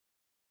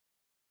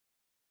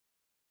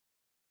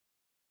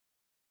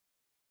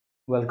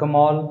Welcome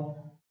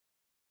all.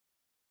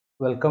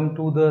 Welcome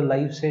to the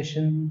live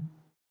session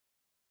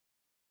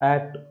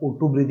at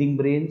O2 Breathing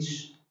Brains.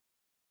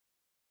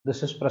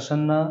 This is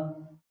Prasanna,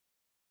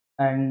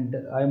 and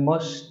I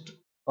must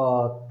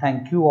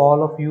thank you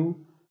all of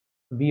you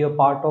to be a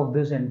part of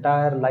this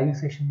entire live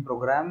session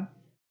program.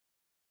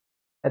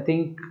 I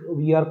think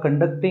we are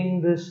conducting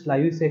this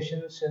live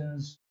session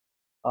since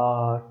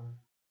uh,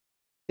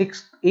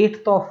 6th,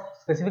 8th of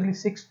specifically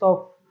 6th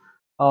of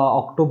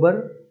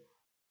October,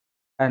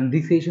 and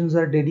these sessions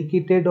are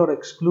dedicated or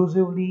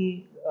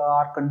exclusively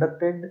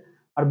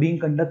are being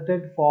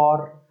conducted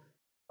for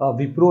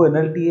Wipro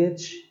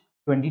NLTH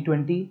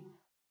 2020.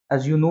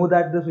 As you know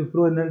that this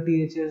Wipro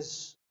NLTH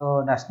is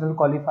a national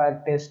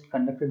qualifier test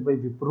conducted by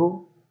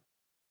Wipro.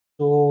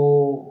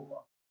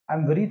 So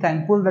I'm very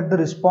thankful that the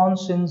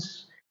response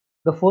since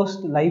the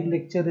first live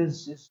lecture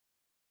is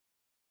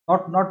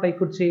not I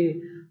could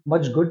say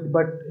much good,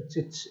 but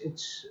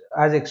it's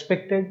as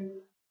expected,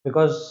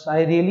 because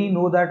I really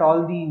know that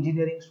all the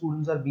engineering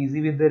students are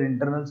busy with their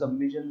internal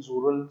submissions,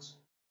 orals,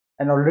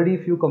 and already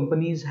few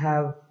companies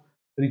have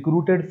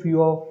recruited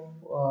few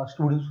of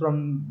students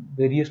from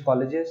various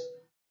colleges.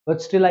 But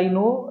still, I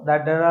know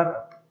that there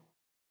are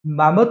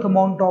mammoth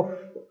amount of,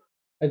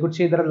 I could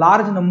say, there are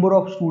large number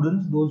of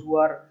students, those who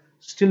are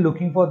still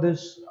looking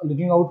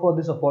out for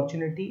this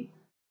opportunity.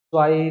 So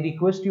I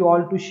request you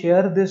all to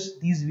share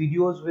these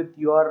videos with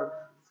your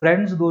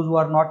friends, those who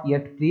are not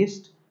yet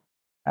placed,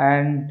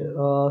 and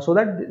so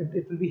that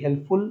it will be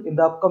helpful. In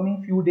the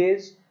upcoming few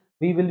days,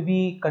 we will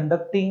be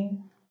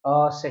conducting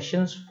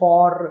sessions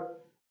for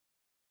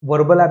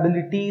verbal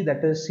ability,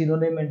 that is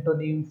synonym,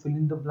 antonym, fill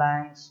in the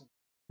blanks,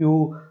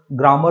 few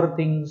grammar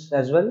things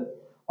as well.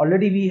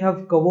 Already we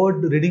have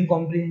covered reading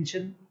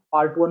comprehension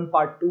part 1,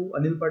 part 2.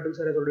 Anil Patil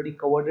sir has already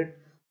covered it.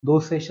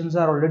 Those sessions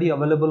are already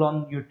available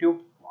on YouTube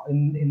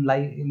in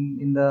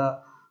the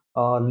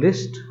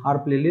list, our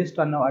playlist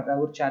on at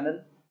our channel.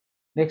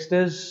 Next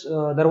is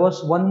there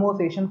was one more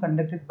session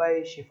conducted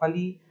by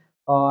Shefali,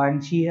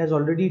 and she has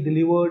already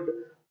delivered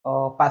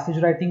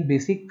passage writing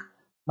basic.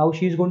 Now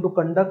she is going to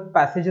conduct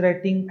passage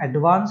writing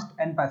advanced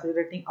and passage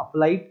writing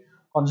applied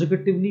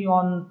consecutively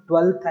on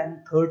 12th and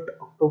 3rd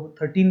October,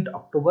 13th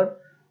October.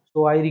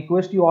 So I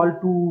request you all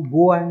to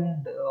go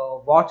and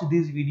watch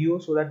these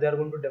videos, so that they are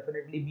going to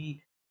definitely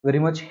be very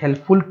much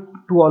helpful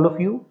to all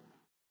of you.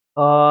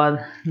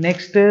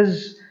 Next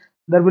is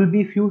there will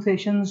be few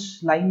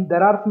sessions lined.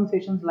 There are few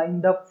sessions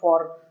lined up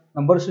for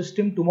number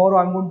system. Tomorrow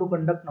I'm going to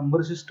conduct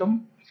number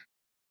system,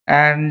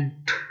 and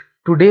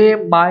today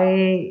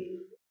my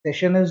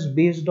session is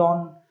based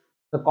on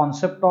the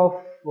concept of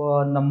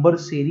number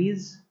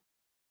series,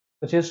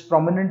 which is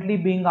prominently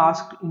being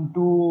asked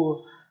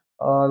into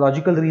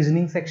logical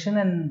reasoning section,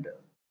 and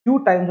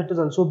few times it is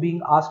also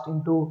being asked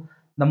into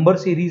number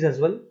series as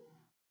well.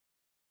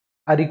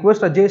 I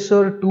request Ajay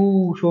sir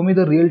to show me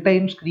the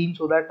real-time screen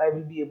so that I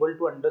will be able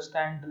to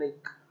understand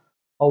like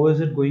how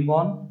is it going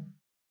on.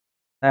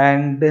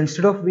 And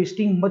instead of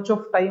wasting much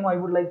of time, I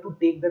would like to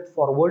take that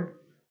forward,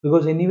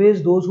 because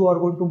anyways those who are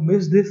going to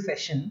miss this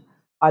session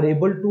are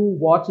able to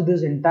watch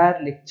this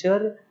entire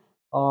lecture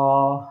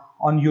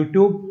on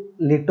YouTube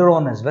later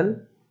on as well.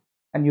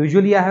 And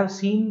usually I have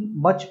seen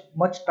much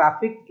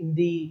traffic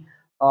in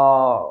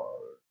uh,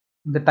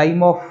 the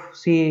time of,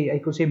 say, I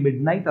could say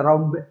midnight,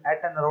 around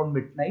at and around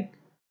midnight.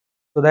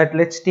 So that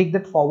let's take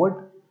that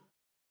forward.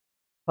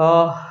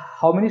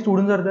 How many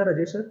students are there,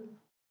 Ajay sir?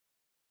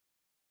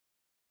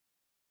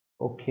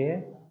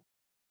 Okay,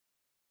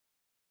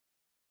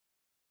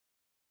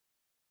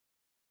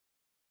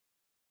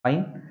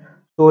 fine.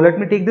 So let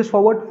me take this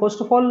forward. First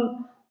of all,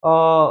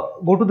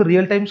 go to the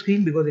real-time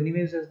screen, because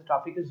anyways as the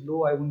traffic is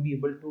low, I won't be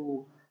able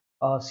to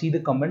see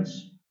the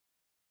comments.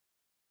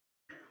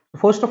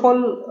 First of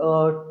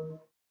all,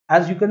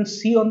 as you can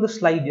see on the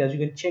slide, as you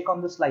can check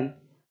on the slide,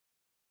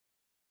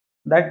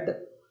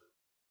 that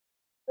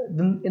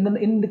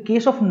in the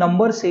case of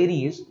number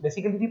series,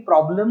 basically the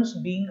problems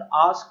being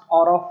asked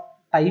are of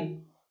type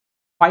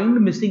find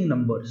missing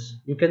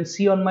numbers. You can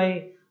see on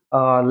my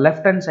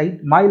left hand side,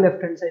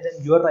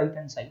 and your right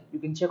hand side. You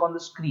can check on the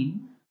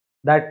screen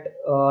that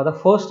the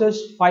first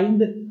is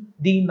find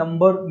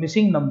the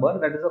missing number.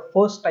 That is the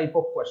first type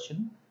of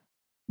question.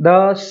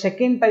 The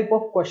second type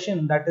of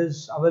question that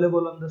is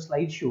available on the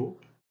slideshow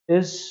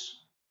is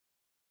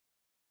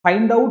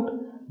find out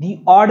the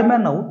odd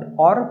man out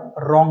or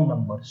wrong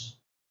numbers.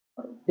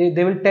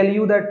 They will tell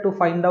you that to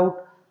find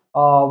out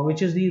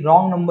which is the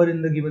wrong number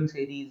in the given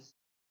series,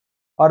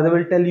 or they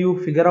will tell you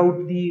figure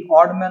out the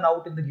odd man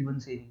out in the given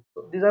series.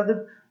 So these are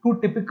the two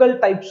typical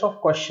types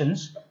of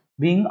questions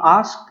being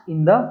asked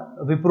in the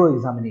Wipro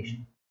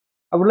examination.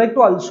 I would like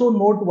to also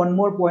note one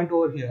more point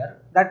over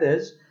here, that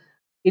is,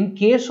 in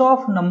case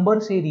of number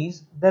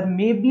series, there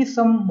may be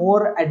some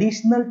more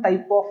additional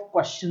type of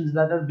questions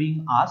that are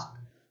being asked,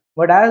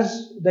 but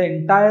as the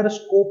entire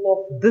scope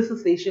of this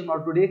session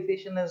or today's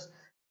session is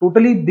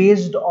totally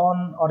based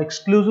on or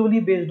exclusively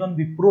based on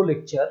Wipro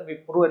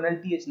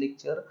NLTH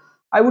lecture,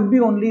 I would be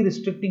only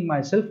restricting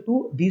myself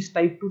to these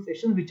type 2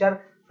 sessions, which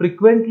are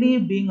frequently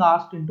being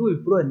asked into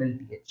Wipro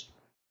NLTH.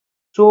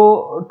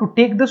 So to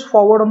take this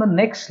forward on the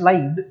next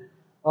slide,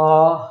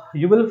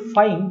 you will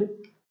find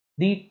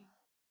the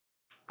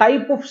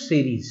type of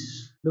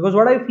series, because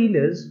what I feel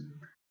is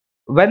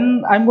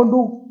when I'm going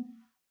to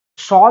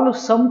solve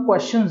some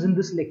questions in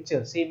this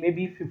lecture, say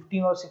maybe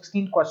 15 or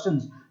 16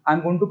 questions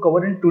I'm going to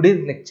cover in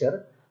today's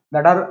lecture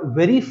that are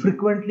very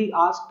frequently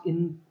asked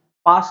in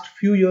past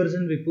few years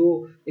in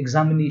Wipro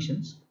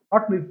examinations,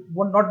 not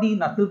the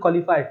national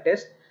qualified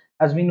test,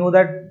 as we know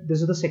that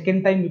this is the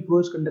second time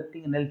Wipro is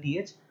conducting an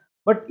LTH,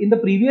 but in the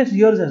previous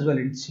years as well,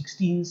 in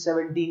 16,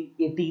 17,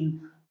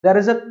 18, there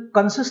is a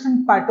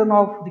consistent pattern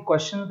of the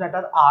questions that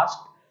are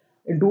asked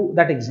into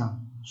that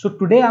exam. So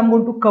today I'm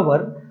going to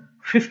cover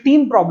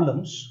 15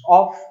 problems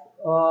of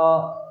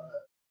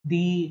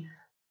the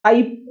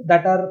type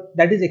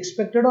that is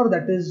expected or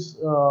that is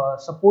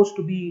supposed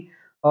to be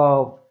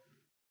uh,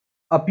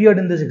 appeared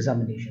in this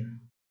examination.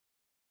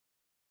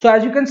 So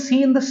as you can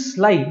see in the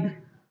slide,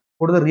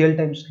 go to the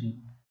real-time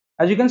screen.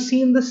 As you can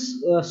see in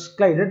this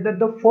slide, that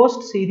the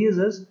first series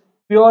is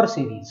pure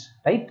series,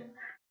 right?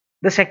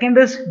 The second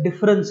is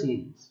different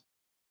series.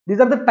 These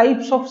are the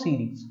types of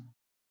series.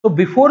 So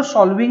before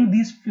solving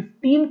these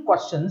 15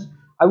 questions,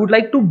 I would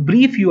like to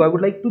brief you. I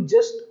would like to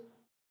just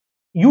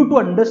you to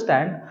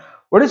understand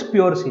what is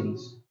pure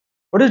series,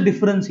 what is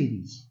different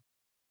series,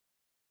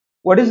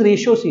 what is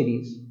ratio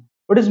series,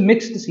 what is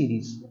mixed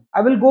series.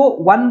 I will go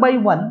one by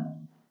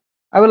one.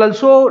 I will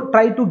also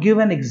try to give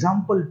an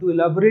example to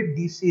elaborate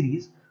these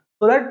series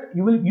so that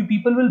you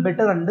people will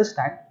better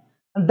understand,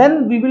 and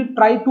then we will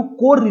try to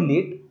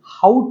correlate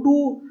how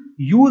to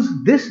use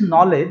this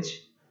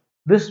knowledge,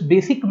 this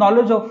basic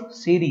knowledge of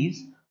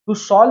series, to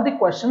solve the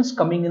questions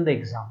coming in the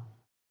exam.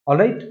 All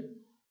right.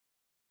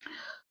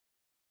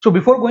 So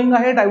before going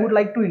ahead, I would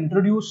like to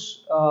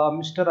introduce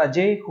Mr.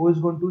 Ajay, who is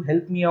going to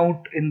help me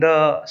out in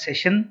the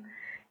session.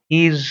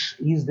 He's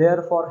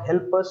there for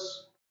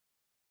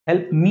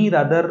help me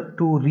rather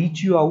to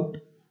reach you out.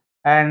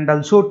 And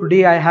also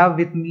today I have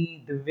with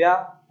me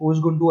Divya, who is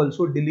going to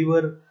also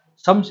deliver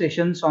some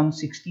sessions on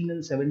 16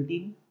 and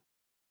 17,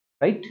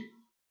 right?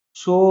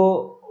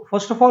 So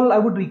first of all, I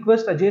would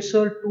request Ajay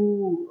sir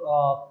to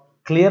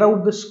clear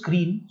out the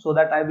screen so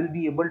that I will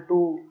be able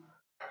to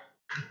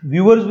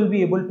viewers will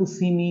be able to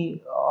see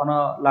me on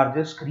a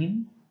larger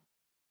screen.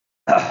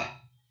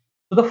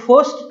 So the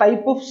first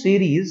type of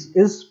series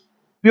is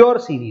pure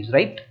series,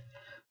 right?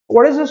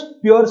 What is this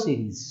pure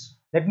series?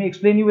 Let me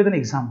explain you with an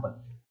example.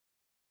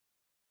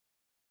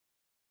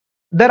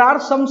 There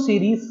are some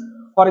series,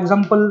 for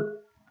example,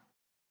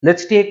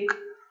 let's take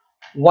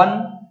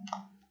 1,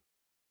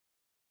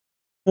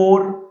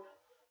 4.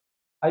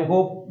 I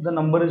hope the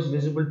number is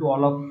visible to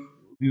all of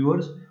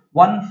viewers.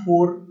 1,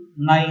 4,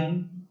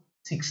 9,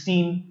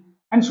 16,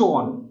 and so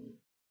on.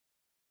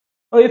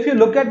 Now, if you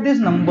look at these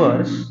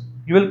numbers,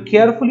 you will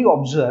carefully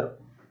observe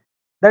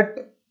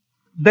that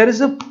there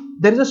is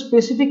a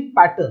specific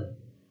pattern,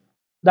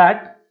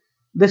 that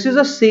this is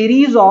a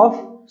series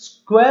of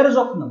squares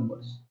of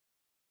numbers.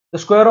 The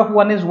square of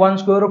 1 is 1,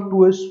 square of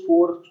 2 is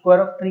 4,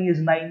 square of 3 is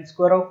 9,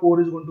 square of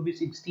 4 is going to be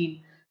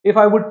 16. If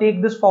I would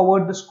take this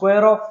forward, the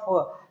square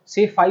of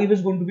say 5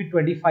 is going to be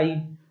 25,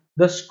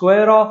 the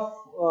square of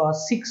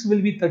 6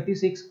 will be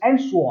 36,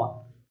 and so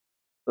on.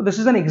 So this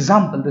is an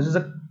example. This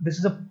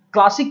is a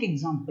classic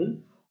example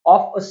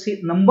of a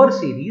number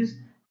series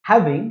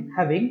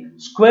having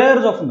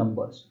squares of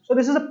numbers. So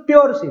this is a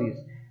pure series.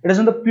 It is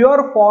in the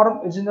pure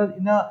form. It's in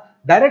a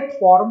direct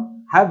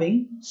form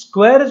having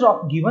squares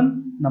of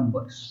given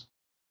numbers.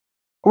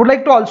 I would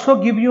like to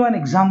also give you an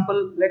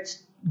example.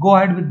 Let's go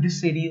ahead with this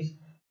series.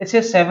 Let's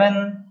say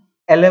 7,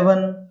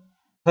 11,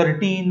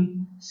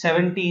 13,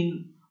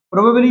 17.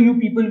 Probably you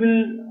people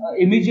will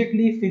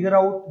immediately figure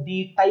out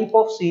the type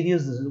of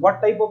series this is.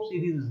 What type of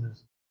series is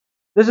this?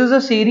 This is a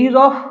series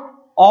of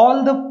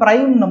all the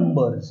prime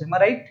numbers. Am I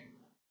right?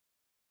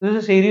 This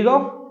is a series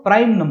of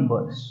prime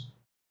numbers.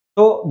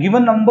 So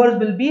given numbers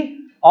will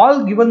be,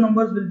 all given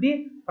numbers will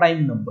be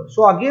prime numbers.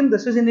 So again,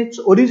 this is in its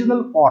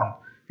original form,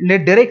 in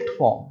a direct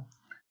form.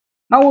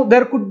 Now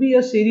there could be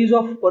a series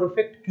of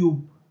perfect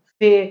cube,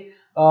 say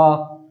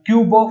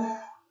cube of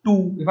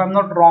 2, if I'm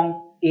not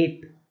wrong,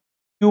 8,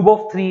 cube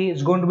of 3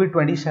 is going to be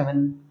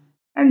 27,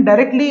 and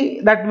directly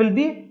that will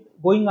be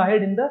going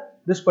ahead in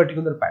this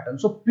particular pattern.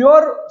 So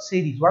pure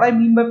series, what I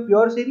mean by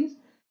pure series,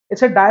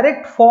 it's a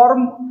direct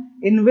form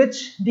in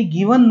which the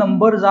given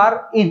numbers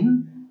are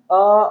in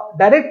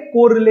direct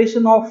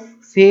correlation of,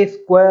 say,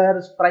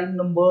 squares, prime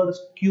numbers,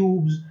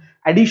 cubes,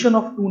 addition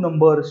of two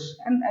numbers,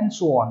 and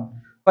so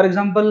on. For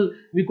example,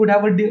 we could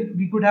have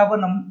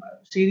a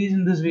series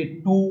in this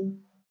way: 2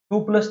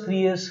 plus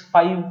 3 is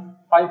 5,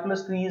 5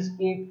 plus 3 is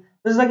 8.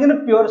 This is again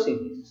a pure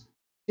series.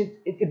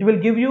 It will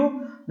give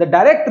you the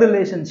direct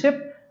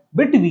relationship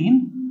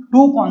between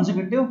two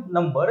consecutive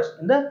numbers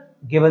in the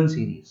given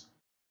series.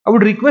 I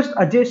would request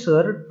Ajay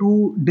sir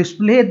to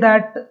display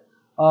that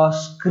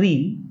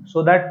screen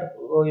so that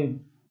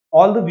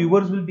all the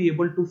viewers will be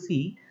able to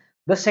see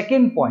the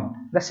second point.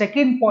 The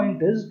second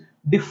point is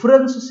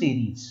difference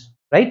series,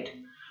 right?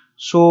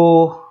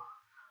 So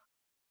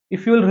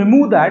if you will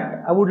remove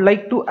that, I would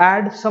like to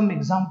add some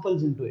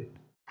examples into it.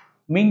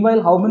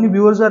 Meanwhile, how many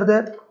viewers are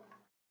there?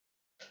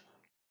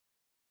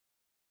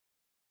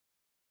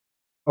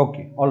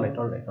 Okay, all right,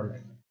 all right, all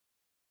right.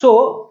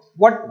 So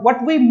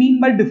what we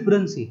mean by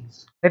difference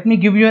series? Let me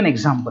give you an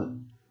example.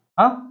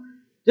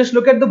 Just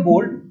look at the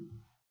board.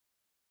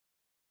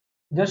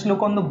 Just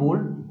look on the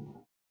board.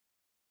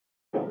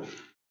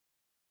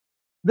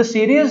 The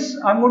series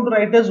I'm going to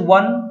write is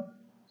 1,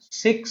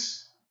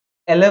 6,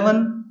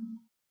 11,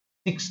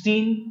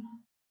 16,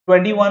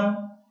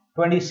 21,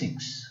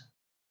 26.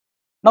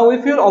 Now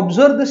if you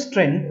observe this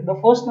trend, the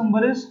first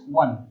number is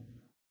 1,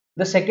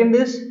 the second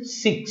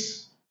is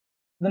 6,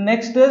 the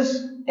next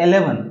is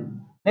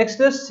 11, next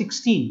is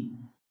 16.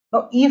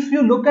 Now if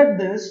you look at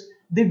this,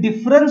 the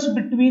difference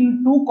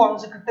between two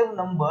consecutive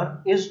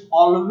number is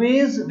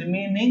always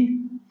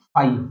remaining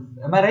 5.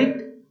 Am I right?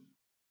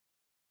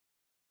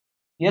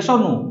 Yes or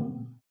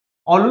no?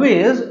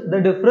 Always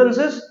the difference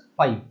is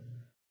 5.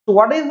 So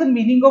what is the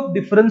meaning of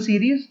difference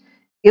series?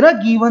 In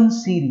a given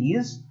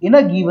series,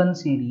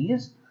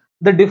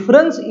 the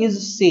difference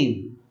is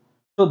same.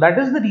 So that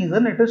is the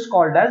reason it is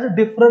called as a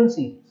difference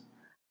series.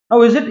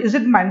 Now is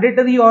it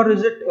mandatory, or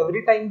is it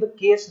every time the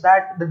case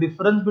that the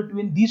difference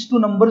between these two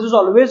numbers is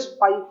always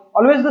 5,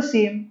 always the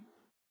same?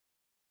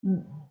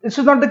 This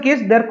is not the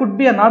case. There could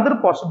be another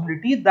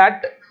possibility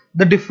that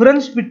the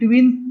difference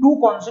between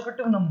two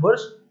consecutive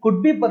numbers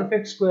could be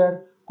perfect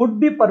square, could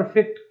be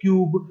perfect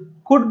cube,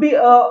 could be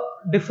a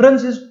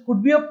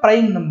could be a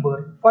prime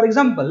number. For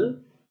example,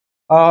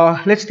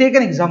 let's take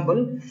an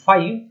example: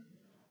 5,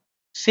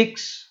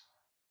 6,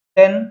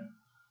 10,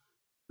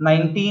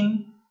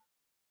 19,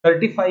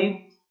 35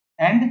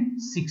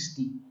 and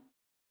 60.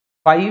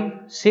 5,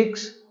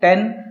 6,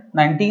 10,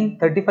 19,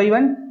 35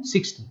 and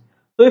 60.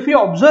 So if you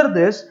observe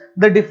this,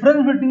 the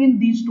difference between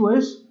these two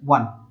is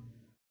 1.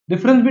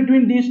 Difference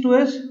between these two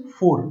is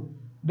 4.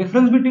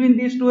 Difference between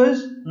these two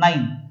is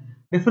 9.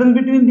 Difference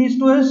between these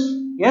two is,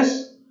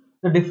 yes,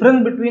 the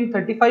difference between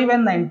 35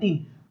 and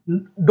 19.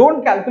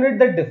 Don't calculate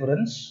that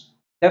difference.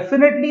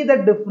 Definitely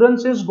that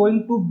difference is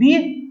going to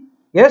be,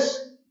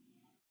 yes,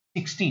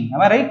 16.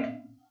 Am I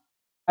right?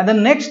 And the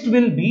next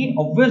will be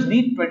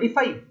obviously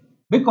 25,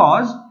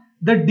 because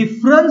the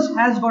difference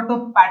has got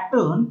a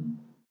pattern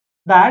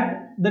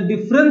that the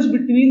difference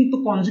between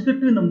the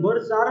consecutive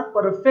numbers are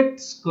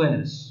perfect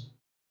squares,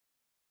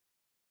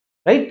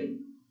 right?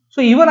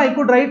 So even I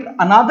could write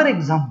another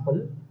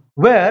example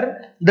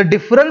where the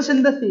difference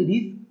in the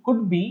series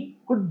could be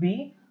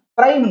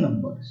prime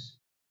numbers.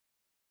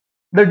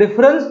 The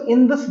difference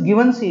in this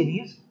given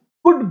series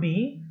could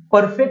be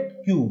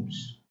perfect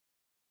cubes.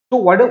 So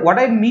what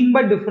I mean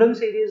by difference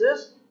series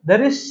is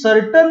there is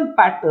certain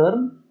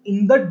pattern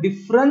in the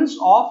difference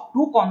of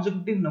two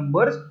consecutive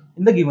numbers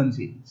in the given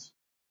series.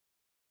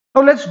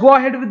 Now let's go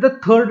ahead with the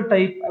third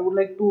type. I would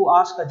like to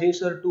ask Ajay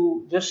sir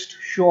to just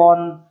show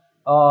on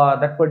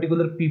that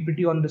particular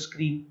PPT on the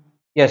screen.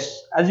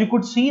 Yes, as you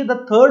could see,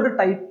 the third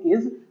type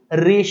is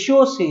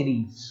ratio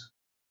series.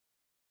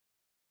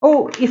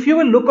 Oh, if you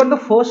will look on the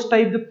first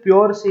type, the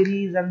pure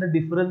series and the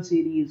difference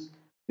series,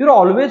 we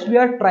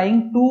are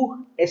trying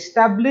to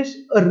establish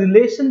a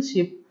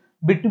relationship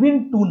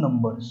between two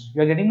numbers.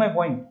 You are getting my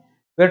point.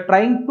 We are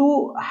trying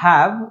to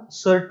have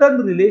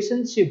certain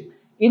relationship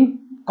in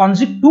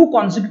two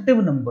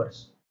consecutive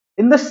numbers.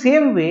 In the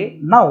same way,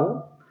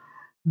 now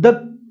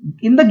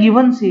in the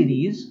given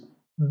series,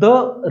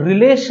 the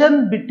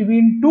relation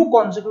between two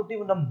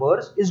consecutive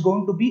numbers is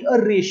going to be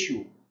a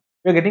ratio.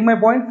 You're getting my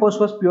point. First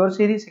was pure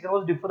series, second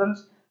was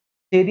difference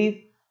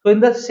series. So in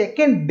the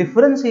second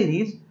difference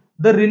series,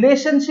 the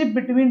relationship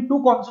between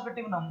two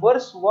consecutive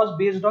numbers was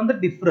based on the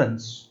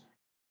difference.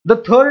 The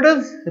third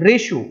is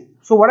ratio.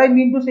 So what I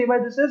mean to say by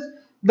this is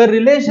the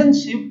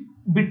relationship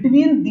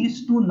between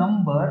these two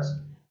numbers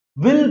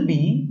will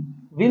be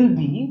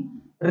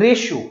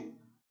ratio.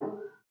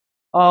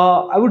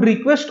 I would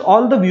request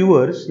all the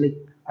viewers, like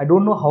I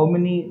don't know how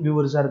many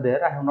viewers are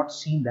there. I have not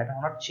seen that. I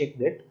have not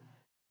checked it.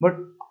 But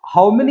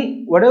how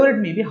many, whatever it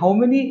may be, how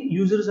many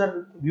viewers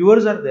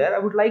are there? I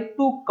would like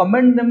to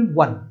comment them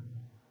one.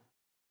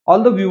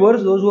 All the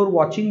viewers, those who are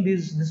watching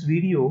this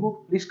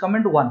video, please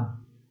comment one.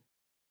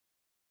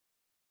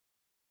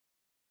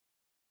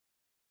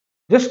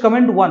 Just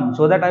comment one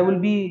so that I will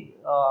be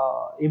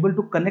able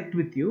to connect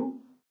with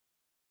you.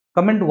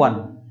 Comment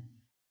one.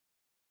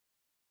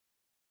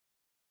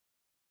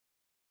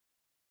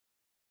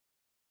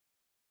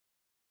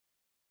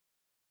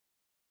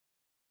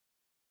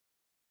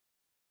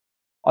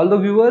 All the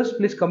viewers,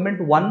 please comment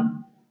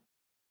one.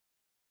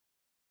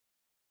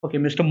 Okay,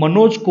 Mr.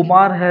 Manoj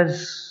Kumar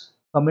has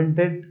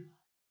commented.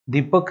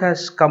 Deepak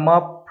has come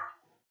up.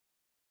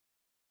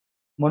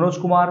 Manoj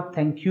Kumar,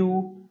 thank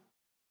you.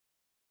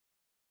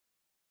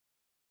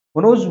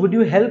 Manoj, would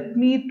you help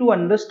me to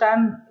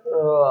understand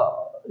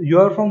you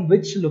are from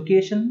which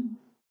location?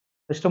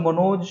 Mr.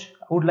 Manoj,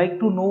 I would like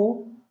to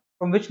know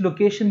from which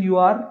location you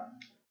are,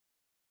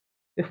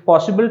 if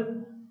possible.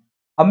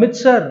 Amit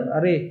sir,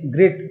 array,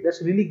 great,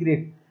 that's really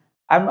great.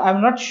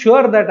 I'm not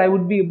sure that I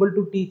would be able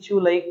to teach you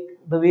like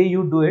the way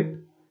you do it,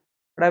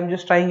 but I'm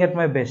just trying at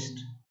my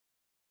best.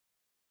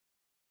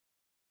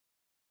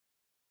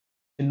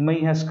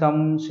 Chinmay has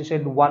come. She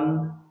said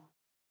one.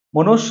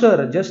 Manoj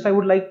sir, just I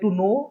would like to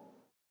know.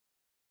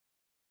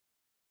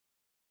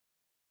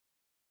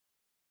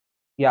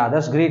 Yeah,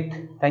 that's great.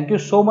 Thank you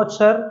so much,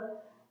 sir.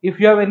 If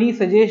you have any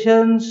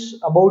suggestions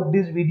about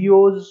these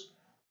videos,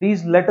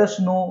 please let us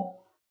know.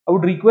 I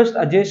would request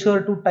Ajay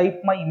sir to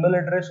type my email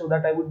address so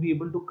that I would be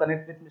able to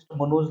connect with Mr.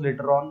 Manoj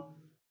later on.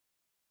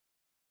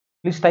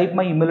 Please type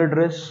my email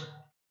address.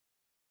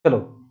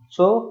 Hello.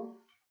 So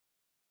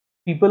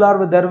people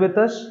are there with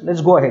us.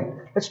 Let's go ahead.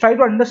 Let's try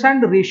to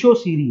understand the ratio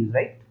series,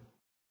 right?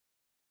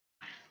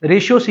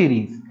 Ratio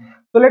series.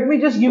 So let me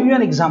just give you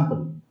an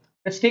example.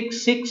 Let's take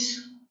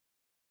 6,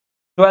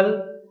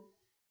 12,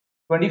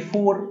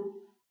 24,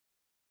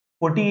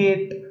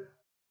 48.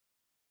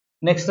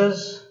 Next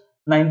is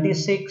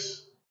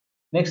 96.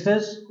 Next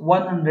is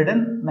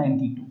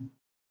 192.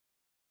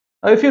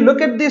 Now, if you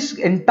look at this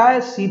entire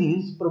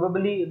series,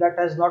 probably that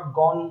has not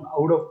gone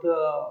out of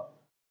the.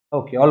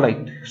 Okay, all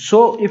right.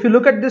 So, if you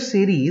look at this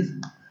series,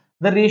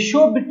 the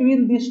ratio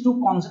between these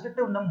two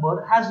consecutive numbers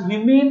has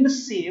remained the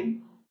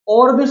same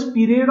over this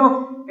period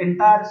of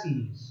entire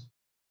series.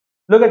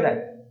 Look at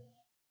that.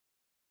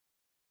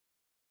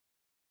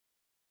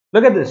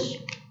 Look at this.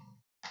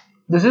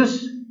 This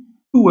is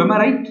 2, am I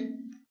right?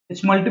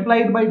 It's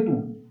multiplied by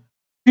 2.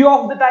 Few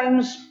of the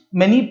times,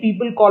 many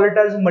people call it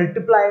as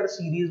multiplier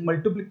series,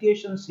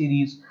 multiplication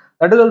series.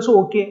 That is also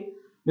okay,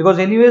 because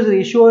anyways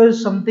ratio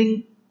is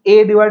something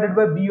A divided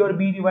by B or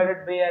B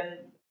divided by,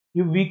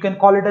 and we can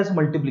call it as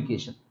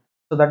multiplication.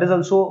 So that is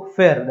also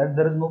fair, that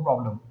there is no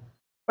problem.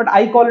 But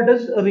I call it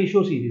as a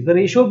ratio series. The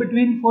ratio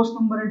between first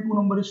number and two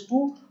number is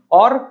 2,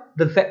 or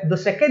the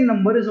second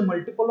number is a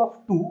multiple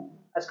of 2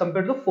 as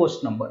compared to the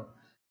first number.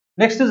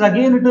 Next is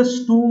again it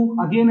is 2,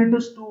 again it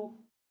is 2.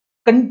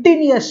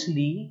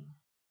 Continuously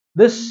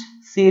this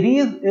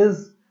series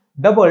is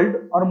doubled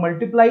or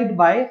multiplied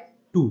by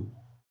 2.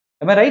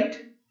 Am I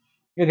right?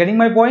 You're getting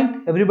my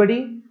point,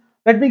 everybody?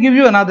 Let me give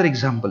you another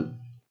example.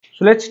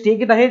 So let's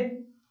take it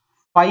ahead.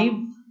 5,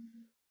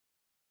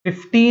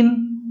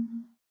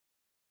 15,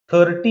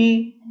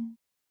 30,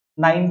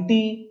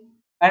 90,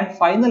 and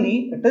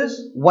finally it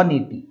is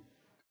 180.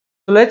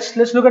 So let's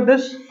look at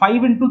this.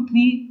 5 into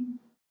 3,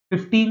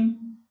 15.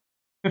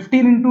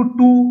 15 into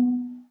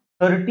 2,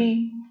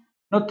 30.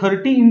 Now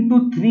 30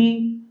 into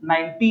 3,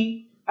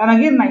 90. And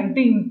again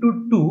 90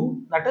 into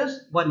 2, that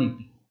is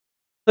 180.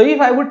 So if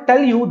I would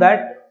tell you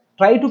that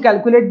try to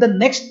calculate the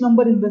next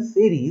number in the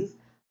series,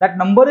 that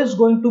number is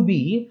going to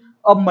be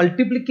a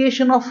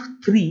multiplication of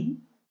 3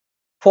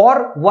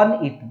 for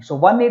 180. So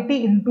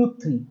 180 into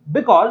 3,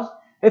 because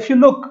if you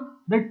look,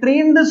 the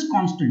trend is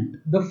constant.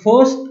 The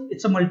first,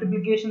 it's a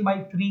multiplication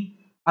by 3,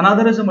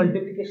 another is a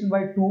multiplication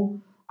by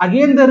 2,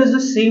 again there is the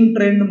same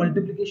trend,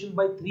 multiplication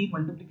by 3,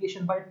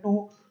 multiplication by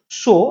 2.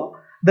 So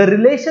the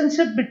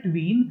relationship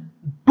between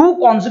two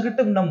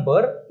consecutive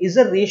number is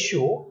a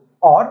ratio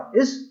or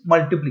is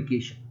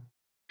multiplication.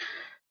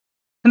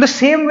 In the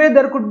same way,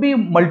 there could be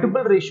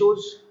multiple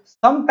ratios.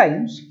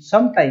 Sometimes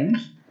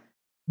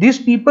these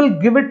people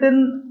give it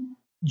in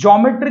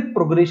geometric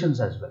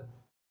progressions as well.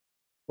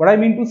 What I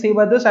mean to say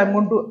by this, I'm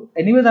going to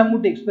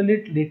explain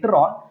it later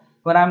on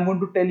when I'm going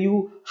to tell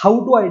you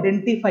how to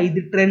identify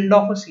the trend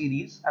of a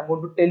series. I'm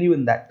going to tell you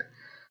in that.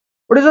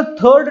 What is the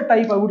third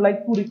type? I would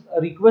like to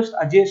request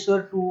Ajay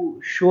sir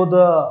to show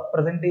the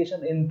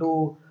presentation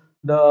into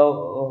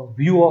the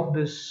view of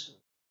this.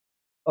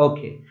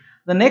 Okay.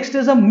 The next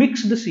is a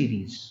mixed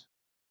series.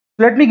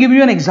 Let me give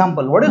you an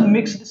example. What is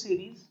mixed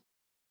series?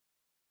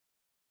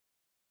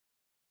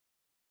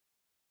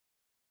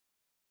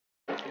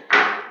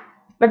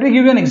 Let me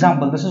give you an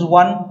example. This is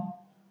 1,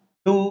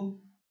 2,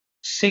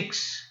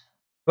 6,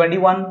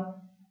 21,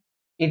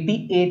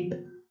 88,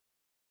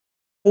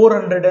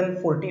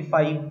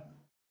 445,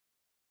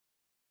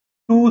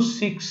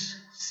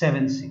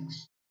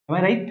 2676. Am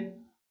I right?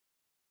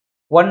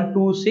 1,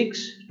 2,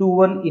 6, 2,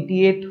 1,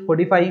 88,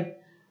 45.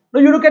 Now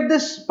you look at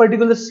this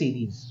particular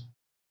series.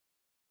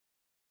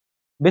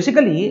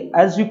 Basically,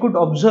 as you could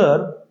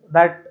observe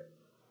that,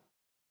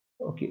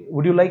 okay,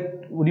 would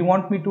you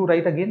want me to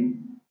write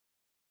again?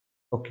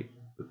 Okay.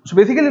 So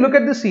basically look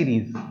at this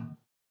series.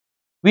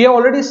 We have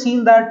already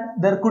seen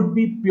that there could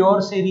be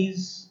pure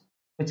series,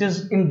 which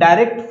is in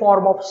direct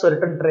form of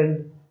certain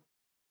trend.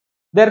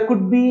 There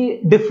could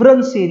be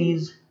different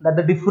series, that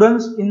the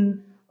difference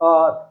in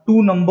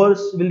two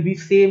numbers will be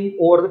same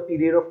over the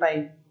period of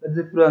time.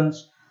 The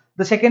difference.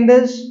 The second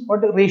is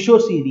what, a ratio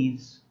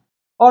series,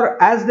 or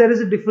as there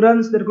is a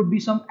difference, there could be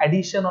some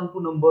addition on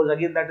two numbers.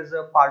 Again, that is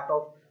a part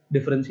of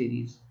different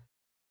series.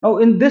 Now,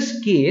 in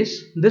this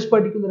case, this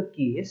particular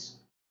case,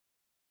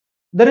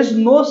 there is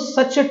no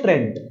such a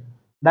trend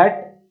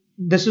that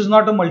this is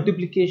not a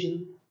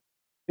multiplication.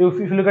 If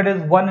you look at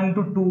it, 1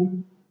 into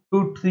 2,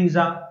 2 threes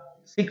are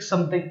 6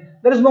 something,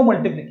 there is no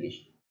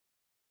multiplication.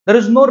 There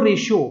is no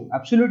ratio.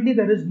 Absolutely,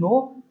 there is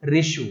no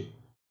ratio.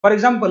 For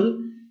example,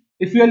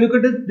 if you look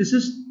at it, this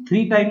is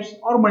 3 times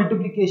or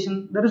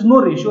multiplication. There is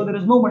no ratio, there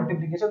is no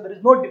multiplication, there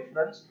is no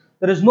difference,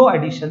 there is no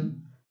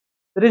addition,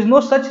 there is no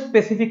such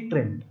specific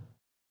trend.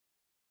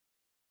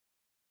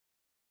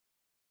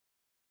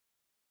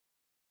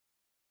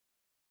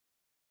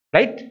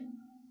 Right?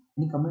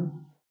 Any comment?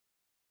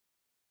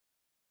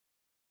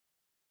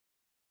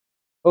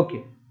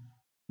 Okay.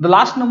 The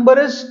last number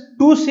is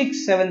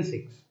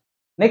 2676.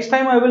 Next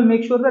time I will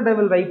make sure that I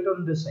will write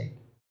on this side.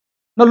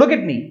 Now look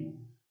at me.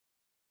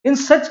 In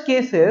such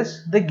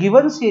cases, the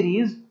given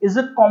series is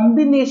a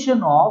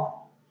combination of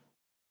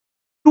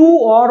two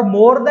or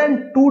more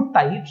than two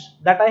types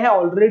that I have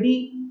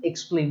already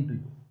explained to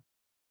you.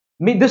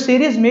 This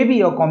series may be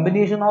a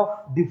combination of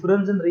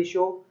difference in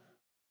ratio,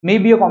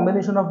 maybe a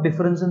combination of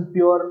difference in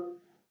pure,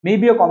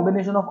 maybe a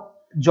combination of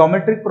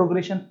geometric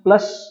progression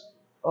plus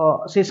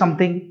say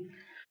something.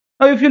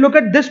 Now if you look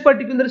at this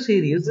particular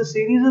series, the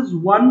series is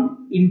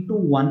 1 into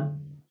 1.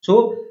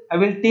 So I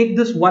will take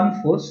this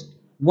 1 first.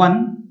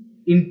 1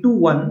 into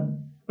 1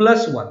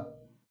 plus 1.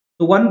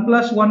 So 1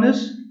 plus 1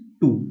 is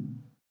 2.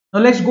 Now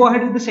let's go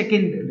ahead with the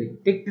second.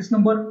 Take this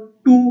number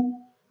 2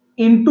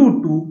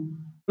 into 2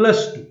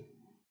 plus 2.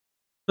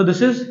 So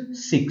this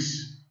is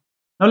 6.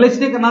 Now let's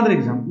take another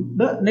example.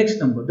 The next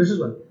number, this is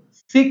 1.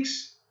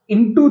 6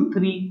 into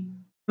 3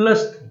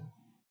 plus 3.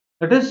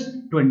 That is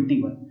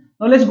 21.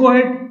 Now let's go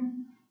ahead.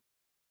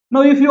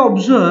 Now if you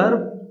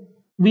observe,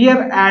 we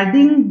are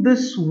adding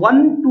this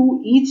 1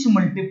 to each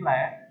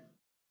multiplier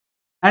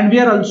and we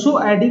are also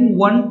adding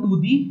 1 to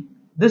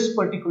this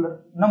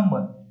particular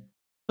number.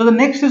 So the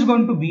next is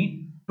going to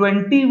be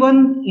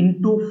 21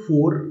 into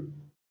 4,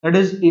 that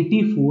is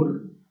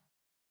 84,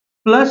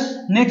 plus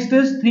next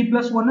is 3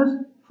 plus 1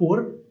 is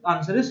 4,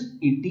 answer is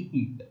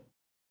 88.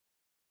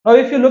 Now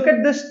if you look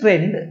at this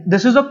trend,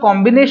 this is a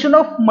combination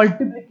of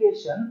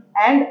multiplication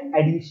and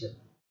addition.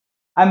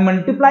 I am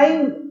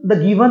multiplying the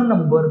given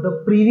number,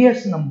 the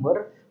previous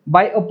number,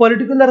 by a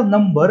particular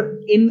number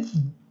in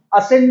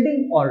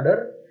ascending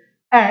order,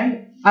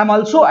 and I am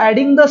also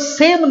adding the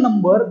same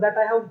number that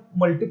I have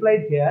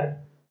multiplied here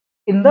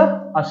in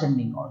the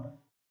ascending order.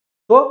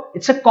 So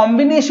it's a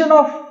combination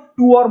of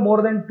two or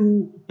more than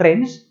two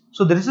trends.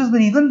 So this is the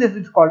reason this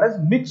is called as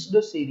mixed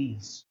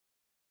series.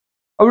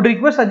 I would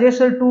request Ajay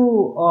sir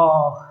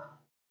to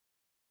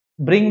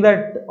bring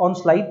that on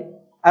slide.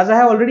 As I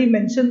have already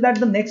mentioned that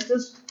the next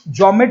is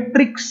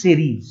geometric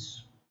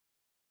series.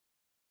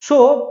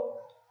 So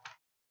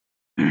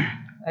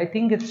I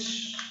think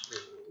it's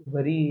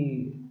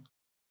very,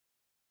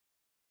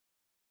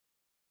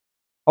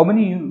 how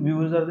many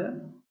viewers are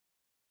there?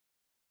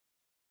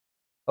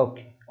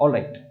 Okay, all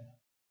right.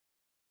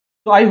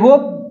 So I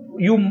hope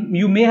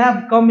you may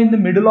have come in the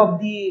middle of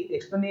the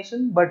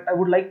explanation, but I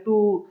would like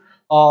to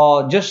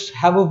just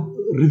have a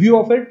review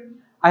of it.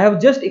 I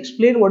have just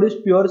explained what is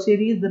pure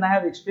series, then I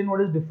have explained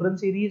what is different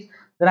series,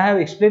 then I have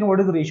explained what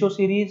is ratio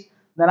series,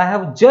 then I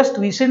have just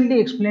recently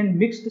explained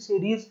mixed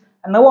series,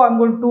 and now I am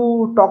going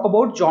to talk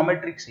about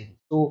geometric series.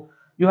 So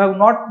you have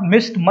not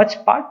missed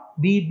much part.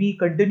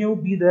 Continue,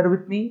 be there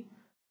with me.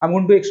 I am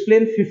going to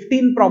explain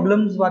 15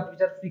 problems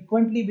which are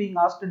frequently being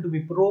asked into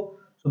Wipro.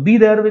 So be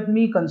there with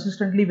me,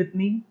 consistently with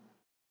me.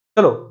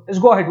 Hello, let's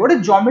go ahead. What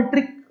is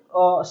geometric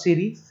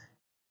series?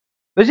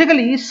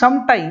 Basically,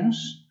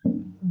 sometimes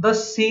the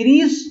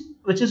series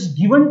which is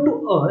given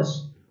to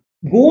us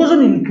goes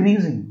on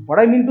increasing. What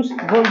I mean to say,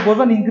 goes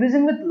on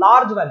increasing with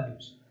large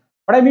values.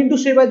 What I mean to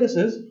say by this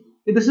is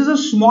a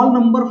small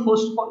number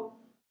first of all.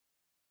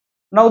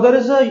 Now there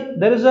is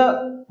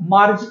a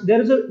margin,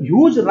 there is a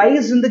huge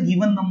rise in the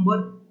given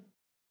number.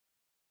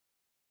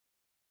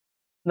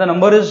 The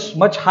number is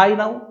much high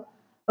now.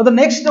 Now the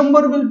next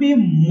number will be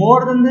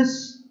more than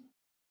this.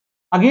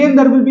 Again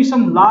there will be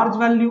some large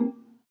value.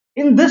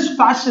 In this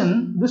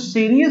fashion, the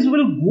series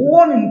will go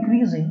on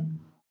increasing,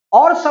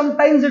 or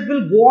sometimes it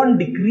will go on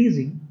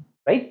decreasing,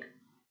 right?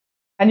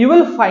 And you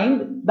will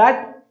find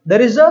that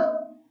there is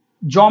a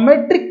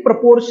geometric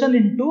proportion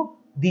into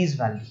these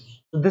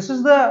values. So this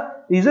is the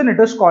reason it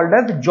is called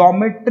as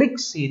geometric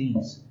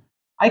series.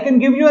 I can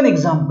give you an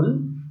example.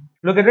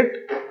 Look at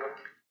it.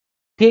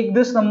 Take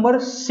this number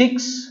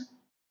 6,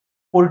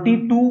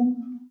 42,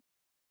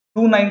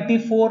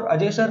 294.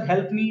 Ajay sir,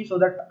 help me so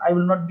that I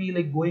will not be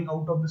like going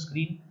out of the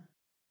screen.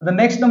 The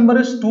next number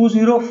is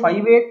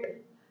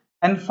 2058,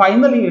 and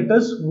finally it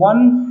is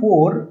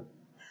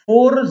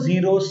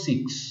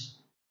 14406.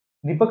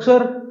 Deepak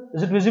sir,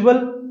 is it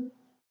visible?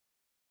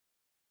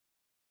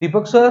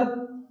 Deepak sir,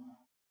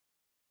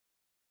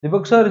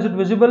 is it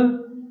visible?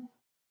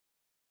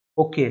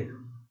 Okay.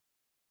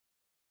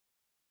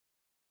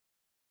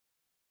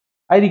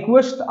 I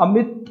request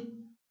Amit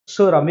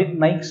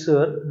Naik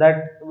sir,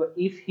 that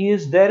if he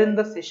is there in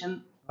the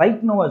session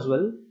right now as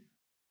well,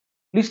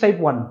 please type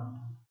 1.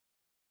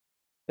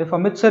 If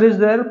Amit sir is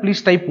there,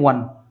 please type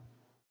 1.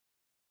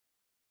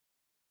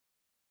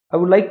 I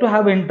would like to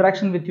have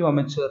interaction with you,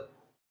 Amit sir.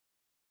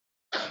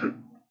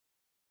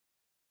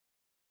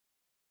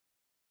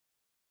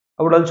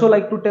 I would also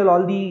like to tell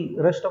all the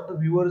rest of the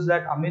viewers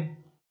that Amit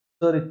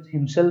sir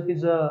himself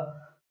is a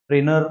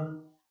trainer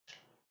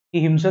He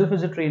himself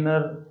is a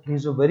trainer. He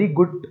is a very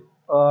good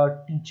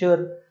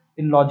teacher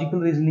in logical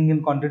reasoning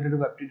and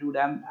quantitative aptitude.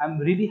 I'm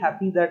really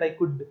happy that I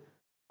could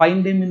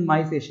find him in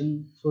my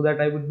session, so that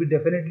I would be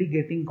definitely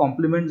getting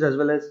compliments as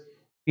well as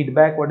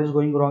feedback, what is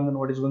going wrong and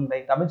what is going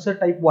right. Amit sir,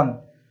 type 1.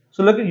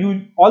 So look,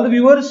 you all the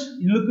viewers,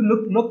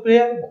 look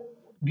here.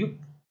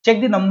 Check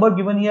the number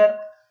given here,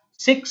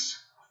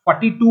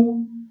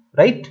 642,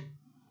 right?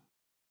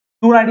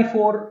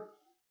 294,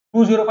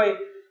 205.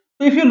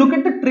 So if you look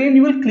at the trend,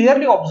 you will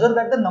clearly observe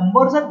that the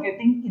numbers are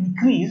getting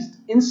increased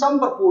in some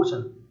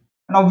proportion.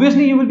 And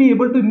obviously you will be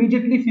able to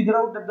immediately figure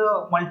out that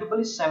the multiple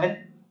is 7.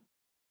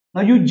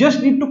 Now you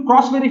just need to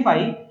cross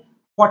verify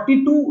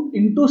 42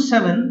 into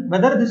 7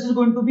 whether this is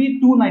going to be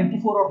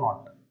 294 or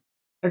not.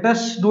 Let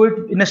us do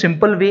it in a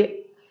simple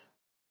way.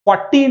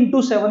 40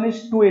 into 7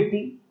 is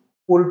 280.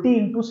 40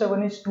 into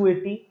 7 is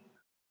 280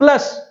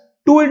 plus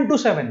 2 into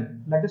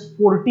 7, that is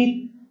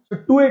 14. So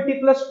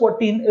 280 plus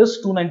 14 is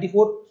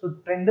 294. So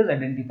trend is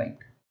identified.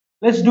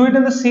 Let's do it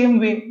in the same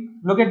way.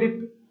 Look at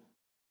it.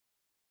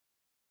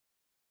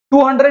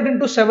 200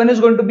 into 7 is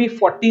going to be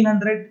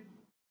 1400.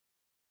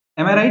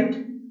 Am I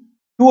right?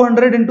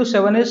 200 into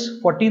 7 is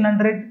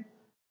 1400.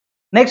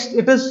 Next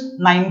it is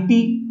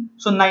 90.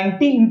 So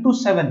 90 into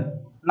 7.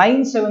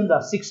 9 7s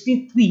are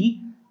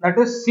 63. That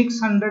is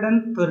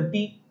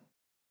 630.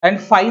 And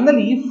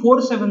finally 4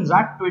 7s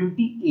are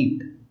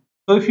 28.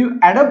 So if you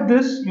add up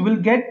this, you will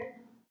get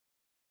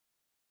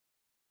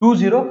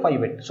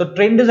 2058. So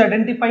trend is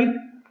identified.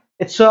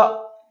 It's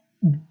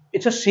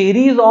a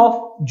series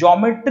of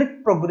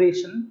geometric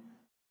progression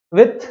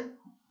with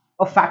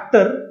a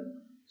factor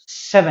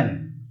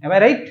 7. Am I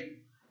right?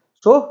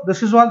 So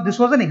this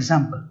was an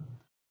example.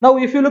 Now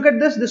if you look at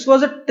this, this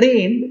was a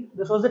trend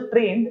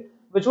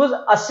which was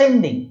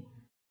ascending.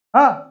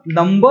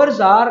 Numbers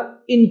are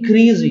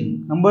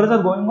increasing. Numbers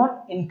are going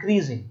on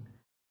increasing.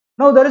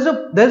 Now there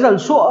is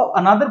also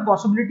another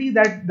possibility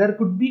that there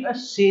could be a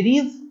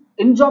series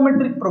in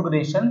geometric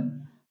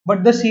progression,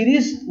 but the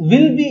series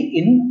will be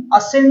in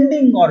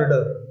ascending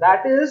order.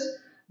 That is,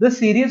 the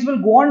series will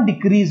go on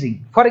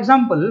decreasing. For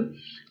example,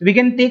 we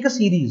can take a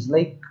series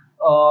like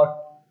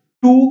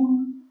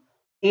 2,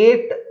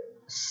 8,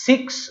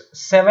 6,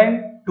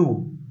 7,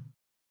 2,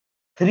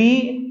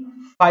 3,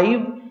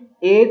 5,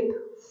 8,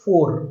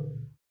 4,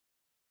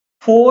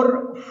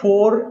 4,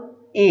 4,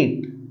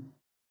 8,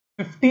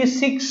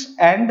 56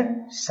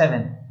 and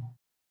 7.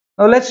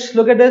 Now let's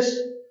look at this.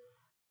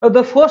 Now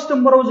the first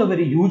number was a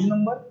very huge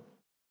number.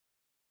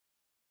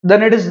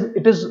 Then it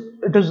is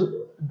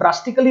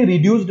drastically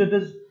reduced. It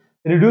is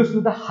reduced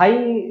with a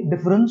high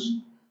difference.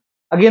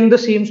 Again the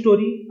same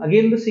story.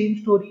 Again the same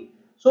story.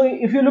 So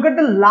if you look at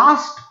the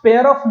last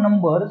pair of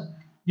numbers,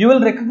 you will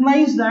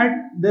recognize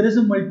that there is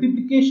a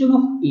multiplication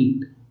of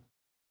 8.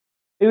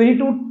 You need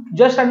to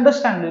just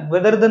understand it,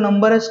 whether the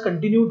number has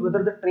continued,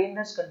 whether the trend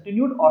has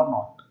continued or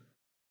not.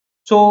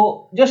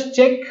 So just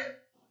check.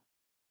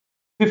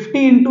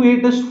 50 into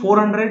 8 is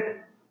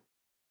 400.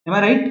 Am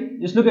I right?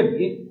 Just look at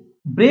it.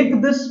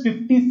 Break this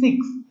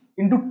 56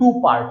 into two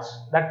parts.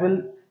 That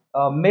will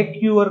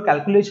make your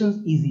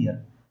calculations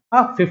easier.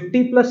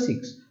 50 plus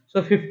 6.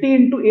 So 50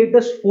 into 8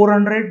 is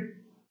 400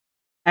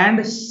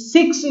 and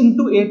 6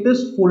 into 8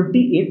 is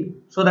 48.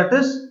 So that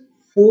is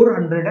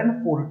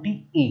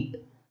 448.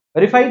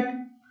 Verified?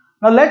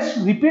 Now let's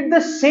repeat the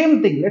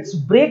same thing. Let's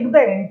break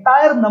the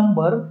entire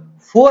number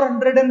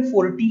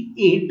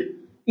 448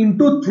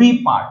 into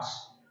three parts.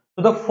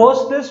 So the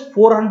first is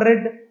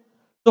 400.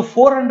 So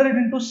 400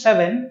 into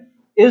 7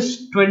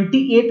 is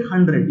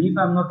 2800, if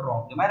I am not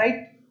wrong. Am I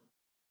right?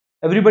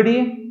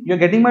 Everybody, you are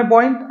getting my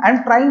point? I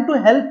am trying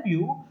to help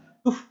you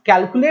to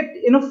calculate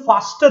in a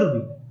faster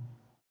way.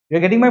 You are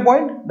getting my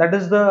point? That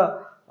is the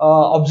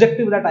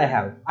objective that I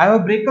have. I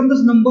have broken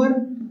this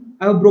number.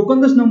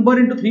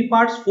 Into three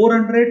parts: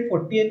 400,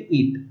 40 and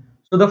 8.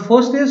 So the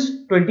first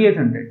is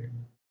 2800.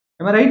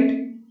 Am I right?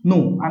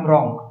 No, I am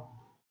wrong.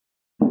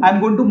 I am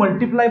going to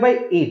multiply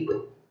by 8.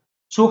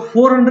 So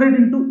 400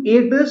 into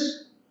 8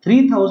 is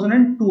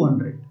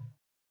 3200.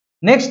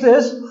 Next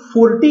is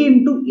 40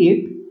 into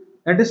 8,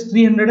 that is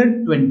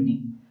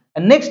 320.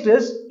 And next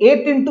is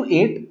 8 into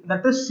 8,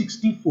 that is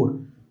 64.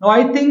 Now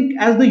I think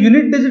as the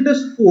unit digit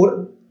is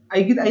 4,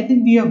 I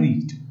think we have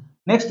reached.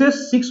 Next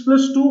is 6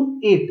 plus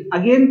 2, 8.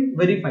 Again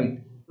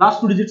verified.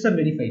 Last two digits are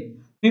verified.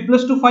 3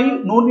 plus 2,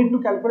 5. No need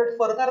to calculate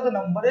further. The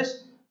number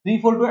is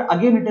 3, 4, 2.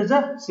 Again it is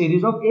a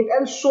series of 8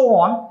 and so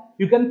on.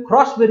 You can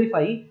cross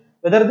verify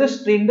whether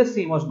this trend is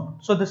same or not.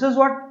 So this is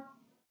what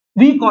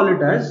we call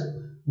it as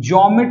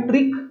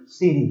geometric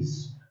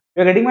series.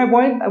 You are getting my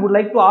point? I would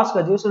like to ask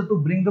Ajay sir to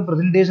bring the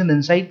presentation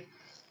inside.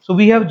 So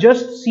we have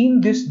just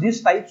seen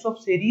these types of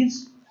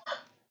series: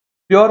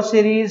 pure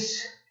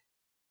series,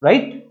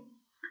 right?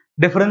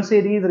 Difference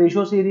series,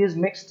 ratio series,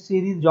 mixed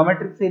series,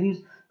 geometric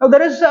series. Now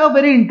there is a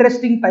very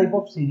interesting type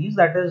of series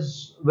that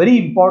is very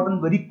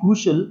important, very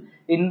crucial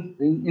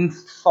in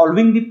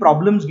solving the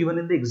problems given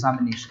in the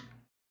examination.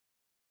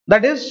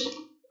 That is,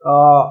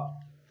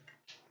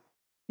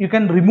 you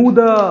can remove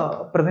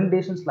the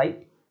presentation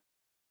slide.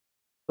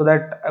 so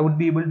that I would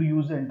be able to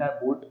use the entire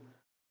board.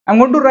 I'm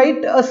going to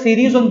write a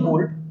series on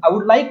board. I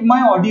would like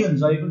my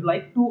audience, I would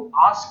like to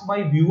ask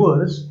my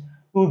viewers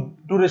to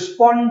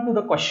respond to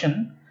the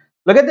question.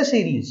 Look at the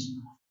series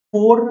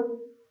 4,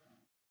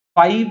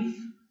 5,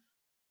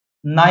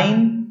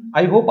 9.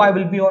 I hope I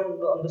will be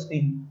on the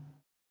screen.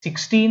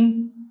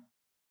 16.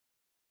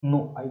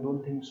 No, I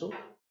don't think so.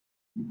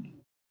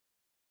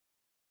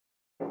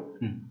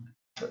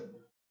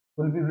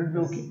 Will be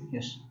okay.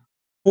 Yes.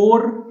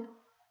 4,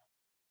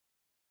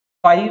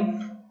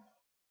 5,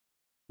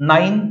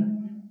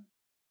 9,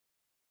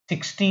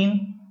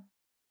 16,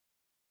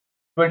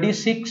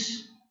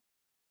 26,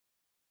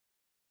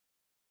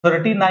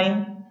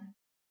 39,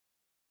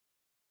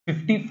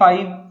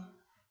 55,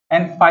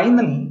 and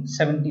finally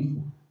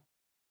 74.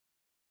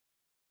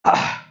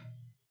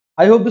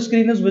 I hope the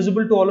screen is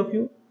visible to all of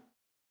you.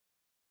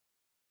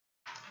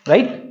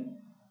 Right?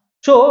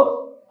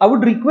 So I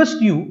would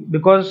request you,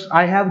 because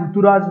I have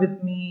Ruturaj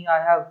with me, I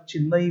have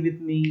Chinmay with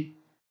me,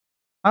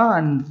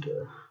 and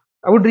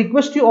I would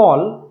request you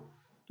all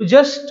to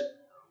just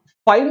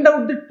find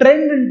out the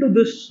trend into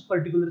this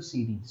particular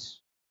series.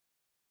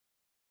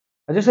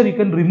 Ajay sir, you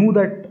can remove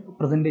that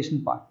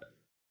presentation part.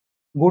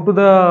 Go to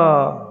the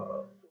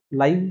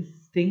live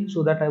thing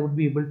so that I would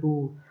be able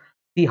to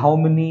see how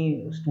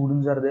many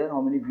students are there,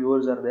 how many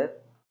viewers are there.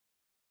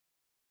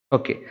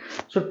 Okay,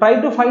 so try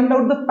to find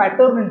out the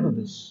pattern into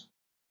this.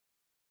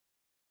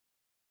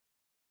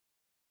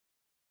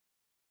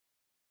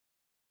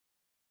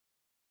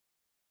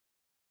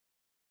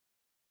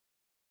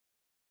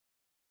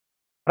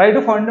 Try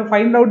to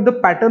find out the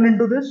pattern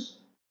into this.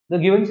 The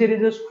given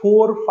series is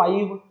 4,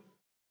 5,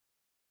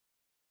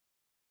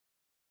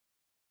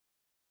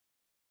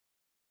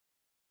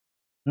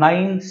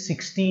 9,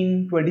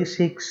 16,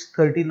 26,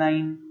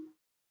 39,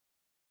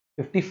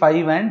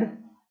 55 and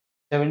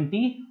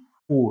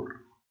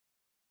 74.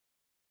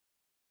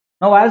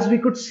 Now as we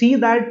could see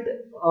that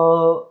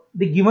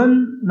the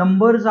given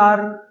numbers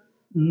are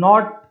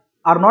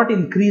not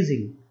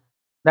increasing.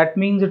 That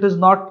means it is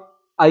not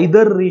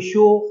either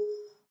ratio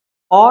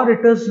or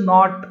it is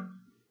not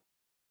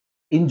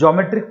in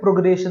geometric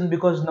progression,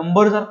 because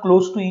numbers are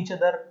close to each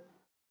other.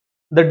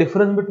 The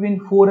difference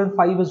between 4 and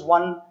 5 is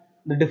 1.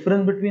 The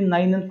difference between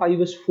 9 and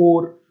 5 is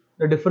 4.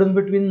 The difference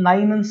between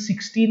 9 and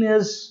 16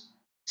 is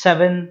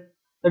 7.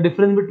 The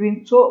difference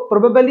between, so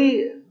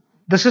probably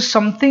this is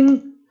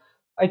something,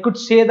 I could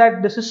say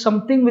that this is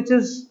something which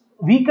is,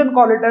 we can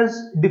call it as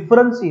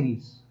different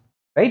series,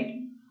 right?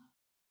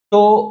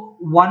 So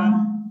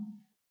 1,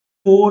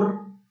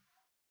 4,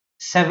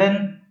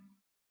 7,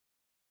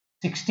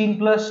 16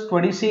 plus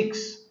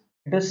 26,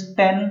 it is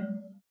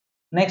 10.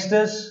 Next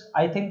is,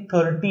 I think,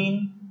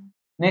 13.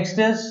 Next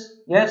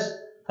is, yes,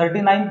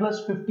 39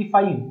 plus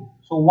 55.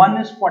 So 1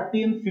 is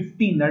 40 and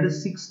 15, that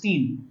is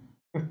 16.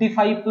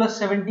 55 plus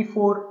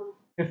 74,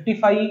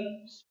 55,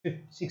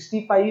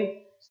 65,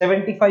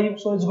 75.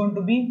 So it's going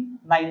to be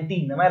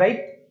 19. Am I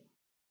right?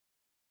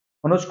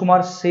 Manoj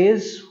Kumar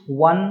says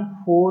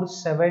 1, 4,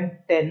 7,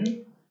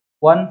 10.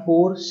 1,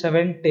 4,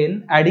 7,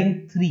 10,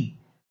 adding 3.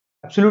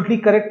 Absolutely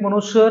correct,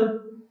 Manoj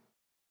sir.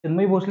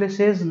 Chinmay Bhosle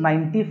says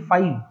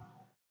 95.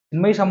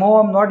 Chinmay, somehow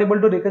I'm not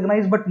able to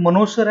recognize, but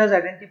Manoj sir has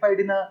identified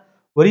in a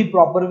very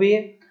proper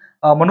way.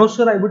 Manoj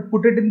sir, I would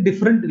put it in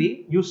different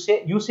way. You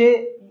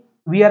say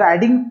we are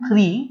adding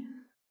 3.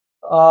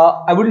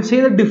 I would say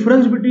the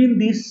difference between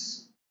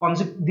these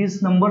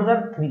numbers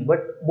are 3,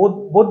 but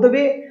both the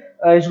way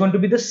is going to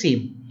be the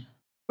same.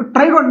 But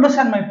try to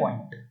understand my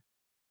point.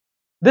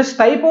 This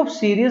type of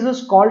series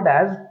is called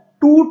as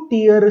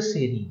two-tier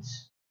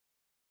series.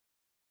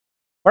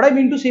 What I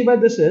mean to say by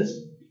this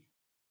is,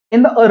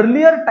 in the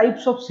earlier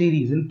types of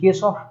series, in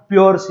case of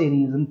pure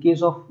series, in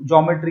case of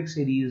geometric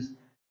series,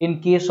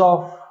 in case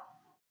of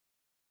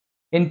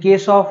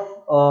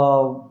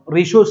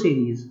ratio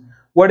series,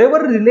 whatever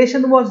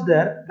relation was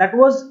there, that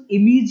was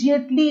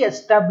immediately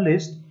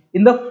established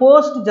in the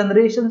first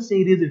generation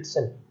series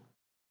itself.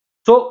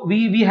 So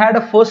we had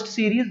a first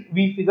series,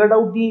 we figured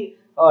out the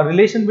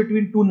relation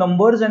between two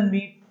numbers, and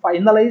we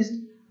finalized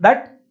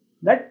that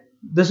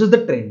this is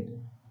the trend.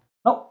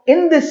 Now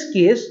in this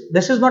case,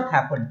 this has not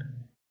happened.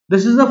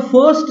 This is the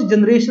first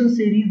generation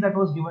series that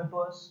was given to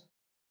us.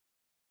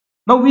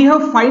 Now we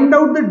have find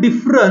out the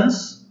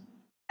difference,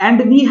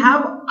 and we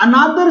have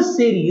another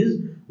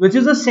series which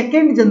is a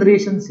second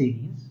generation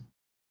series,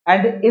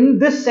 and in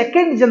this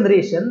second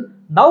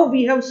generation, now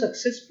we have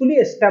successfully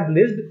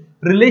established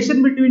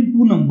relation between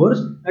two numbers,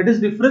 that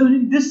is difference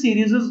between this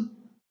series is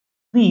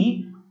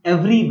 3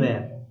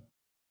 everywhere.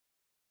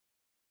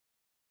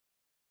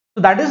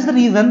 So that is the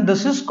reason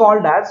this is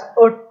called as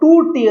a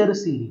two-tier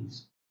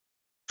series.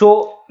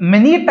 So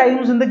many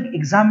times in the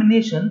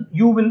examination,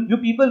 you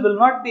people will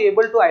not be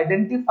able to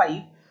identify,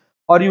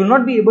 or you will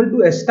not be able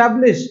to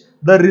establish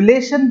the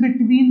relation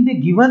between the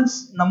given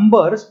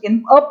numbers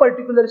in a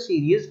particular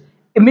series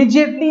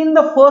immediately in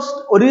the first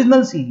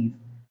original series.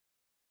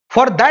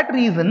 For that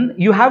reason,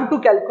 you have to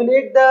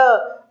calculate the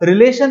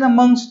relation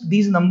amongst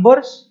these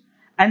numbers,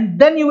 and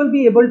then you will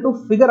be able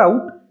to figure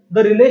out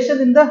the relation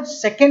in the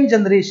second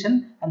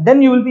generation, and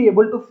then you will be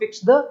able to fix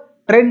the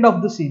trend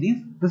of the series.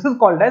 This is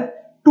called as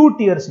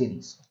two-tier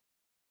series.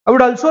 I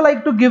would also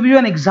like to give you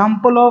an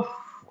example of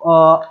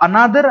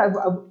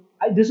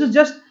this is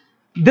just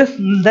this.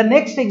 The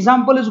next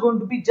example is going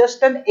to be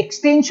just an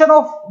extension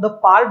of the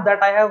part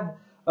that I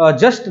have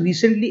just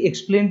recently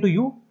explained to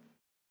you.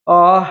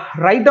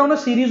 Write down a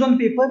series on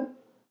paper.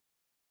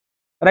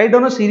 Write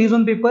down a series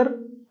on paper.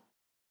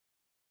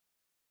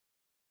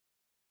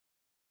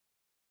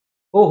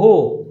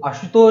 Oh,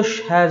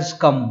 Ashutosh has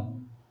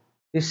come.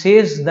 He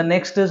says the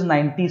next is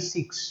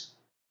 96.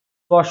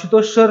 So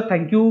Ashutosh sir,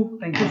 thank you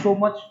so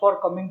much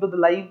for coming to the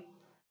live.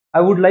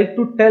 I would like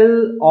to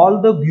tell all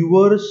the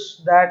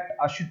viewers that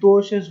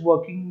Ashutosh is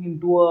working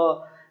into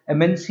a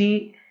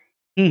MNC.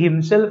 He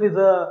himself is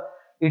a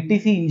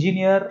ATC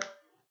engineer.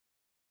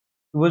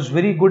 He was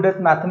very good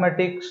at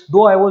mathematics.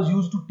 Though I was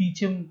used to teach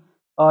him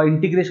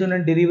integration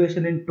and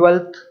derivation in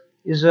 12th,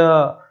 is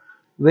a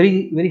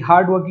very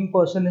hard working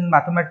person in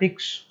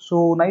mathematics.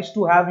 So nice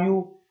to have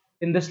you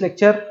in this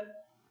lecture.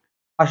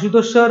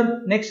 Ashutosh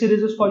sir, next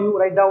series is for you.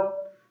 Write down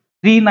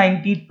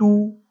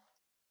 392.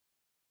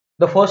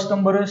 The first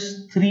number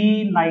is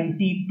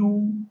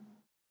 392.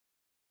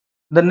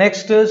 The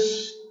next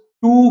is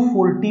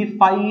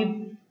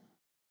 245.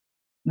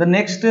 The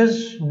next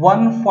is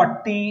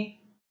 140.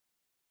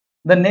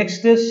 The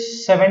next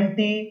is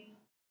 70.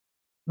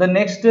 The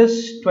next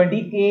is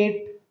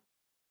 28.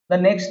 The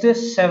next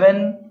is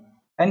 7.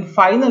 And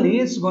finally,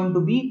 it's going to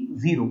be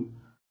 0.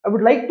 I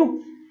would like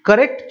to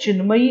correct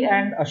Chinmay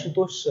and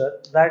Ashutosh sir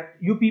that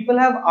you people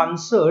have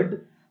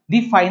answered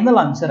the final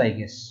answer, I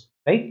guess,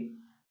 right?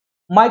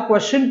 My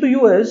question to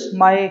you is,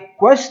 my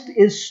quest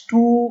is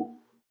to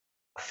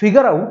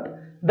figure out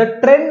the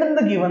trend in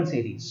the given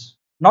series,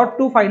 not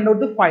to find out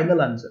the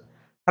final answer.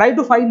 Try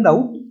to find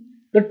out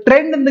the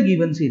trend in the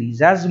given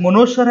series. As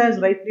Manoj sir has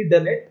rightly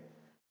done it,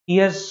 he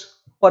has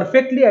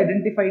perfectly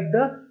identified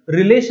the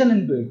relation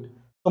into it.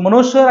 So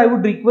Manoj sir, I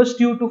would request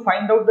you to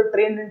find out the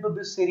trend into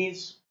this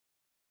series.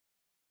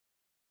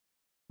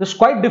 It's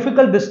quite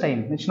difficult this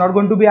time. It's not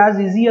going to be as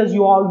easy as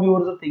you all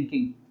viewers are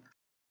thinking.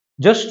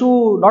 Just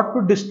to not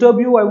to disturb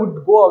you, I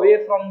would go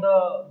away from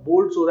the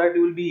board so that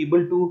you will be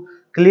able to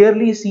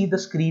clearly see the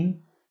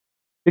screen.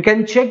 You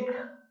can check.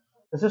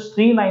 This is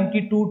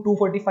 392,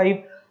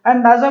 245,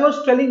 and as I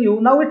was telling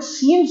you, now it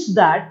seems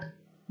that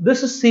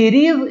this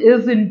series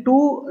is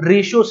into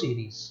ratio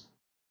series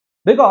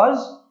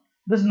because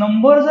these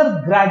numbers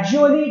are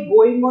gradually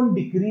going on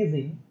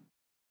decreasing,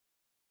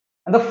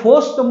 and the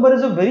first number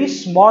is a very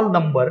small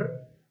number,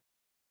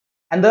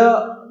 and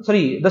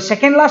the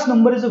second last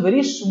number is a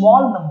very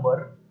small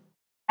number,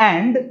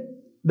 and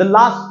the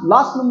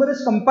last number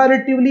is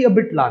comparatively a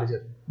bit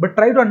larger. But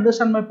try to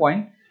understand my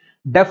point.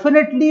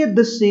 Definitely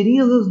this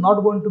series is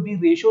not going to be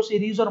ratio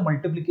series or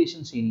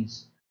multiplication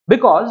series,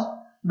 because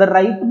the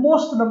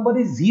rightmost number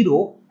is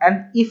 0,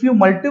 and if you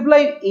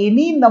multiply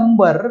any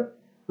number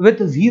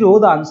with 0,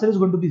 the answer is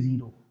going to be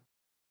 0.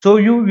 So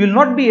you will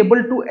not be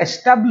able to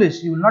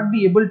establish, you will not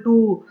be able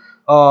to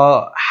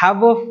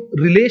have a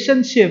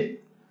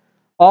relationship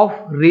of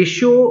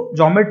ratio,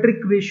 geometric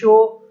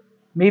ratio,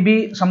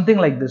 maybe something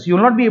like this. You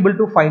will not be able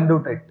to find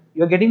out it.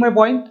 You are getting my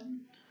point?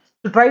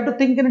 So try to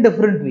think in a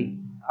different way.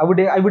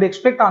 I would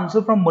expect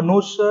answer from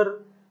Manoj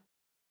sir,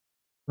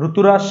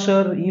 Ruturaj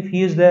sir, if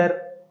he is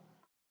there.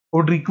 I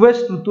would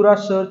request Ruturaj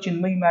sir,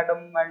 Chinmay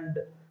madam, and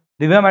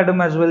Divya madam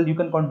as well. You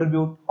can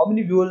contribute. How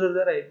many viewers are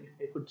there? I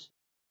could see.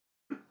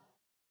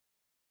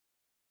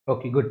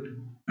 Okay,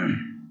 good.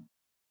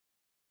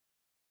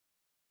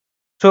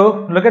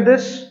 So look at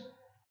this.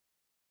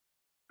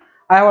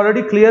 I have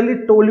already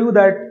clearly told you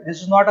that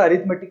this is not an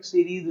arithmetic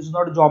series, this is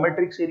not a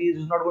geometric series,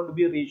 this is not going to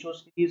be a ratio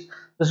series,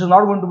 this is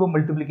not going to be a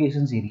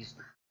multiplication series.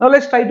 Now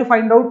let's try to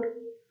find out,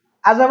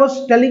 as I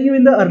was telling you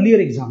in the earlier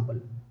example,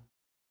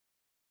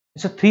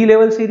 it's a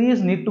 3-level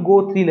series, need to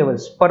go 3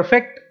 levels.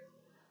 Perfect.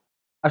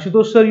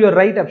 Ashutosh sir, you are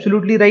right,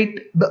 absolutely right.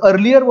 The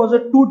earlier was a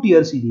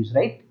 2-tier series,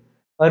 right?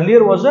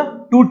 Earlier was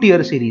a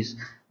 2-tier series.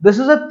 This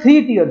is a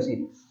 3-tier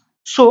series.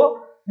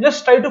 So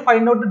just try to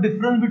find out the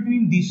difference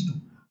between these two.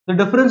 The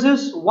difference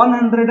is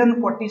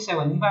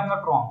 147, if I am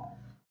not wrong.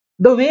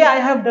 The way I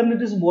have done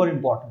it is more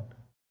important.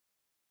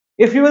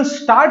 If you will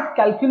start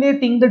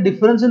calculating the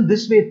difference in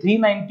this way,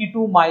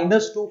 392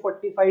 minus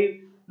 245,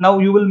 now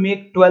you will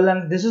make 12,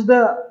 and this is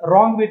the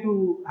wrong way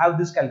to have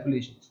these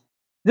calculations.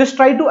 Just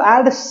try to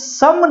add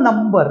some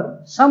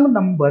number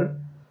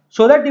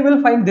so that you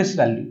will find this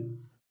value.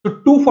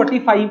 So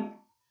 245,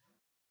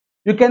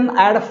 you can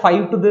add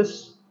 5 to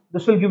this,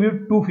 this will give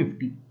you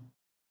 250.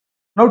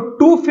 Now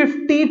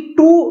 250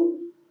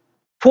 to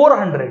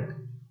 400,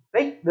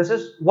 right? This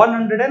is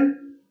 100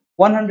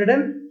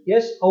 and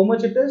yes, how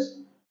much it is?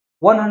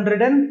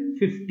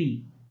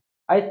 150.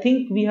 I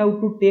think we have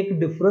to take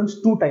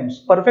difference 2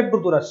 times. Perfect,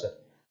 Ruturaj sir.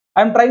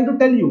 I am trying to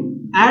tell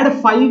you,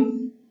 add 5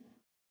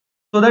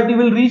 so that you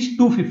will reach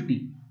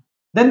 250.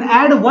 Then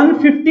add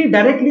 150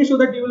 directly so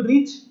that you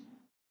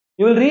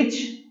will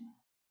reach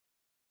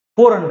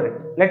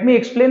 400. Let me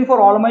explain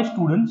for all my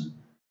students,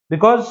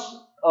 because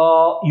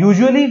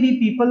usually we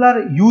people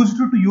are used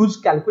to use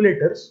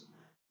calculators,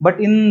 but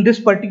in this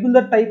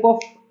particular type of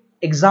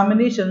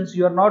examinations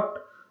you are not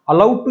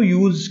allowed to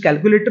use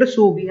calculators,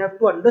 so we have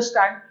to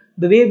understand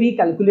the way we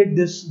calculate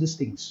these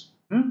things.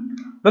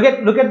 Look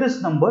at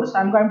these numbers.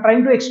 I'm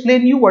trying to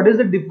explain you what is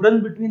the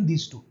difference between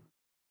these two,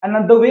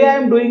 and the way I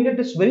am doing it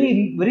is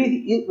very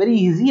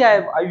easy.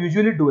 I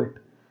usually do it.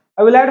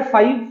 I will add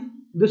 5.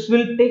 This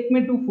will take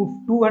me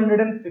to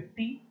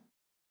 250.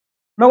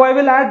 Now I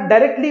will add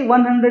directly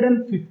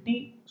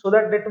 150 so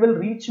that it will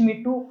reach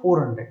me to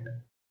 400.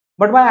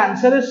 But my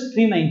answer is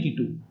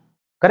 392.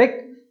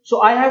 Correct?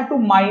 So I have to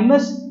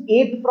minus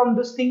 8 from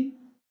this thing.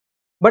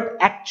 But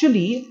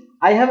actually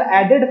I have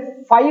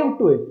added 5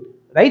 to it.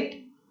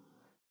 Right?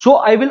 So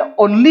I will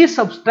only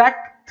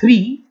subtract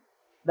 3,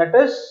 that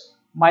is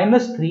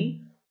minus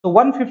 3. So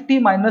 150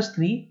 minus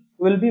 3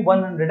 will be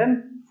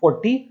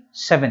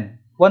 147.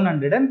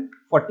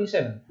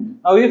 147.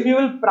 Now if you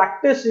will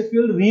practice, if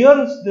you will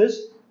rehearse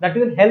this, that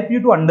will help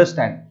you to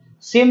understand.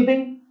 Same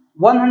thing,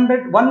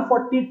 100,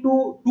 140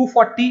 to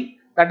 240,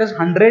 that is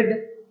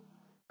 100,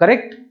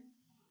 correct?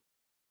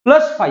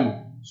 Plus 5.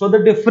 So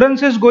the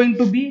difference is going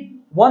to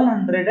be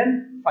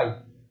 105.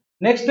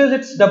 Next is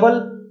its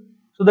double.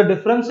 So the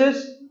difference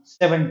is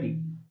 70.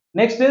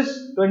 Next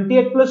is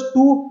 28 plus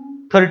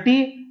 2,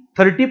 30.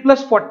 30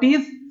 plus 40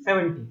 is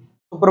 70.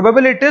 So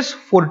probably it is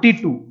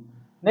 42.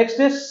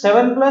 Next is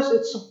 7 plus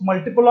its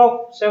multiple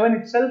of 7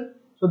 itself.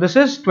 So this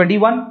is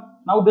 21.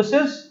 Now this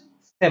is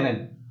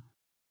 7.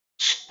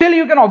 Still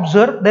you can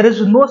observe there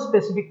is no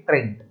specific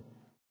trend.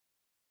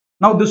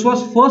 Now this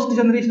was first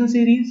generation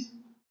series.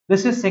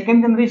 This is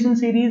second generation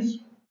series.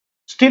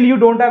 Still you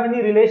don't have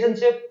any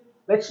relationship.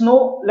 Let's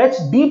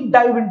deep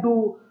dive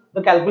into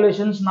the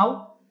calculations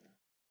now.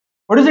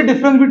 What is the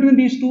difference between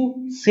these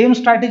two? Same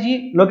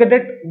strategy. Look at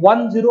it.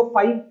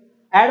 105.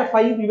 Add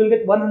 5, you will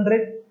get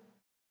 100.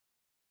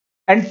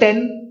 And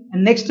 10.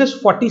 And next is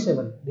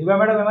 47.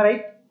 Remember, am I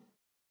right?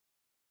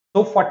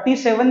 So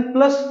 47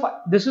 plus 5.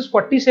 This is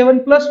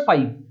 47 plus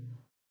 5.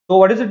 So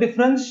what is the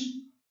difference?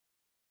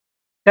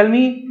 Tell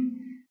me.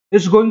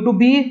 It's going to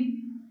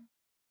be.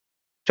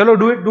 Chalo,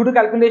 do it. Do the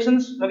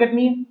calculations. Look at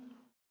me.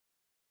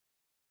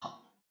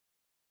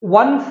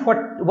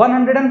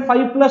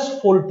 105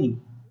 plus 40.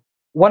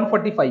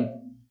 145.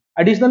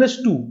 Additional is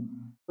 2. So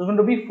it's going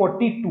to be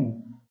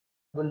 42.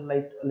 Will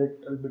light a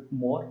little bit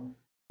more.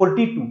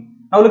 42.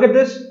 Now look at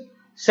this.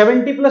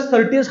 70 plus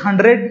 30 is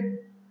 100.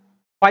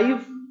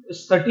 5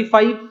 is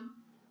 35.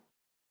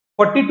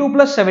 42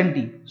 plus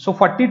 70. So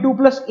 42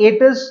 plus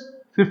 8 is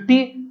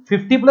 50.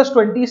 50 plus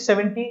 20 is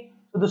 70.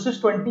 So this is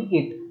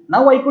 28.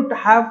 Now I could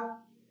have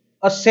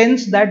a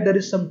sense that there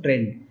is some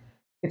trend.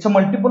 It's a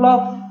multiple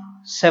of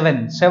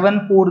 7.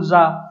 7 4s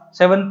are,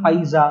 7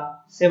 5s are,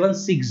 7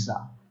 6s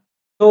are.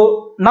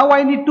 So now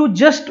I need to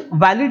just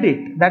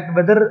validate that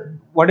whether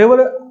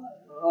whatever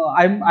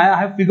I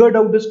have figured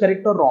out is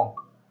correct or wrong.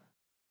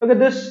 Look at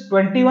this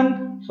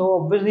 21.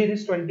 So obviously it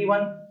is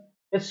 21.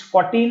 It's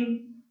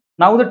 14.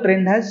 Now the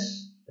trend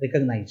has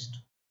recognized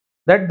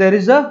that there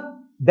is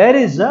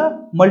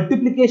a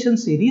multiplication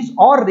series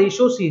or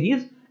ratio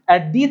series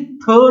at the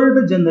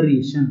third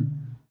generation.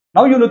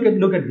 Now you look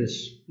at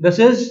this. This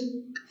is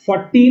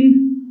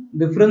 14.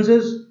 Difference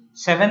is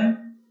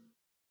 7.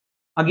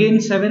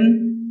 Again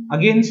 7.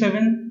 Again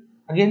 7.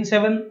 Again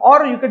 7.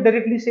 Or you could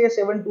directly say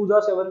 7 2s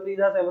are, 7 3s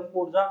are, 7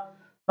 4s are.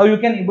 Now you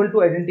can able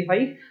to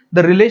identify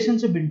the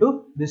relationship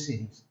into this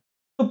series.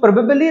 So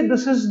probably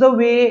this is the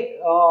way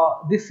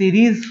the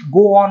series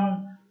go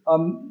on.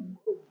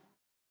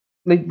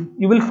 Like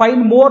you will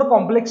find more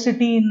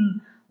complexity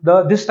in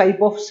this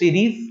type of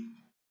series,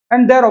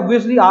 and they are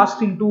obviously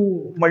asked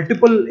into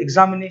multiple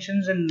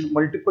examinations and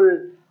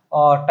multiple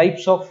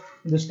types of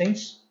these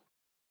things.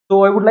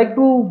 So I would like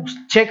to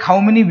check how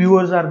many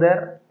viewers are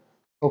there.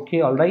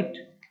 Okay, all right,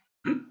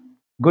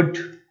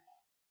 good.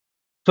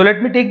 So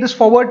let me take this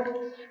forward.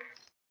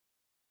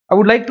 I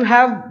would like to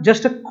have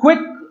just a quick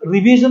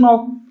revision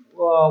of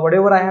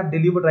whatever I have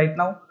delivered right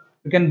now.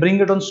 You can bring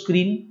it on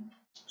screen.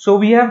 So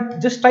we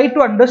have just tried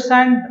to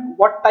understand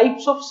what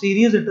types of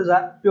series it is: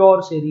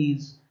 pure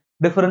series,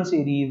 different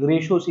series,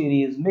 ratio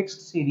series,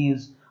 mixed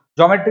series,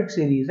 geometric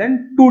series,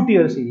 and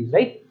two-tier series,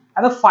 right?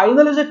 And the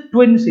final is a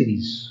twin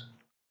series.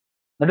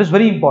 That is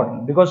very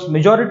important because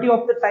majority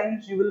of the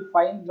times you will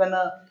find when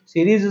a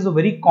series is a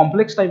very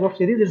complex type of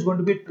series, it's going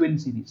to be a twin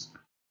series.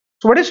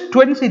 So what is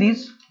twin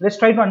series? Let's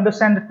try to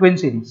understand the twin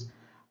series.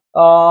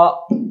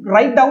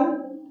 Write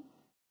down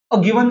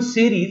a given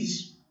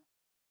series.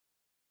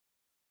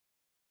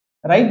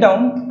 Write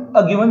down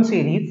a given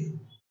series.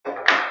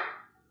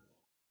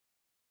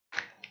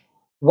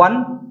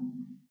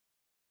 1,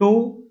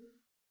 2,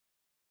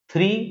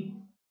 3,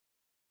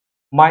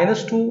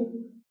 -2,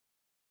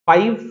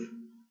 5,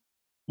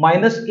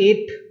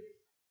 -8,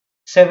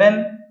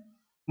 7,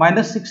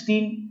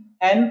 -16,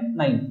 and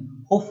 9.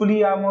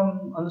 Hopefully I'm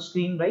on the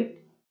screen, right?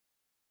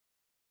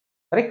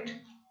 Correct?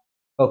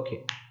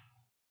 Okay.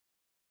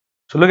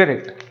 So look at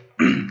it.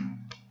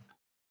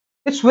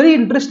 It's very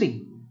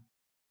interesting.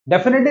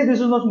 Definitely this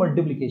is not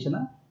multiplication.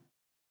 Huh?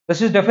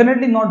 This is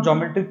definitely not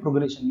geometric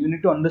progression. You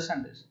need to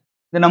understand this.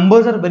 The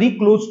numbers are very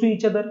close to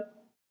each other.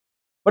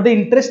 But the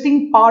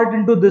interesting part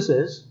into this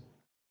is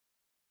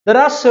there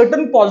are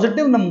certain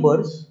positive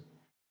numbers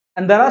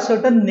and there are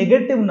certain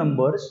negative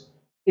numbers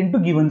into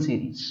given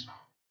series.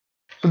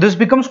 So this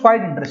becomes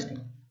quite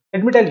interesting.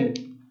 Let me tell you.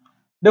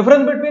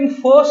 Difference between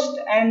first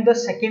and the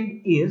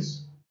second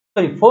is,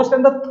 first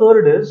and the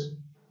third is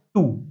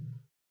 2.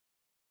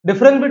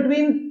 Difference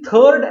between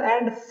third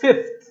and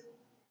fifth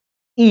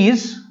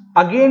is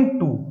again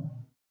 2.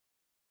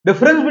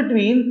 Difference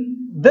between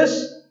this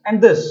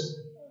and this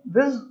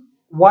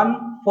one,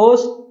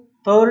 first,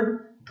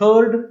 third,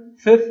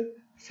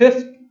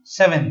 fifth,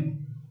 seventh,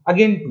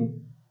 again 2.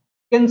 You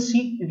can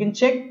see, you can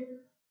check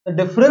the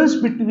difference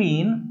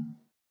between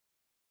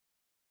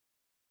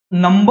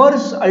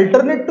numbers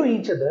alternate to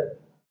each other,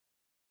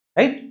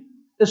 right,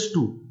 is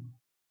 2.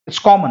 It's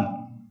common.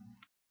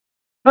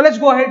 Now let's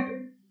go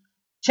ahead,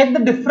 check the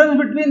difference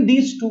between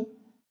these two.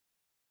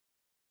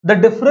 The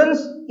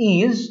difference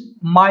is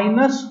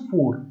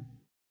 -4.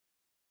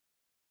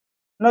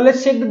 Now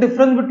let's check the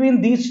difference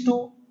between these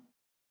two.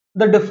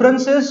 The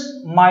difference is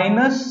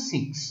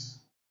 -6.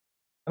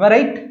 Am I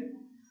right?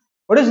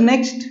 What is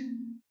next?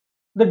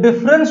 The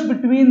difference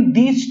between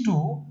these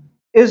two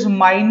is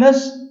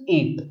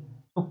 -8.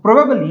 So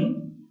probably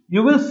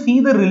you will see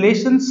the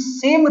relation,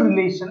 same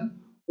relation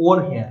over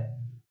here.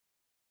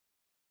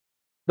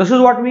 This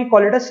is what we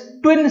call it as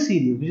twin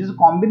series, which is a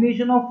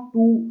combination of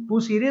two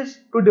series,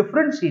 two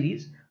different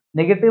series,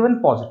 negative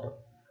and positive.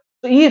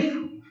 So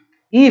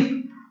if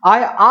I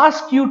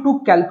ask you to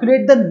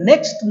calculate the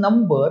next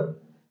number,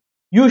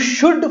 you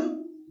should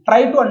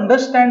try to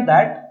understand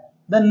that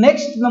the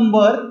next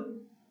number,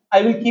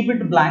 I will keep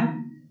it blank.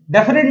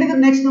 Definitely the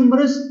next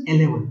number is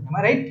 11. Am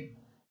I right?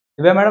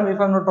 Madam, if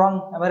I am not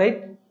wrong, am I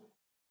right?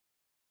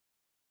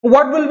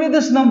 What will be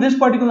this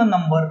particular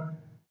number?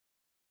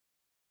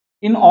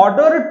 In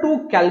order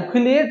to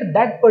calculate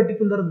that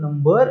particular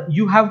number,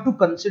 you have to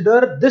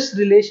consider this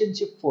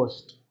relationship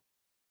first.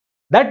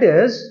 That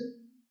is,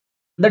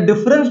 the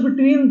difference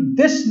between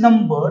this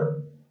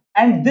number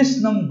and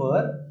this number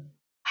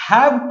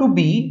have to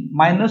be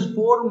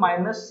 -4,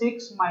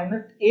 -6,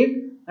 -8,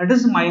 that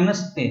is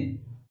 -10.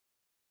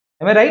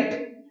 Am I right?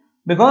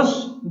 Because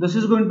this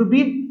is going to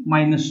be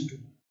 -2.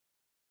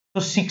 So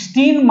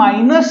 16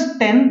 minus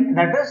 10,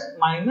 that is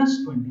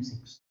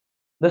 -26.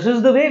 This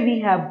is the way we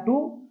have to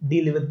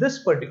deal with this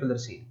particular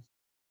series.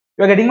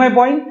 You are getting my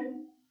point?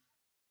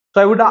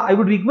 So I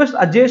would request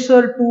Ajay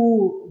sir to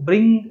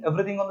bring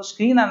everything on the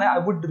screen, and I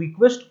would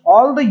request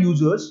all the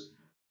users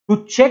to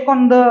check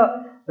on the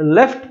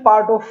left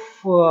part of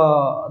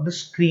the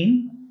screen,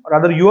 or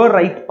rather your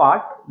right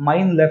part,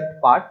 mine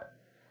left part.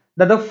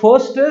 That the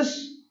first is,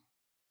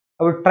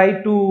 I will try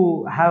to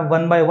have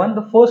one by one.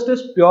 The first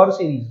is pure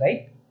series,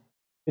 right?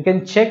 You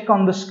can check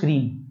on the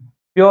screen,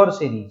 pure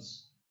series.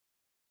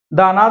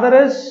 The another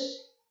is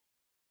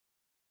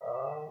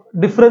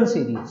different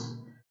series,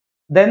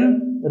 then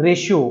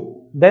ratio,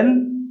 then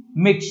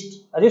mixed.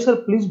 Ajay sir,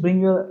 please bring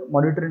your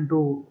monitor into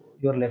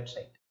your left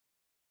side.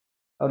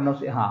 Or no,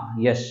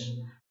 yes.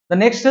 The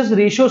next is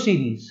ratio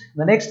series.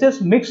 The next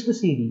is mixed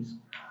series.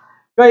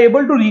 You are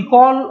able to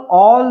recall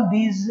all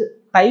these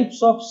types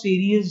of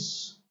series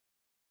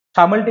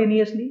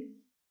simultaneously.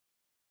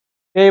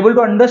 You are able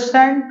to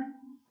understand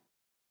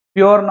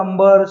pure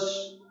numbers,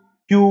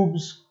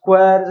 cubes,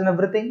 squares, and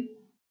everything.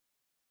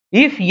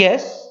 If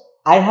yes,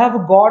 I have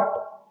got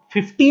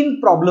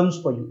 15 problems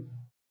for you.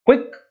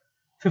 Quick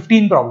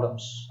 15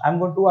 problems. I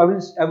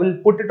will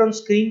put it on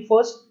screen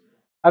first.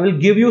 I will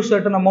give you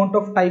certain amount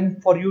of time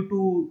for you to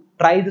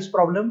try this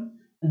problem,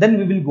 and then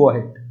we will go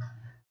ahead.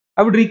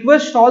 I would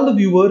request all the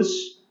viewers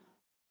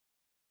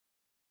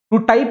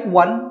to type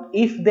 1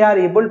 if they are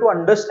able to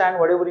understand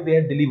whatever we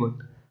have delivered.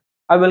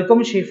 I welcome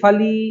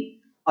Shefali,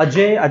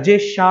 Ajay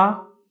Shah.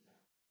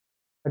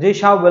 Ajay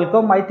Shah,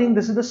 welcome. I think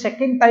this is the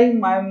second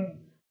time I am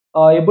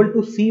able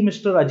to see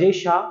Mr. Ajay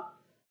Shah.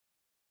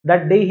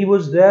 That day he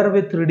was there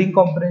with reading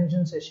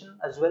comprehension session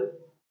as well.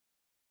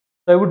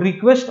 So I would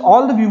request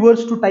all the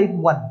viewers to type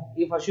 1.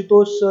 If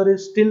Ashutosh sir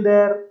is still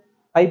there,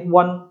 type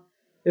 1.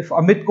 If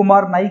Amit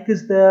Kumar Naik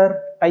is there,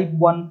 type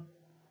 1.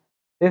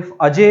 If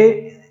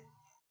Ajay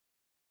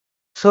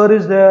sir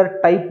is there,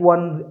 type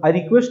 1. I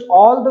request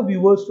all the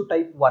viewers to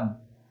type 1.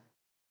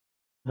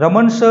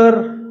 Raman sir,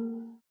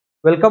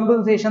 welcome to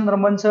the session,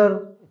 Raman sir.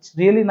 It's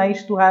really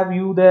nice to have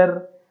you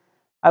there.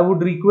 I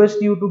would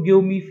request you to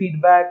give me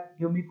feedback,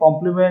 give me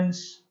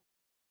compliments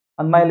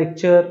on my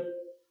lecture.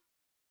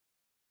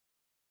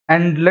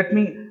 And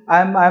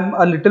I'm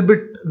a little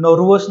bit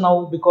nervous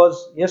now because,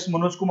 yes,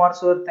 Manoj Kumar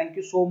sir, thank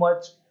you so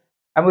much.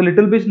 I'm a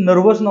little bit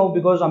nervous now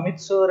because Amit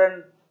sir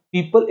and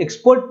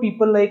expert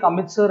people like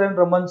Amit sir and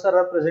Raman sir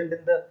are present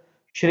in the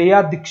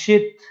Shreya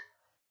Dikshit.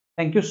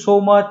 Thank you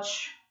so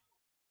much.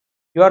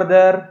 You are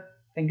there.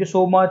 Thank you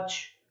so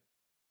much.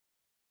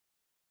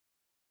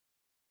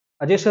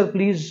 Ajay sir,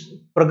 please.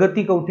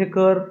 Pragati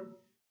Kauthekar.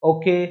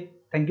 Okay.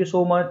 Thank you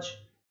so much.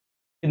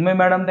 Chinmay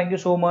madam, thank you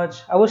so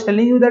much. I was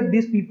telling you that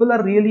these people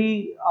are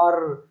really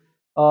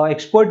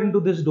expert into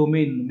this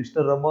domain,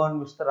 Mr. Raman,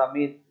 Mr.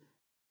 Amit.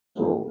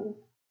 So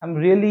I'm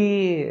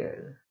really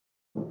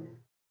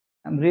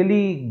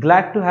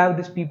glad to have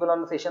these people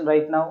on the session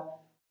right now.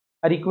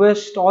 I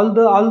request all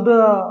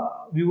the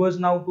viewers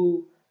now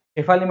to,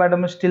 Shefali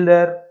madam is still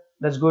there.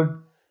 That's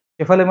good.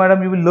 Shefali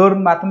madam, you will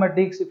learn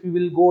mathematics if you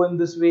will go in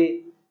this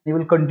way. You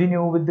will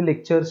continue with the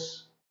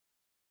lectures.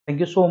 Thank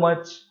you so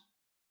much.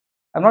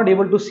 I'm not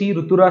able to see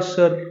Ruturaj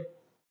sir.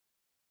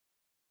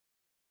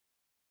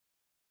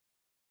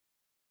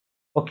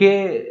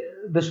 Okay,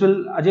 this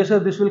will, Ajay sir,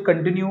 this will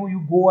continue.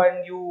 You go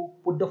and you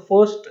put the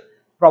first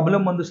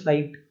problem on the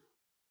slide.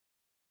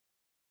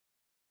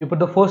 You put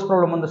the first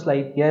problem on the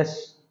slide.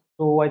 Yes.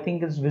 So I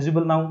think it's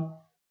visible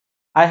now.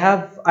 I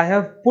have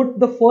put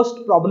the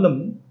first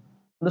problem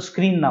on the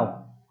screen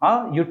now.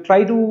 You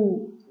try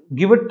to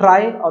give a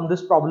try on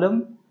this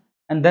problem,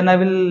 and then I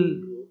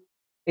will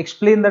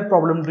explain that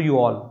problem to you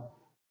all.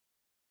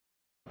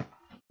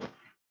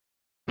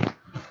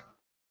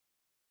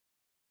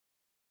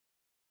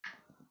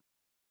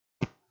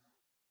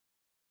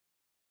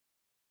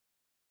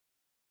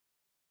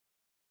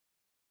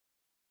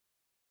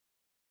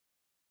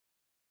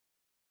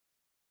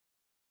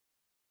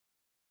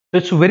 So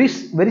it's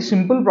very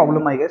simple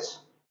problem, I guess.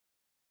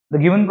 The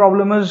given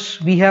problem is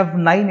we have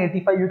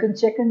 985. You can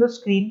check in the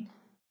screen.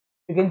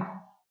 You can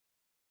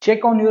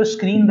check on your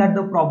screen that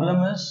the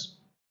problem is,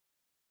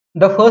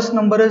 the first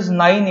number is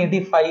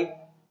 985,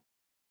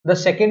 the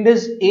second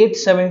is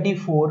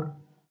 874,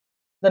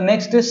 the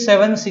next is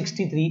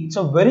 763. It's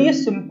a very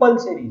simple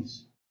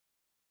series.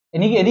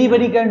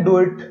 Anybody can do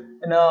it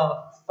in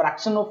a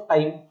fraction of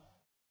time.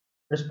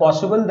 It is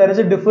possible. There is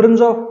a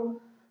difference of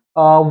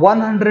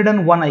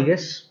 101, I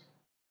guess.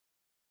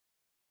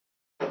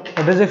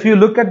 That is, if you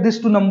look at these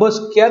two numbers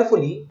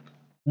carefully,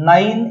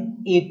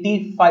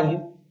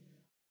 985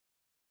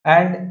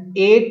 and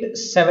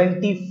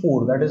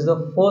 874, that is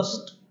the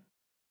first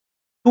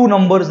two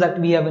numbers that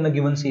we have in a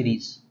given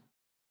series.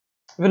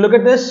 If you look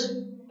at this,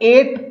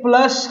 8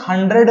 plus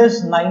 100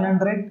 is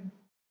 900,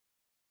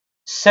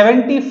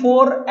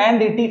 74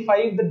 and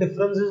 85, the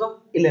difference is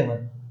of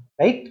 11,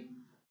 right?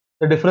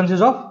 The difference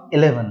is of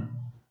 11.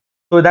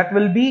 So that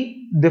will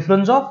be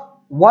difference of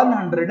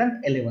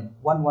 111,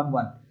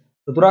 111.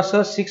 Ruturaj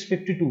sir,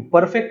 652.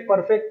 Perfect,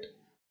 perfect.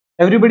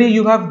 Everybody,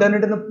 you have done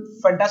it in a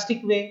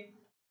fantastic way.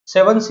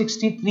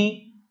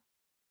 763.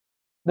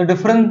 The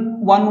difference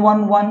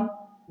 111.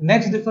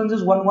 Next difference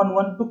is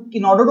 111.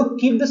 In order to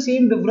keep the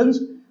same difference,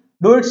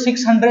 do it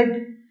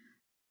 600.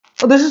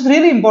 So this is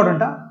really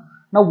important. Huh?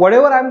 Now,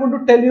 whatever I am going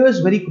to tell you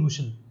is very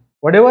crucial.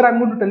 Whatever I am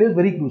going to tell you is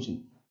very crucial.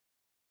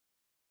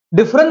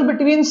 Difference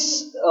between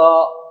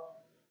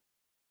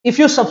if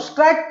you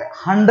subtract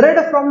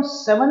 100 from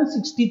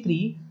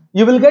 763,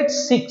 you will get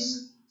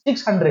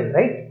 600,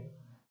 right?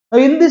 Now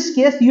in this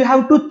case, you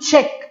have to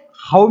check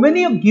how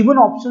many given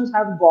options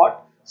have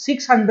got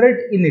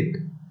 600 in it.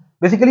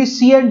 Basically,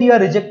 C and D are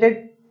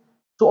rejected.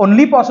 So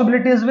only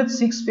possibility is with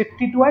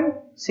 652 and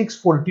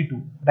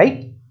 642,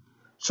 right?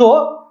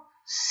 So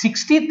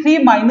 63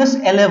 minus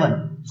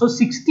 11. So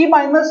 60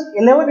 minus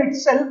 11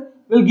 itself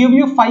will give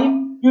you 5.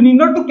 You need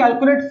not to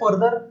calculate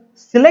further.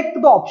 Select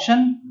the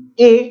option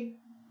A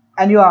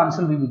and your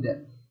answer will be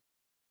there.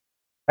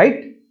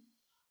 Right?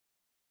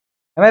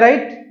 Am I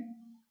right?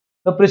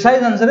 The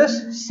precise answer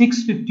is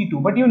 652.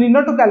 But you need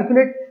not to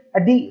calculate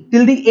at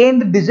till the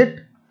end digit.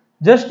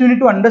 Just you need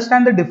to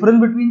understand the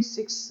difference between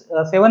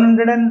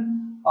 700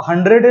 and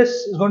 100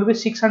 is going to be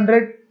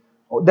 600.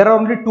 There are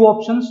only two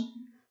options.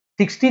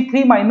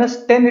 63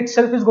 minus 10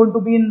 itself is going to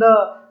be in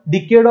the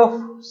decade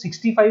of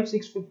 65,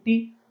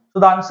 650. So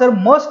the answer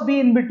must be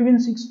in between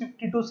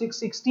 650 to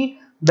 660.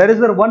 There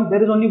is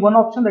only one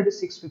option, that is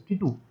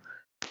 652.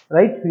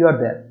 Right? You are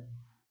there.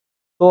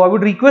 So I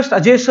would request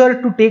Ajay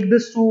sir to take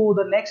this to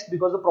the next,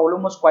 because the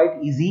problem was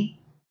quite easy.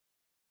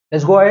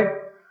 Let's go ahead.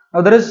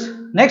 Now there is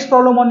next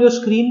problem on your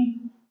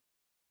screen.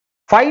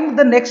 Find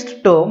the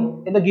next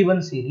term in the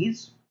given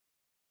series.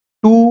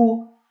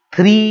 2,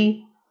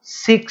 3,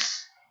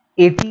 6,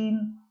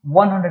 18,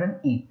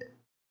 108.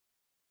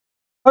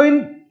 Now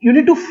you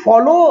need to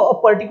follow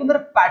a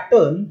particular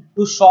pattern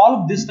to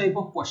solve this type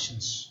of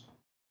questions.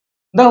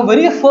 The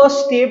very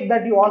first step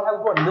that you all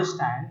have to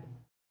understand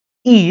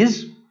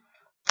is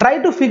try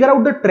to figure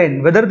out the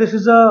trend, whether this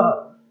is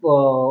a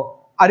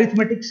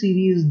arithmetic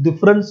series,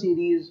 difference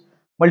series,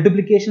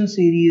 multiplication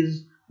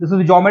series, this is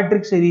a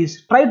geometric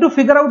series. Try to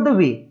figure out the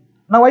way.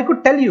 Now I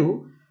could tell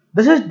you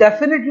this is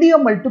definitely a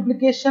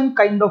multiplication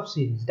kind of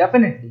series,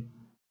 definitely,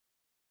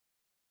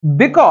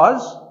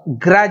 because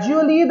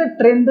gradually the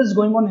trend is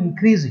going on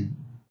increasing.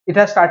 It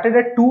has started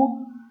at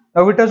 2,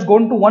 now it has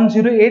gone to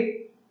 108.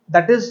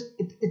 That is,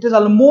 it is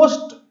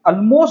almost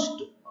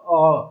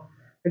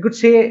I could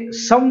say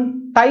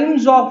some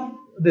times of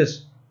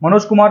this.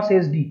 Manoj Kumar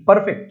says D.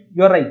 Perfect.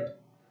 You are right.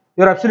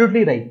 You are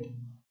absolutely right.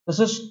 This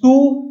is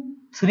 2,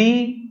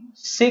 3,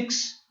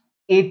 6,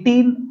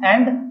 18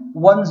 and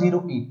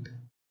 108.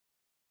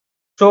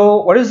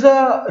 So what is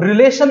the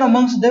relation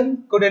amongst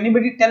them? Could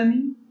anybody tell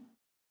me?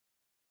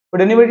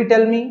 Could anybody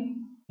tell me?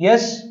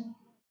 Yes.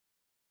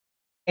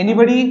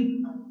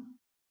 Anybody?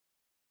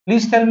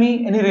 Please tell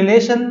me any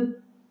relation.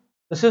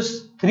 This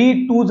is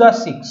 3 2s are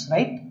 6,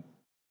 right?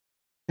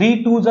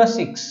 3 2s are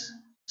 6.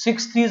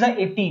 6 3s are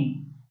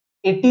 18.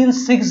 18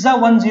 6 are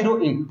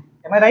 108.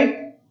 Am I right?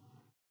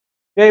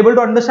 You are able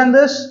to understand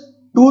this?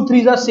 2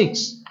 3s are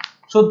 6.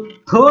 So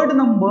third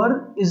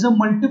number is a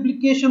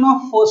multiplication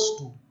of first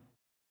two.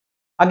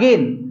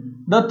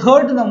 Again, the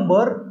third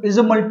number is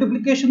a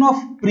multiplication of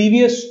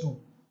previous two.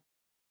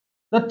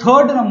 The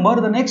third number,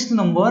 the next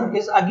number,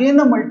 is again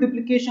a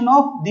multiplication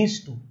of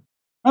these two.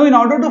 Now, in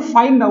order to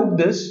find out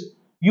this,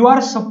 you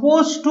are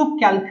supposed to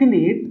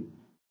calculate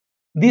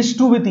these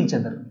two with each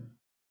other.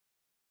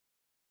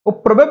 So,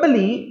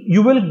 probably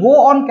you will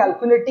go on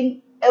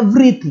calculating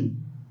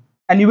everything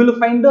and you will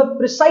find a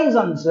precise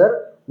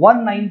answer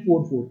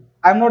 1944.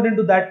 I am not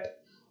into that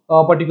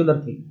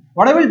particular thing.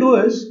 What I will do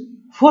is,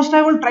 first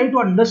I will try to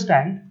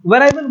understand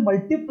where I will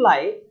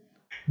multiply.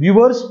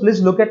 Viewers,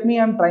 please look at me.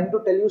 I am trying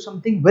to tell you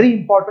something very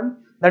important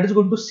that is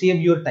going to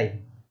save your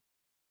time.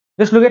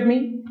 Just look at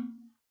me.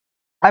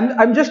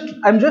 I'm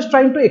just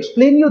trying to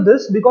explain you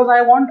this because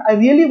I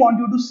really want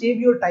you to save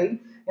your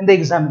time in the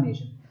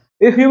examination.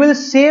 If you will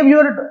save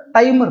your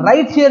time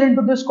right here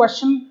into this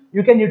question,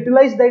 you can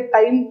utilize that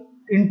time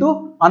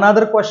into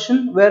another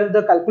question where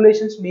the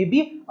calculations may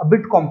be a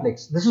bit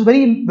complex. This is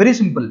very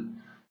simple.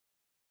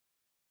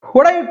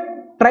 What I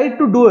try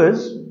to do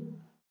is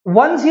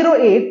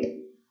 108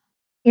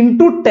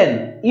 into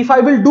 10. If I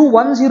will do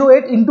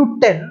 108 into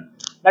 10,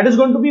 that is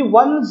going to be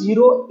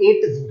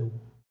 1080.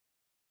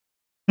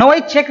 Now I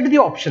checked the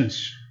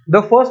options.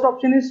 The first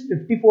option is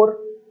 54.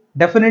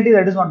 Definitely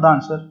that is not the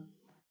answer.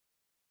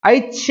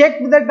 I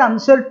checked that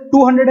answer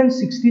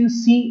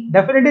 216C.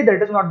 Definitely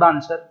that is not the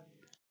answer.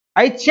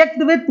 I checked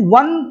with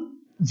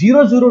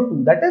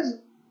 1002. That is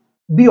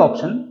B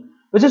option,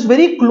 which is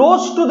very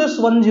close to this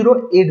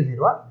 1080.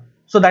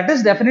 So that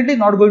is definitely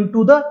not going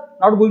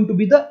to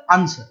be the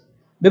answer,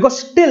 because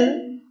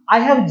still I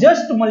have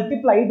just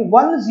multiplied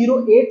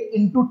 108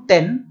 into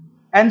 10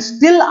 and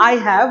still I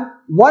have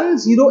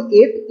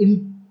 108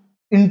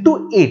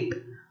 into 8.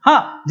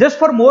 Just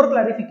for more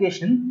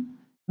clarification,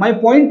 my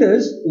point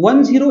is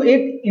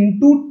 108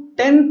 into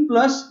 10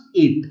 plus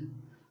 8.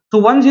 So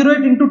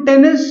 108 into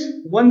 10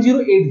 is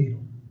 1080.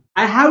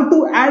 I have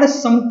to add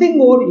something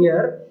over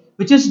here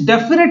which is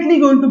definitely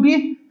going to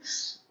be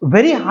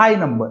very high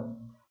number.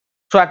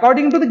 So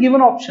according to the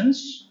given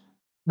options,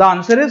 the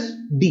answer is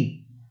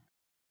D.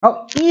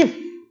 Now if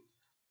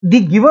the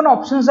given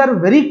options are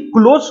very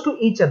close to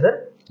each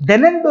other,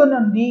 then and then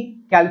only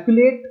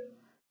calculate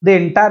the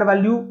entire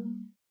value.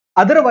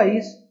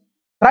 Otherwise,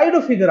 try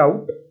to figure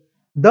out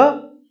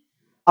the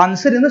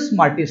answer in the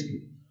smartest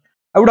way.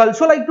 I would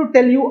also like to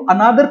tell you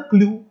another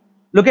clue.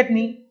 Look at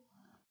me.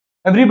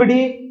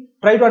 Everybody,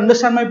 try to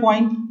understand my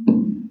point.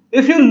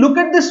 If you look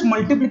at this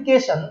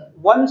multiplication,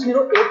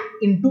 108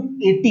 into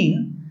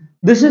 18,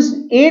 this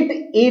is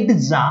 8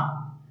 8s.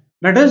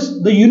 That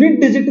is, the unit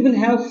digit will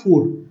have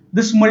 4.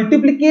 This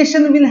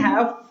multiplication will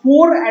have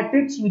 4 at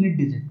its unit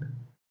digit.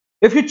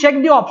 If you check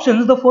the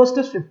options, the first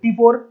is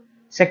 54,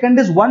 second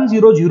is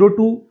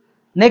 1002,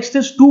 next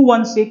is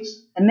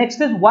 216, and next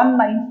is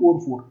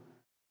 1944.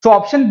 So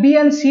option B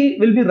and C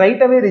will be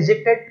right away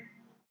rejected.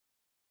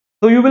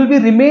 So you will be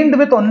remained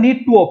with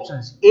only two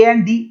options, A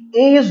and D.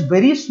 A is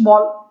very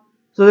small,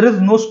 so there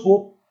is no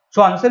scope.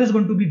 So answer is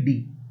going to be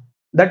D.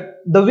 That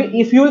the way,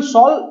 if you will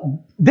solve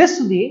this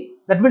way,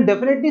 that will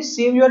definitely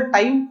save your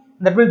time.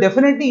 That will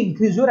definitely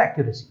increase your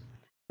accuracy.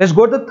 Let's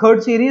go to the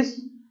third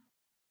series.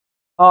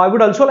 I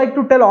would also like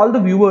to tell all the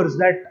viewers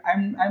that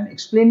I'm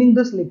explaining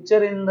this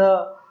lecture in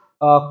the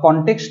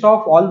context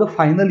of all the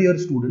final year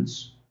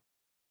students.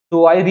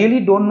 So I really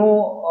don't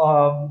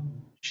know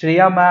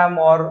Shreya ma'am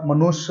or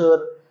Manoj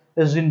sir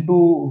is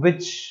into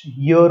which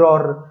year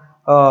or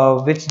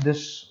which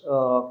this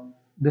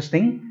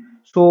thing.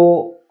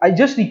 So I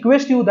just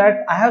request you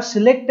that I have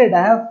selected,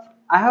 I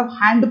have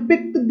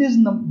handpicked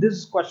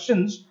these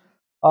questions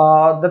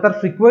that are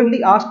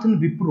frequently asked in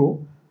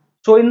Wipro.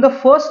 So in the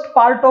first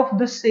part of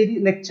this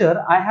series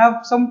lecture, I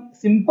have some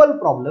simple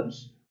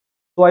problems.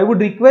 So I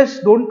would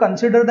request, don't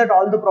consider that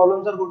all the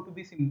problems are going to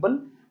be simple.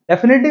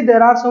 Definitely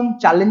there are some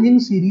challenging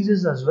series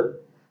as well.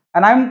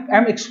 And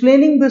I'm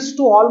explaining this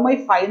to all my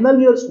final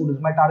year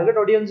students. My target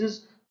audience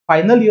is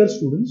final year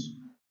students.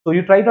 So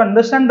you try to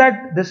understand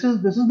that this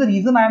is the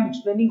reason I am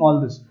explaining all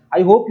this.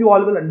 I hope you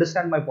all will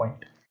understand my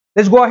point.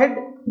 Let's go ahead.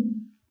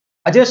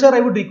 Ajay sir,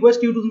 I would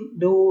request you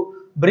to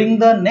bring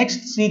the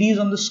next series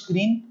on the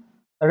screen.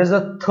 That is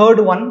the third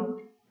one.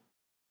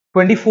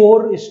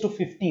 24 is to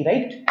 50,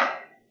 right?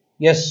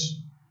 Yes.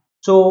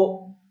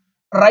 So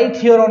right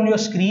here on your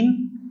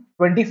screen,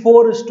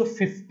 24 is to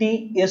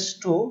 50 is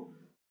to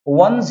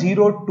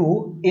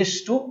 102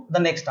 is to the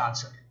next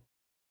answer.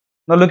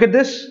 Now look at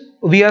this.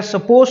 We are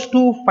supposed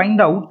to find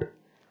out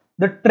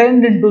the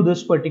trend into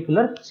this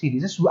particular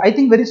series. It's, I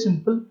think, very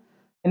simple.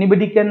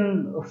 Anybody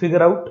can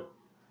figure out.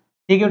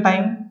 Take your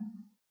time.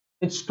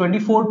 It's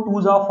 24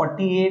 2s are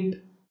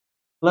 48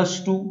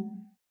 plus 2.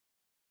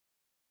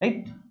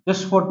 Right?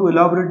 Just to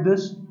elaborate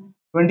this.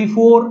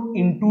 24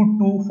 into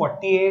 2,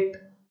 48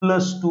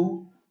 plus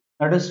 2,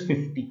 that is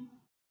 50.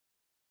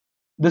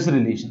 This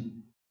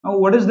relation. Now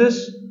what is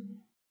this?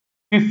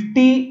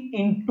 50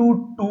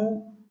 into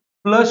 2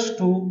 plus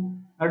 2,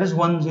 that is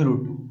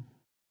 102.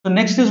 So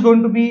next is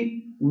going to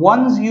be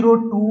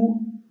 102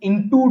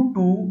 into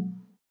 2,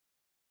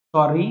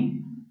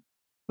 sorry,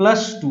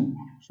 plus 2.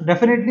 So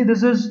definitely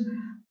this is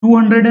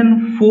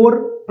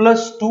 204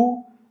 plus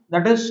 2,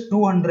 that is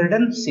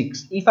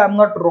 206. If I am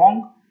not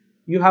wrong,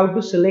 you have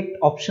to select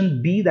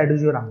option B, that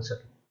is your answer.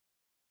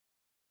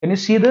 Can you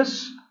see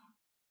this?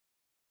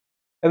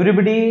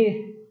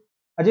 Everybody,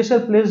 Ajay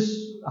sir,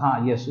 please,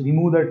 yes,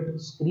 remove that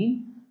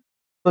screen.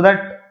 So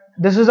that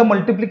this is a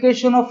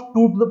multiplication of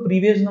 2 to the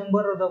previous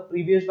number or the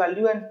previous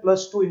value and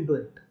plus 2 into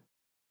it.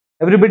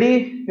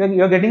 Everybody,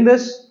 you are getting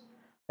this?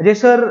 Ajay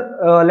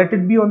sir, let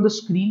it be on the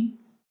screen.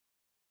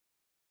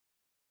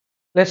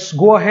 Let's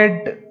go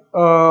ahead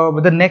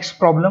with the next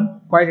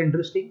problem. Quite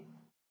interesting.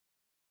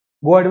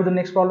 Go ahead with the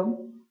next problem.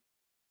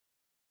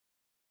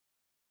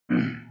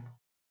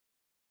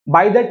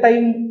 By that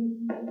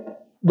time,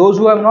 those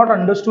who have not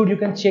understood, you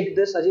can check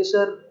this. Ajay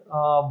sir,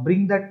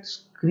 bring that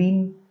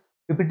screen,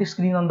 PPT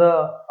screen on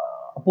the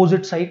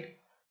opposite side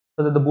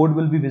so that the board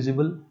will be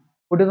visible.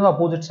 Put it on the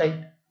opposite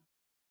side.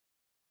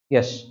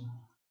 Yes.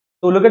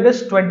 So look at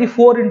this,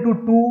 24 into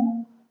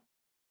 2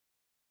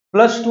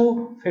 plus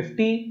 2,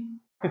 50.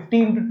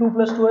 50 into 2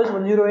 plus 2 is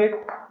 108.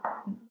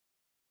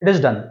 It is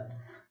done.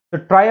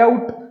 So try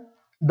out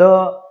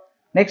the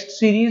next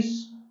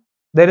series.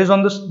 There is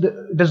on this,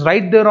 it is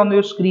right there on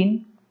your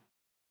screen.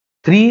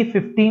 3,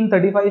 15,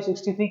 35,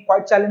 63,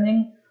 quite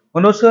challenging.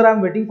 Manoj sir, I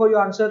am waiting for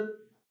your answer.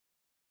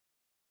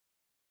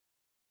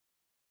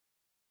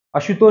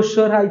 Ashutosh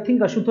sir, I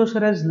think Ashutosh sir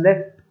has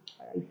left.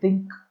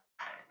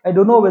 I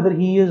don't know whether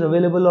he is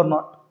available or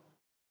not.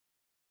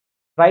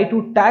 Try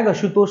to tag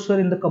Ashutosh sir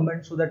in the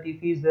comments so that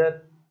if he is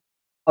there.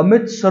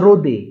 Amit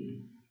Sarode.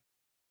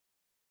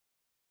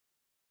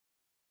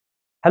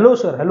 Hello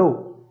sir,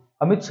 hello.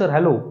 Amit sir,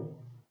 hello.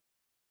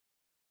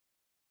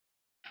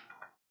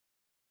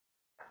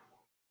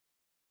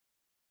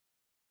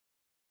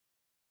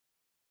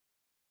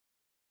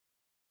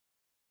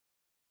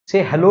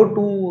 Say hello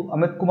to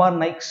Amit Kumar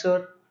Naik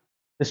sir.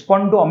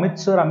 Respond to Amit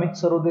sir, Amit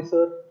Sarode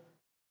sir.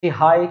 Say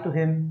hi to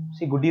him.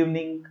 Say good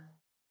evening.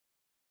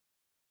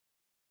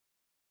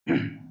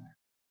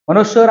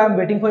 Manoj sir, I am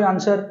waiting for your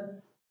answer.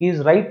 He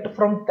is right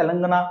from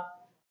Telangana.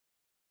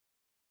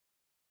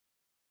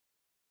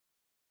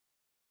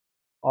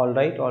 All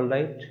right, all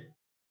right.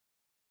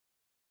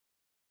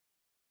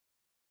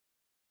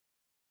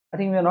 I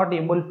think we are not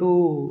able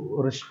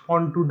to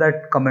respond to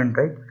that comment,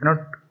 right? We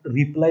cannot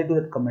reply to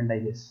that comment, I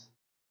guess.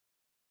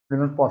 It is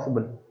not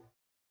possible.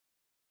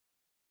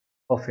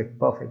 Perfect,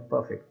 perfect,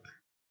 perfect.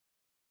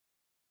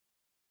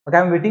 Okay,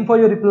 I am waiting for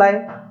your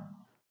reply.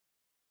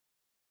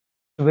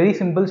 Very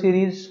simple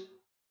series.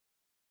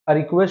 I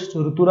request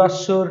Ruturaj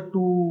sir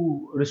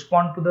to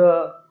respond to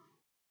the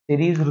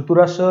series.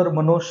 Ruturaj sir,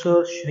 Manoj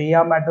sir,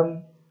 Shreya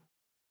madam.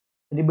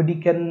 Anybody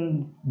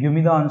can give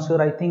me the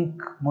answer. I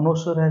think Manoj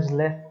sir has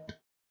left.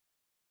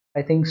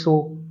 I think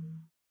so.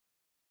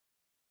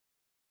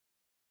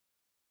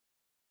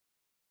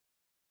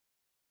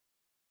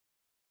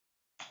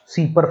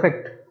 See,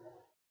 perfect.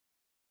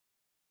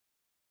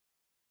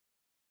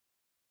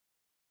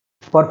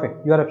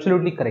 Perfect. You are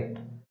absolutely correct.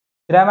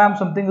 Shreya ma'am,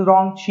 something is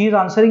wrong. She is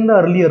answering the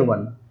earlier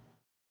one.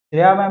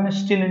 Shreya ma'am is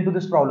still into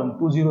this problem.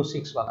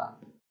 206 wala.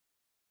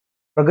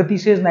 Pragati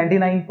says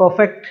 99.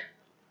 Perfect.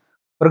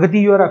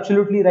 Pragati, you are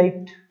absolutely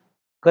right.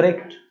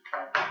 Correct.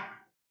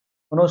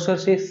 Manoj sir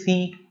says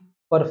C.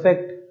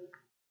 Perfect.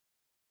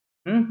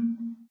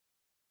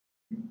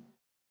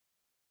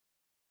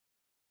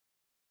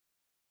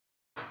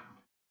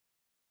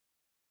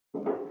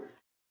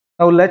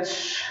 Now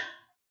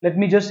let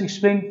me just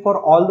explain for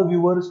all the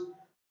viewers.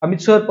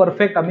 Amit sir,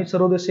 perfect. Amit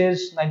Sarode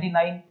says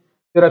 99.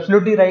 You're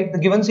absolutely right. The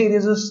given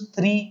series is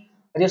 3.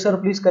 Ajay sir,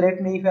 please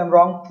correct me if I'm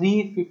wrong.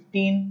 3,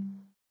 15.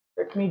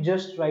 Let me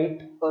just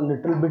write a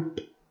little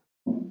bit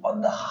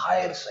on the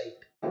higher side.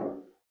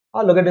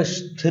 Look at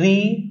this.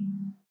 3,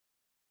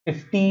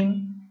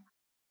 15.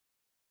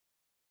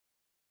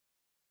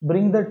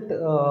 Bring that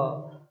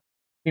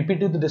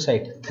PPT to the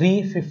side.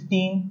 3,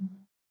 15,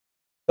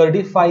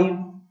 35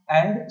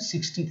 and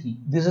 63.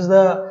 This is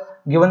the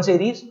given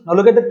series. Now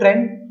look at the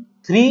trend.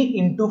 3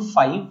 into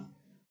 5,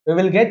 we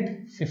will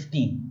get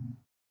 15.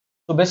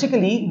 So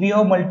basically we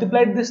have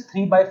multiplied this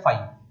 3 by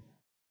 5.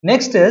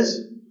 Next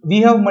is we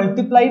have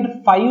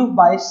multiplied 5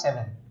 by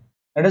 7.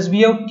 That is,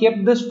 we have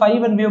kept this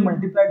 5 and we have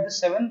multiplied this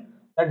 7.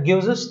 That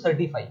gives us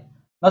 35.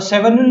 Now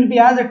 7 will be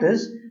as it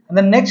is and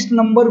the next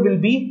number will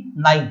be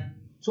 9.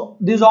 So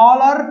these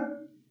all are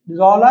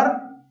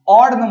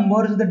odd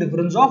numbers with the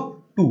difference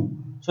of 2.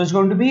 So it's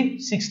going to be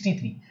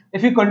 63.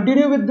 If you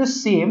continue with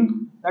this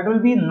same, that will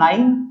be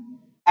 9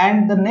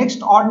 and the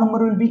next odd number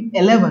will be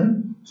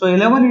 11. So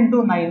 11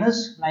 into 9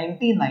 is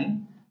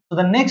 99. So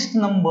the next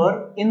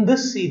number in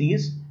this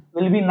series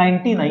will be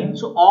 99.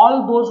 So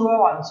all those who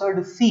have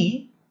answered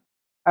C,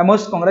 I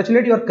must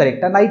congratulate, you are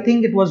correct. And I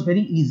think it was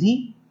very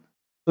easy.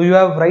 So you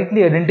have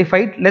rightly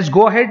identified. Let's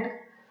go ahead.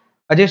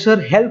 Ajay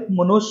sir, help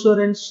Manoj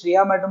sir and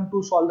Shreya madam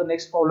to solve the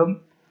next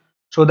problem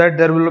so that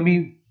there will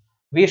be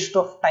waste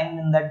of time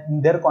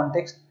in their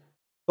context.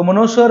 So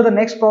Manoj sir, the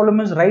next problem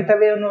is right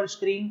away on your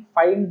screen.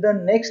 Find the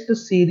next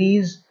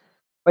series,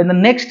 find the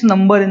next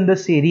number in the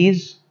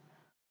series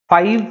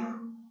 5,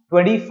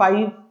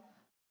 25.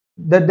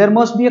 That there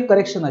must be a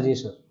correction, Ajay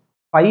sir.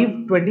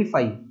 5,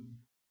 25.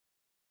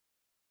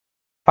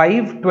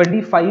 5,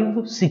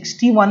 25,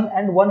 61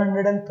 and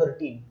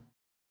 113.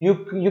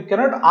 You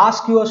cannot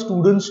ask your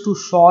students to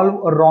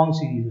solve a wrong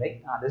series,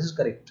 right? This is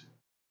correct.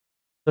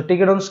 So take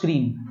it on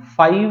screen.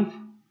 5,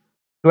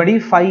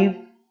 25,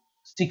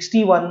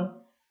 61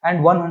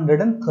 and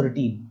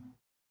 113.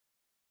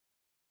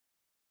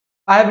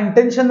 I have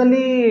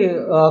intentionally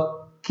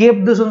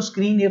kept this on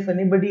screen. If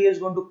anybody is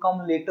going to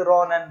come later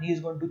on and he is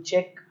going to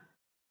check,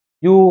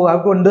 you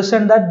have to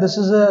understand that this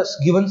is a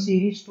given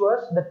series to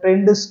us. The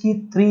trend is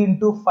key 3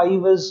 into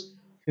 5 is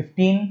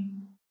 15.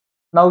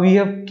 Now we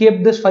have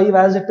kept this 5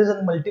 as it is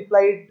and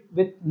multiplied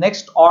with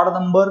next odd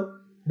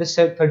number, it is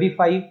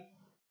 35.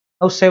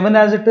 Now 7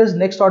 as it is,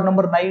 next odd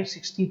number 9,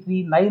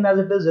 63. 9 as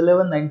it is,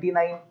 11,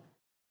 99.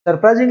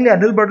 Surprisingly,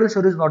 Anil Patil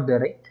sir is not there,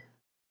 right?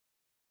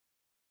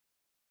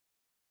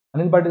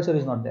 Anil Patil sir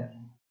is not there.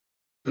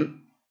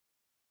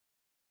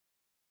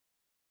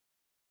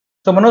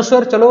 So Manoj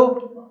sir,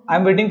 chalo, I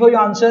am waiting for your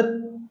answer.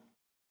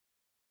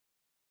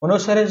 Manoj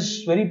sir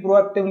is very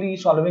proactively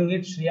solving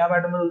it. Shreya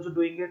madam is also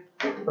doing it.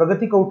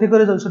 Pragati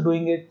Kautekar is also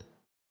doing it.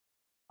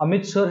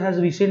 Amit sir has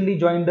recently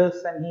joined us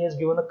and he has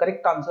given the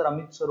correct answer.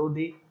 Amit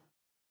Sarode.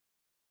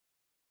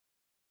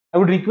 I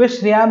would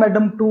request Shreya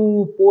madam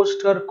to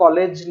post her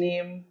college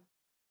name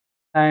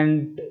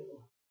and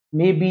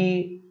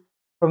maybe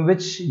from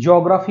which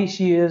geography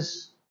she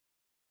is.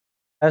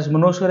 As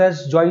Manoj sir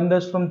has joined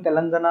us from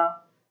Telangana,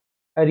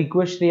 I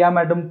request Shreya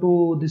madam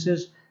to, this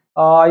is,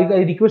 I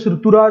request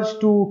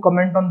Ruturaj to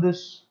comment on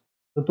this.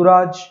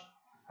 Ruturaj,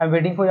 I'm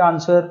waiting for your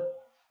answer.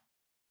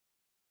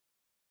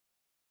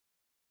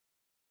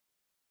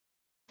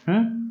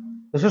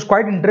 This is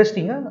quite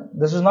interesting. Huh?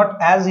 This is not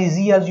as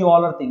easy as you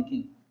all are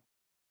thinking.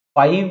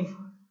 5,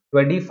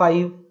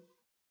 25,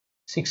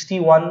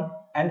 61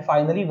 and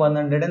finally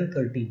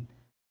 113.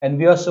 And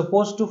we are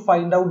supposed to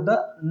find out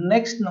the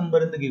next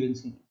number in the given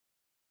series.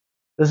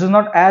 This is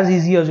not as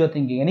easy as you are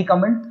thinking. Any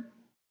comment?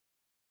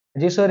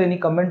 Ajay sir, any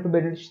comment to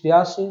Berit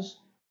Shreya says?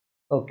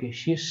 Okay,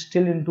 she is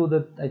still into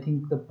the, I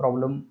think, the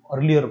problem,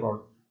 earlier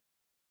problem.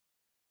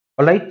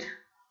 Alright.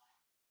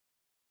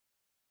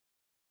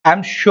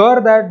 I'm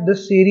sure that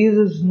this series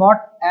is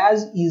not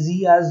as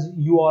easy as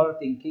you are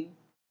thinking.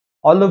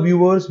 All the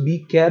viewers,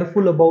 be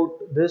careful about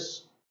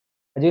this.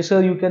 Ajay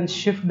sir, you can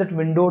shift that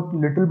window a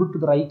little bit to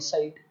the right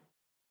side.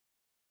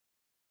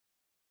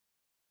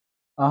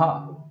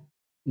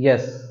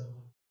 Yes.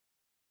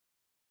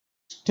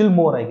 Still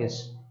more, I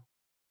guess.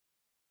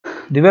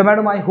 Divya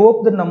madam, I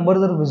hope the numbers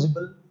are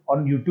visible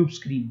on YouTube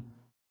screen.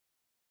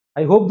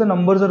 I hope the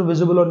numbers are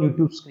visible on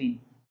YouTube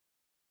screen.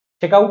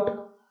 Check out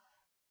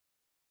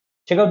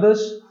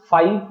this.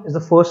 5 is the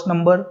first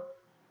number.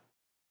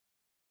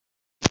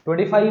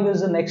 25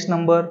 is the next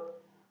number.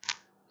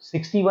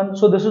 61.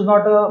 So this is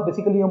not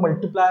basically a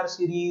multiplier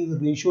series,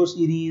 ratio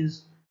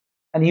series,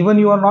 and even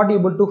you are not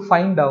able to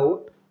find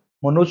out.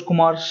 Manoj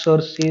Kumar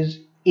sir says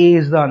A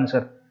is the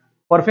answer.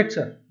 Perfect,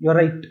 sir. You are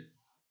right.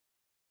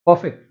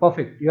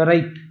 Perfect. You are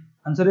right.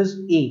 Answer is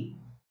A.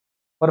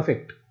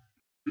 Perfect.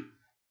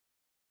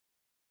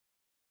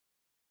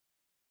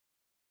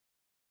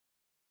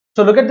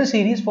 So look at the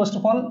series. First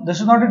of all,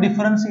 this is not a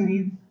different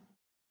series.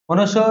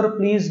 Manoj sir,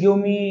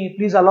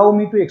 please allow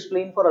me to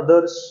explain for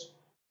others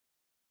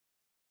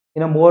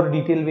in a more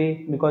detailed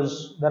way,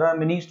 because there are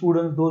many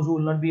students, those who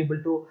will not be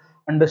able to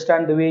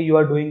understand the way you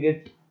are doing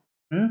it.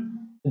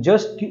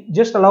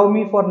 Just allow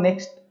me for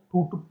next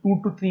 2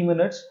 to 3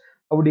 minutes.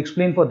 I would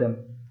explain for them.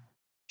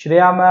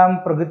 Shreya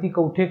ma'am, Pragati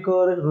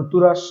Kautekar,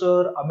 Ruturaj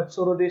sir, Amit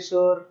Sarode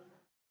sir,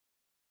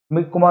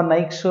 Amit Kumar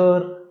Naik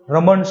sir,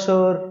 Raman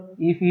sir,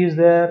 if he is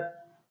there.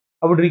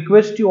 I would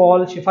request you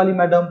all, Shifali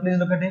madam, please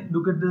look at it,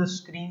 look at the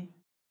screen.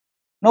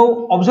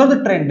 Now observe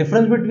the trend.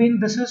 Difference between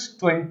this is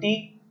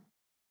 20.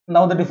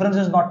 Now the difference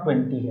is not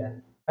 20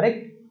 here.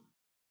 Correct?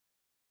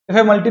 If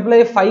I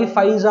multiply 5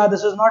 5s are,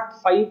 this is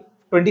not 5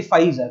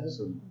 25s are.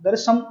 There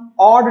is some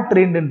odd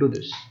trend into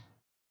this.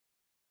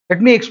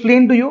 Let me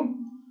explain to you.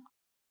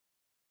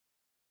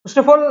 First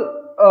of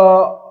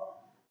all,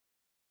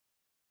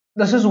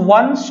 this is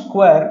 1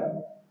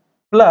 square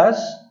plus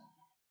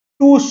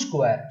 2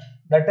 square,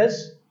 that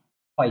is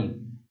 5.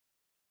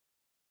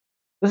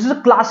 This is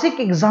a classic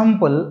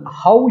example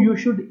how you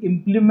should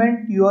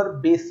implement your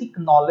basic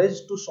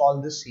knowledge to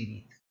solve this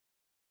series.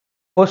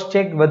 First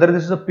check whether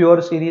this is a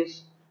pure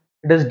series.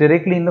 It is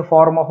directly in the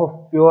form of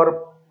a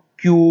pure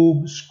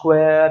cube,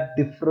 square,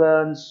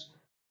 difference,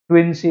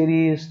 twin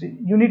series.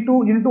 You need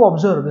to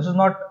observe. This is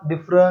not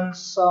difference,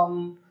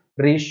 sum,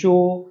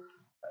 ratio.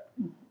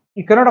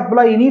 You cannot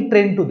apply any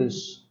trend to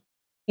this.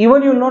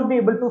 even you will not be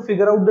able to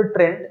figure out the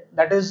trend.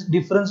 That is,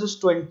 difference is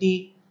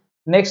 20.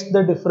 Next,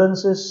 the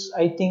difference is,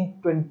 I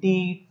think,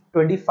 20,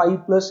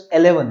 25 plus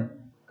 11,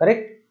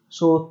 correct?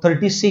 So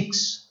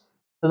 36.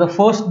 So the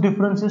first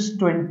difference is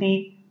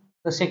 20.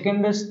 The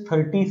second is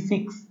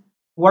 36.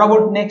 What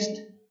about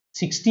next?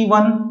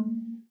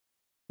 61.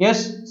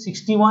 Yes,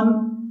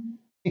 61.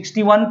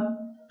 61.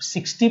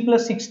 60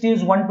 plus 60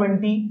 is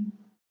 120.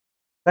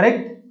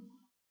 Correct?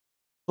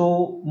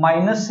 So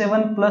minus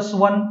 7 plus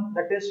 1,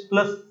 that is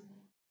plus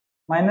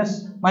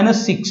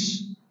minus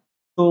 6.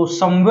 So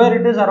somewhere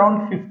it is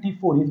around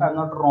 54 if I am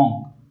not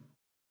wrong.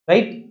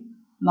 Right?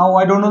 Now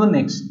I don't know the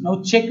next.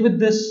 Now check with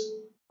this.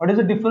 What is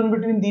the difference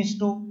between these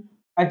two?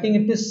 I think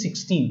it is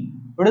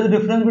 16. What is the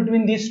difference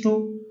between these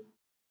two?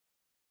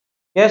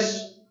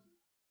 Yes.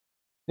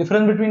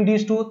 Difference between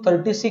these two,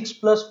 36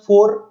 plus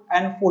 4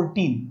 and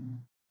 14.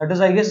 That is,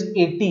 I guess,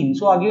 18.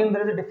 So again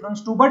there is a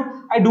difference too, but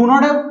I do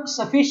not have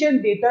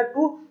sufficient data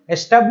to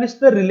establish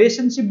the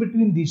relationship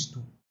between these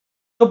two.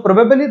 So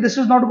probably this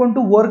is not going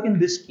to work in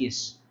this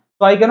case.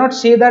 So I cannot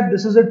say that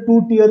this is a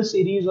 2-tier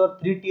series or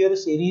 3-tier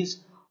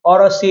series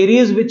or a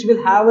series which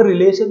will have a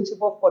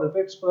relationship of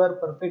perfect square,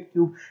 perfect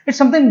cube. It's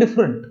something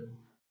different.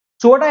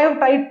 So what I have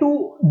tried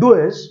to do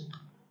is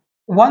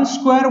 1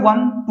 square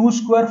 1, 2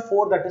 square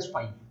 4, that is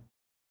 5.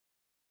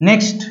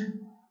 Next,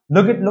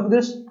 look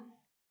this.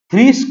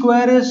 3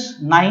 square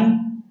is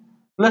 9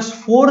 plus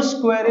 4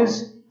 square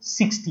is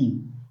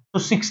 16.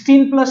 So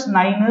 16 plus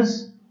 9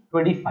 is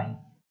 25.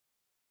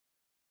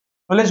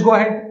 So let's go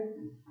ahead.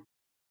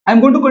 I am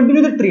going to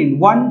continue the train.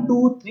 1,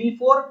 2, 3,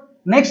 4.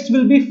 Next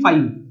will be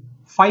 5.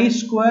 5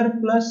 square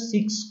plus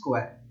 6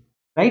 square.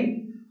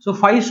 Right? So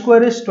 5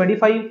 square is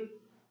 25.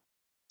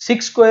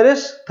 6 square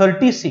is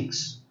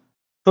 36.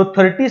 So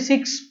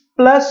 36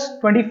 plus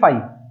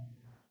 25.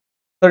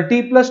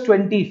 30 plus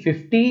 20,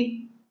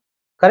 50.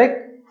 Correct?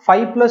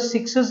 5 plus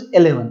 6 is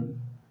 11.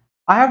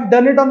 I have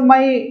done it on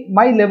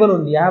my level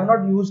only. I have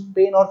not used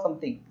pen or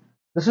something.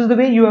 This is the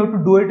way you have to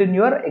do it in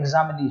your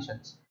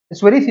examinations.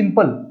 It's very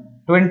simple.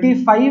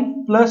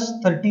 25 plus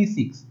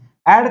 36.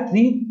 Add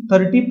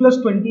 30 plus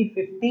 20,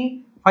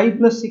 50. 5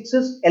 plus 6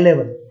 is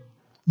 11.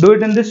 Do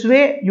it in this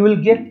way. You will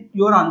get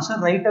your answer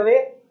right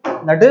away.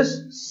 That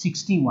is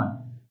 61.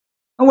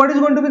 Now what is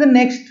going to be the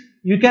next?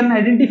 You can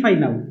identify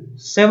now.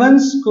 7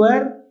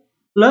 square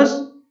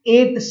plus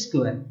 8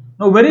 square.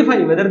 Now verify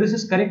whether this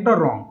is correct or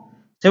wrong.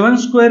 7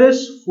 square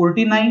is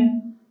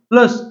 49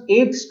 plus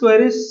 8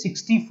 square is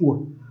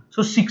 64.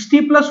 So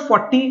 60 plus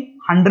 40,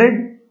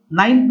 100,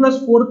 9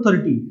 plus 4,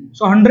 30.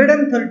 So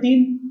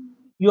 113,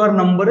 your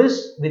number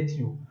is with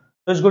you.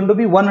 So it's going to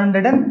be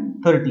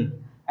 130.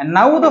 And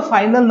now the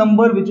final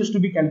number which is to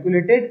be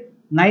calculated,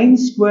 9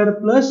 square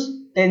plus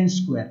 10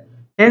 square.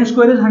 10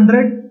 square is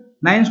 100,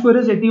 9 square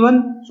is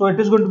 81. So it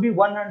is going to be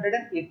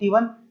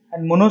 181.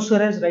 And Manoj sir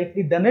has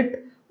rightly done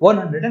it,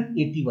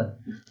 181.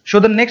 Show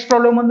the next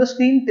problem on the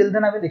screen. Till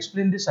then I will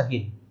explain this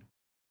again.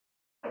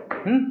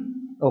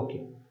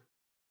 Okay.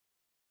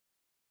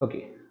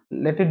 Okay.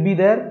 Let it be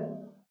there.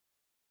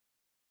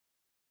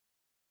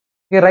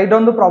 Okay, write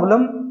down the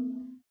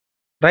problem.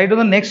 Write down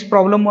the next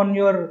problem on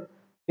your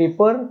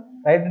paper.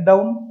 Write it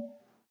down.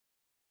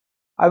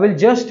 I will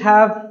just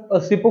have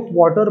a sip of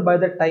water by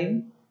that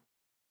time.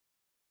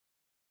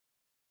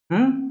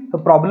 The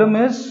problem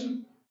is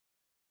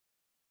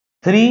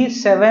 3,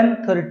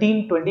 7,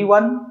 13,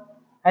 21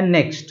 and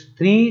next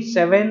 3,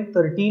 7,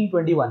 13,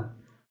 21.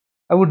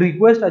 I would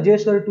request Ajay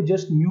sir to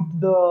just mute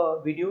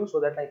the video so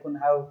that I can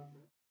have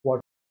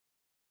water.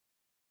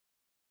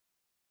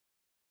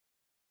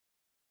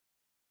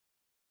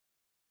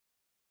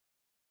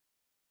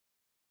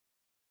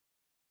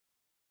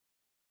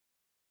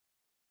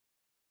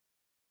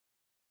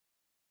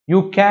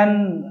 You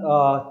can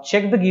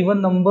check the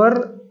given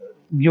number,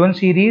 given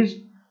series,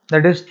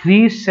 that is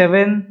 3,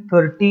 7,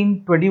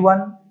 13,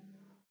 21.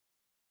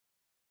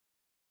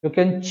 You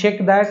can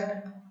check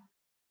that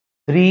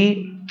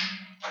 3,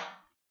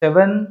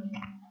 7,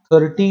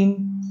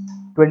 13,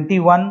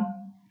 21.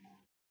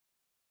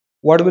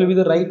 What will be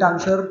the right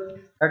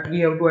answer that we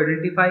have to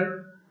identify?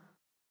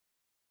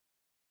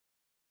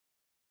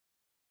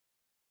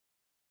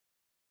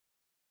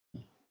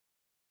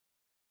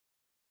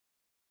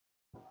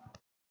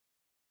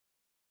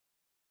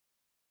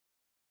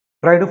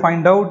 Try to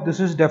find out. This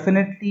is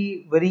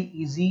definitely very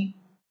easy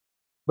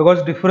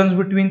because difference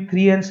between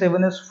 3 and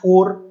 7 is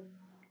 4.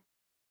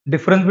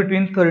 Difference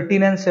between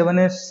 13 and 7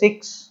 is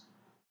 6.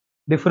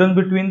 Difference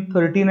between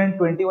 13 and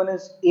 21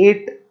 is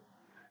 8.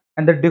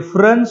 And the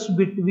difference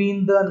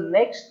between the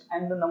next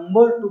and the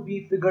number to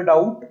be figured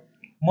out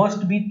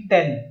must be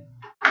 10.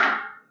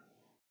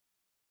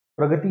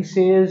 Pragati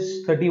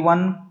says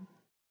 31.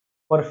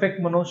 Perfect,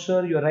 Manoj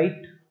sir, you are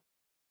right.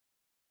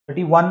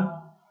 31.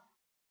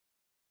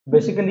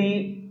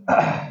 Basically,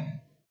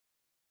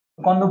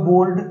 on the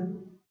board,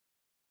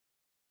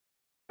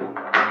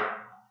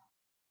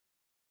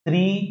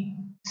 3,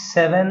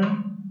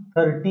 7,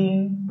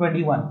 13,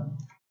 21.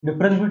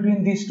 Difference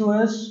between these two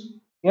is,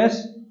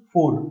 yes,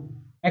 4.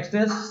 Next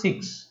is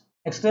 6.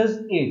 Next is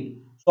 8.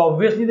 So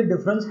obviously the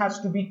difference has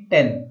to be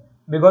 10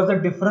 because the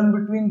difference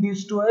between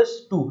these two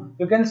is 2.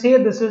 You can say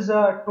this is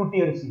a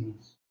two-tier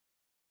series.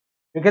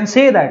 You can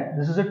say that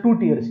this is a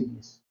two-tier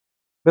series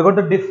because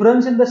the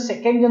difference in the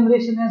second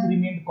generation has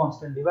remained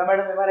constant. Am I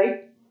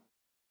right?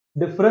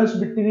 Difference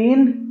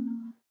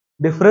between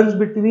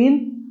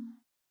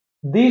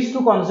these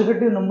two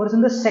consecutive numbers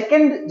in the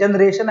second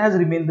generation has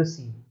remained the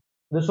same.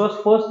 This was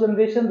first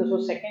generation, this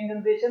was second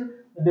generation,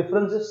 the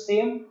difference is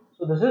same,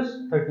 so this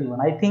is 31.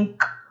 I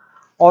think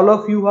all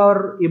of you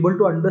are able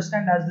to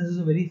understand as this is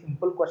a very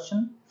simple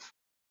question.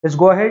 Let's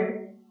go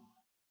ahead,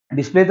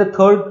 display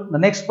the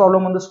next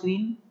problem on the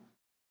screen.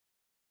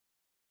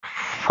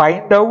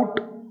 Find out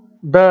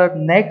the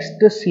next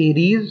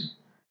series,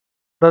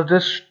 that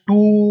is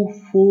 2,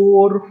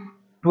 4,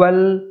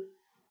 12,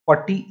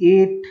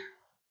 48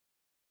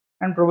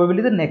 and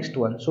probably the next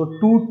one. So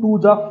 2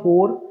 2s are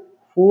 4,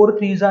 4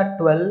 3s are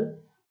 12,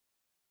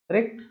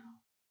 correct?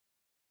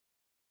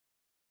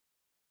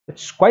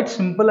 It's quite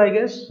simple, I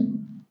guess.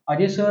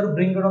 Ajay sir,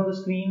 bring it on the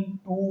screen.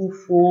 2,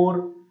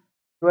 4,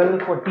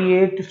 12,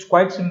 48. It's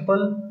quite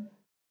simple.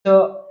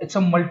 So it's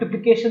a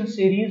multiplication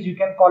series. You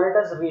can call it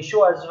as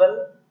ratio as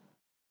well.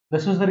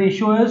 This is the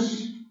ratio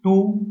is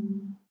 2.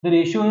 The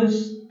ratio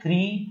is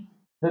 3.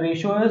 The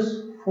ratio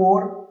is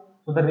 4.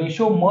 So the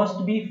ratio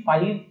must be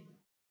 5.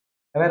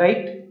 Am I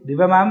right?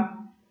 Diva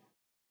ma'am?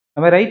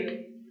 Am I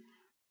right?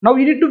 Now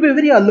you need to be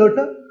very alert.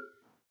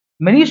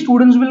 Many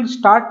students will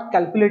start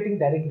calculating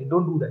directly.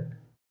 Don't do that.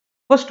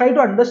 First, try to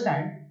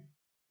understand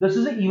this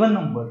is an even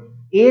number.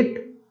 8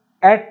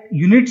 at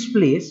units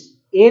place.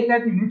 8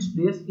 at units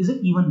place is an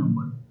even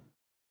number.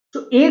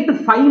 So 8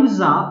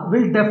 5s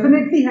will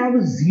definitely have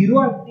a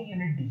 0 at the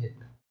unit digit.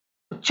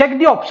 So check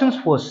the options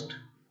first.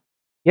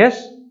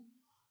 Yes?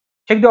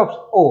 Check the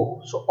options.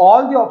 Oh, so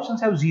all the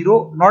options have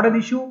 0. Not an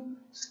issue.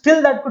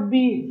 Still that could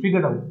be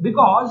figured out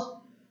because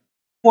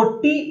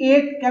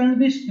 48 can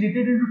be split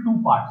into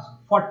two parts.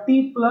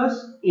 40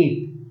 plus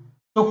 8.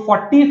 So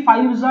 40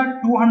 5s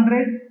are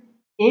 200.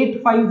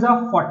 8 5s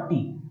are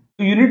 40.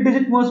 So unit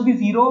digit must be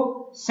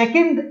 0.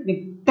 Second,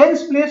 the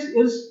tens place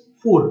is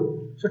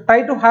 4. So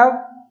try to have,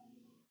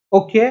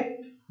 okay,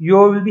 you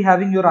will be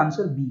having your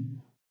answer B.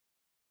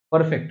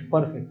 Perfect,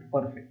 perfect,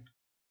 perfect.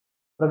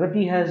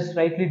 Pragati has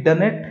rightly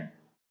done it.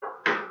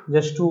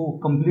 Just to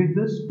complete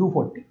this,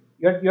 240.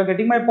 You're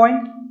getting my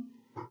point?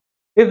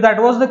 If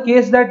that was the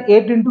case that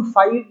 8 into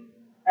 5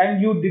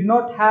 and you did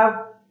not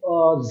have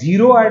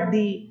 0 at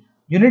the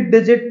unit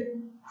digit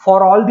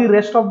for all the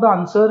rest of the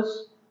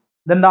answers,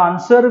 then the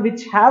answer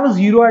which have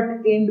 0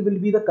 at end will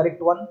be the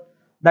correct one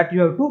that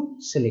you have to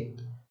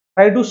select.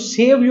 Try to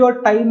save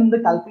your time in the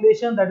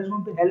calculation. That is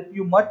going to help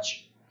you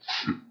much.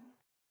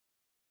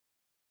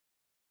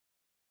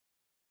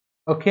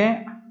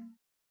 Okay.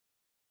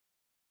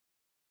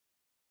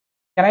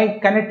 Can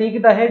I take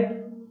it ahead?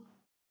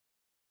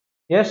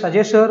 Yes,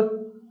 Ajay sir.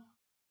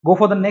 Go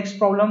for the next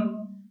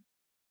problem.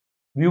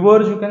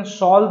 Viewers, you can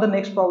solve the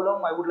next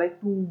problem. I would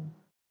like to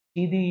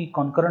see the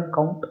concurrent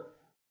count.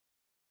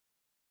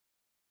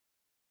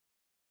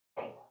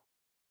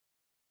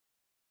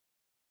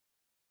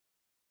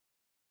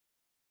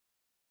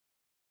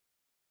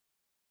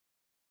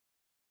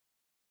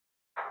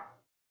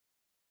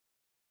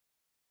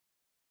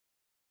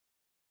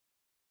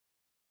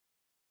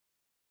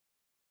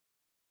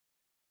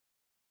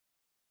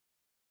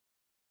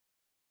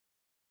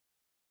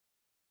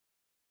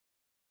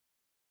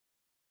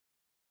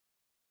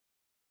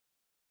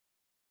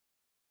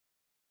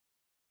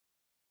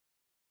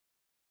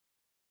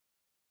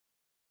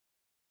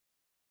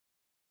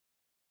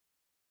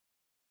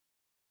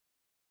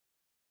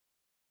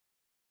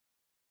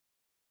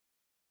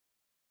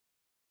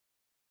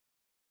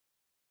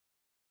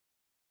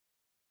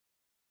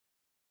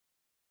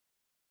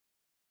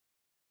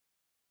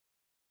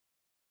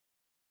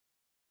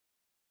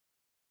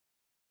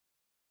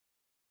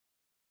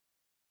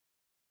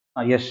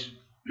 Yes.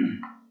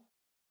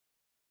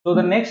 So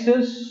the next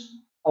is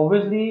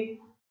obviously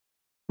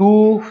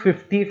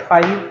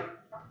 255,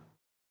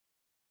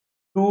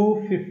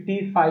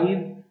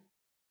 255,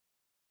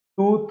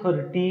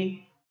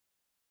 230,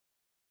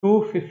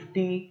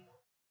 250,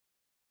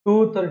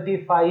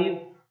 235,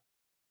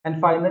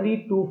 and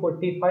finally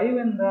 245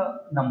 and the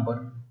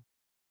number.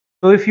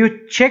 So if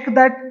you check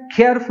that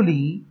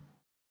carefully,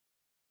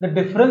 the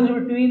difference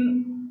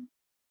between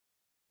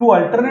two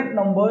alternate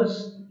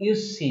numbers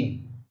is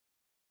same.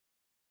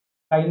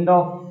 Kind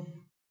of,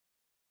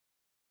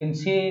 you can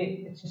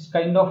say it's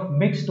kind of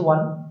mixed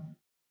one,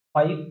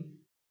 5.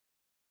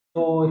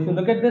 So if you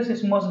look at this,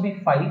 it must be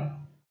 5.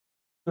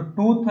 So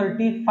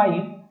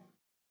 235,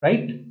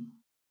 right?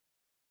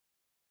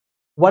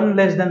 One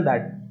less than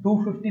that,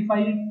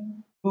 255,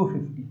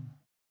 250,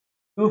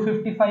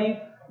 255,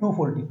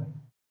 245,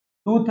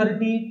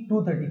 230,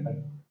 235.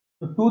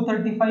 So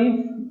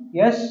 235,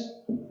 yes,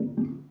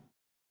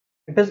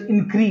 it is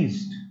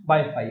increased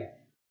by 5.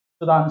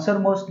 So the answer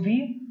must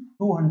be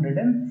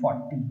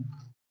 240.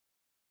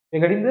 You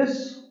getting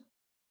this?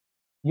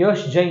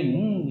 Yash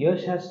Jain,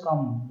 Yash has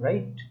come,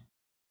 right?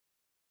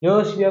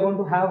 Yes, we are going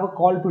to have a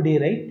call today,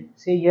 right?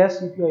 Say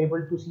yes if you are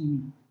able to see me.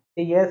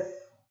 Say yes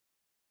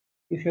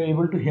if you are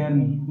able to hear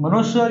me.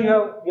 Manoj sir, you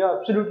are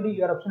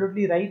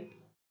absolutely right.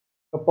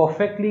 You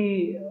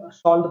perfectly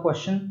solved the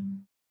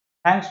question.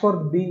 Thanks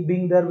for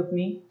being there with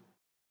me.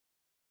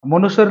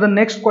 Manoj sir, the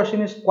next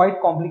question is quite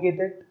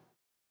complicated.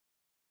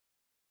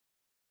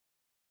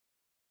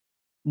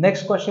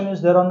 Next question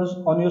is there on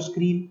on your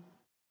screen.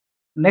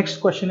 Next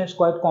question is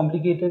quite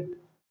complicated.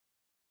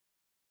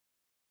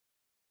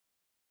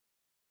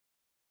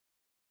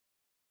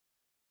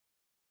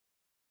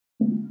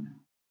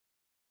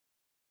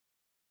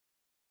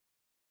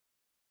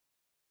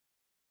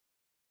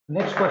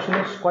 Next question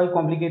is quite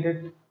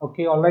complicated.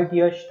 Okay, all right,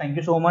 Yash. Thank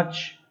you so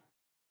much.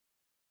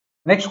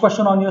 Next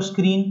question on your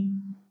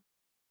screen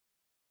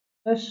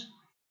is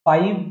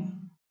 5,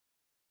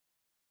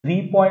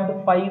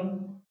 3.5,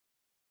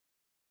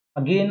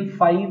 again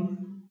 5,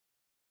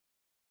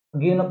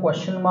 again a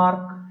question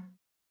mark,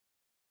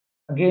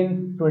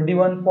 again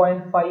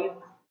 21.5.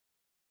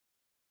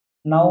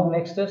 Now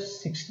next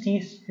is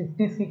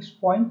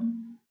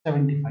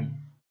 56.75.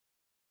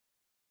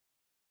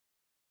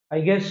 I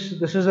guess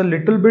this is a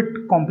little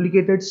bit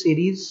complicated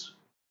series.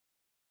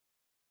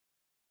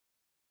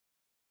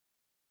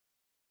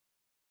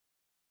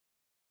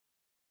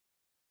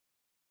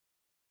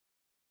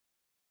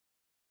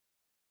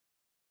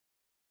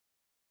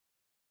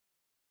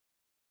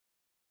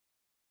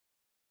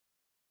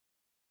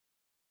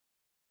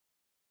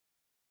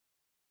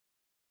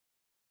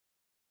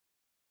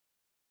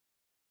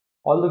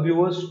 All the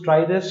viewers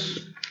try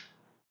this.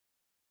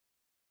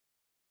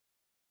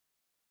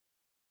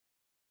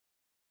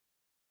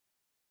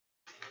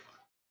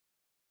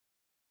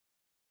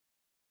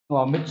 No,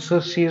 Amit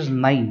sir says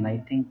 9, I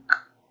think.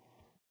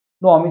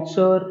 No, Amit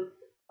sir,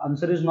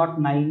 answer is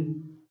not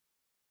 9.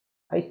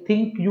 I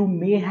think you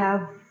may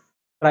have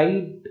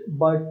tried,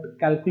 but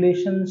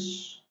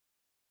calculations.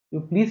 You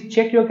please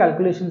check your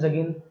calculations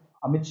again,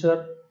 Amit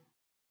sir.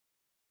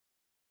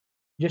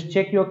 Just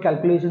check your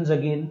calculations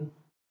again.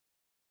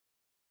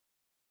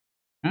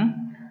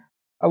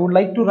 I would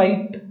like to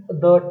write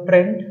the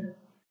trend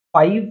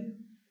 5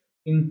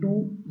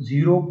 into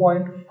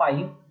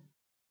 0.5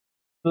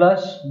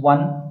 plus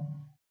 1,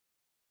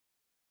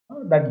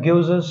 that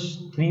gives us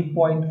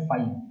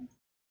 3.5.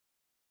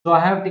 So I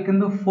have taken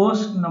the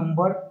first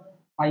number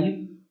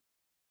 5.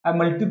 I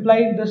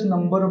multiplied this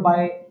number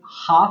by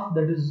half,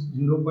 that is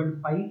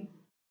 0.5.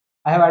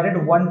 I have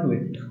added 1 to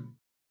it.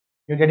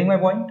 You're getting my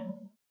point?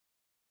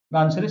 The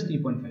answer is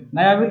 3.5.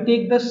 Now I will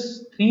take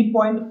this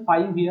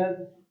 3.5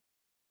 here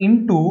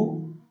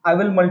into, I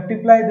will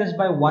multiply this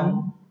by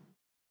 1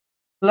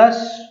 plus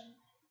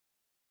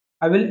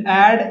I will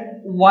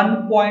add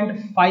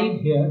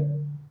 1.5 here.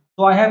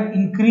 So I have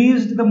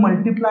increased the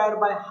multiplier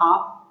by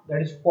half,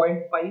 that is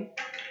 0.5.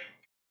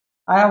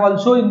 I have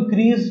also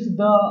increased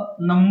the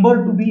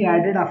number to be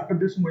added after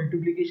this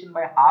multiplication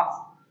by half.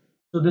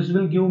 So this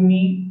will give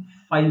me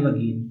 5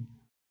 again.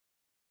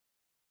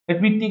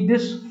 Let me take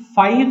this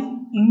 5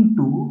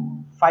 into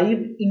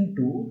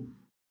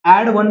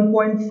add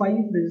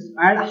 1.5, this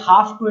add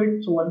half to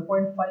it, so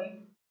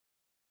 1.5.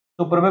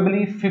 So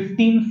probably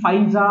 15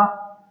 5s are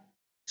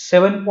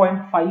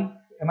 7.5.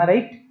 Am I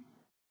right?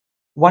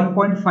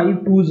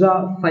 1.5 2s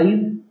are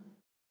 5.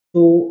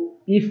 So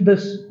if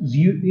this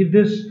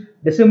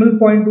decimal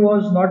point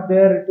was not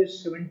there, it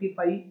is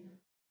 75.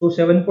 So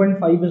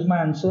 7.5 is my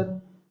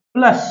answer.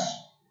 Plus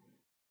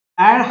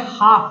add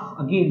half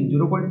again,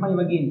 0.5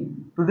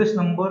 again to this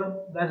number,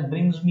 that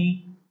brings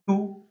me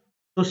 2.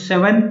 So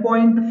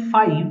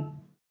 7.5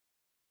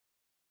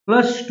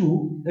 plus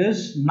 2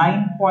 is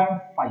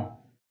 9.5.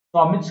 So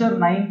Amit sir,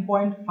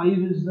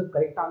 9.5 is the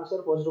correct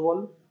answer. First of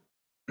all,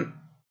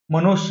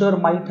 Manoj sir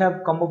might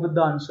have come up with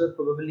the answer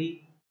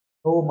probably.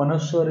 Oh,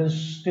 Manoj sir is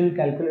still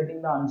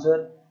calculating the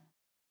answer.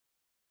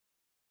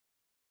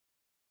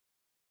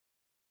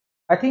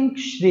 I think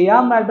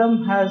Shreya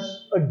madam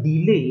has a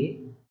delay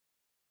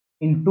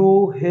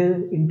into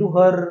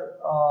her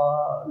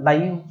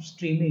live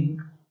streaming,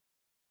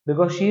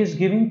 because she is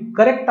giving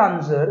correct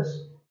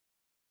answers,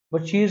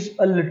 but she is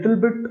a little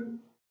bit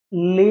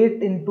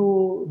late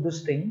into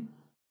this thing.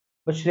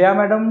 But Shreya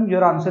madam,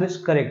 your answer is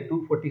correct,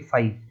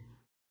 245.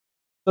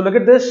 So look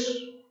at this.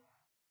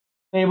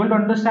 You're able to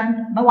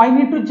understand? Now I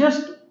need to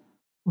just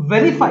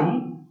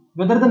verify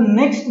whether the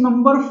next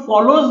number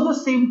follows the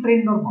same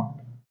trend or not.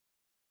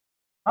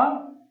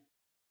 Huh?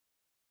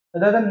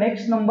 Whether the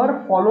next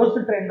number follows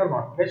the trend or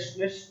not. Let's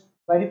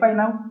verify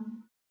now.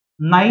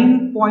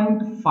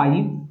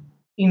 9.5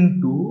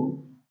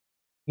 into,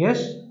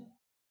 yes,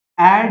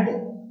 add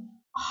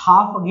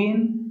half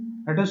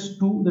again, that is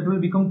 2, that will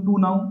become 2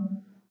 now.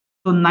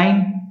 So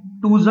 9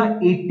 2s are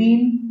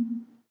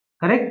 18,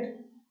 correct?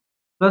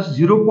 Plus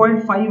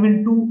 0.5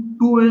 into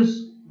 2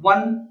 is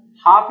 1,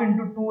 half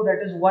into 2,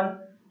 that is 1.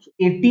 So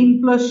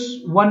 18 plus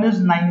 1 is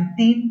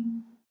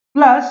 19,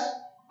 plus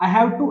I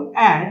have to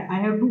add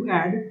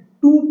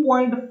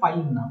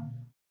 2.5 now,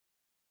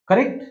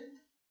 correct?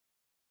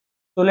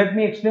 So let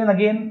me explain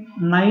again.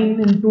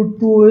 9 into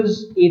 2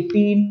 is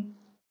 18,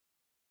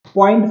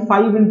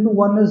 0.5 into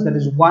 1 is, that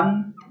is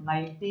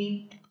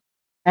 190,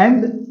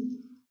 and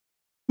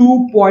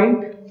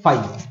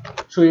 2.5.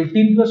 So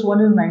 18 plus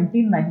 1 is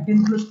 19,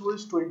 19 plus 2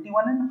 is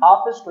 21, and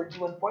half is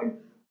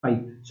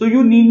 21.5. So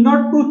you need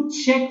not to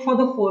check for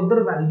the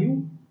further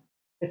value.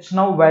 It's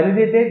now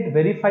validated,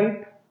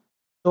 verified.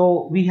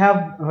 So we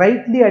have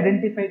rightly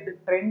identified the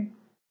trend,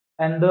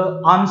 and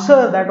the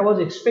answer that was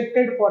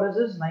expected for us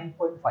is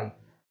 9.5.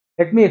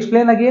 Let me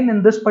explain again.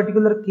 In this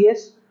particular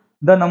case,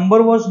 the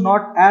number was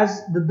not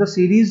as the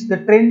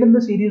trend in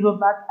the series was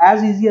not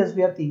as easy as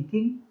we are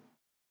thinking.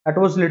 That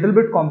was a little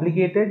bit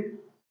complicated.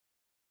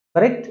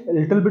 Correct? A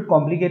little bit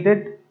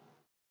complicated.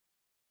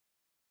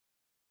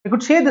 I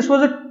could say this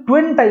was a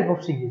twin type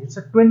of series. It's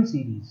a twin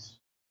series,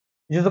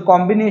 which is a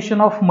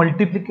combination of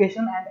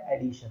multiplication and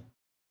addition.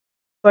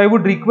 So I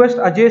would request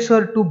Ajay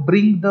sir to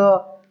bring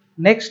the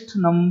next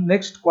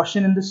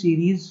question in the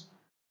series,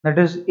 that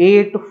is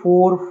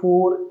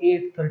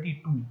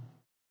 844832.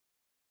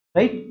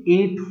 Right?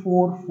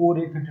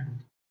 844832.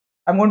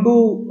 I'm going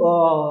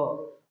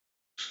to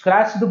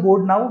scratch the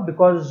board now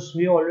because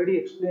we already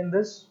explained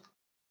this.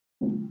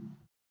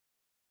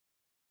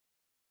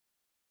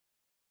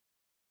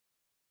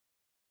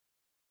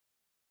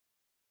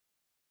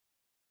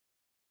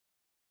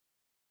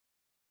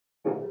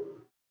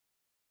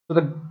 So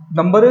the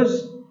number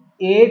is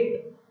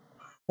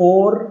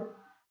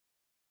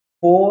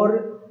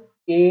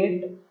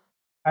 8448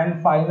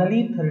 and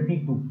finally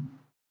 32,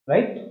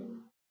 right?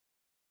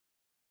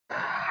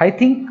 I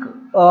think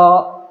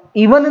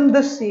even in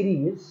this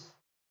series,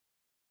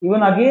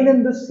 even again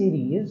in this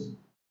series,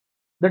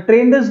 the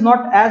trend is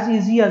not as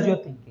easy as you're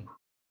thinking.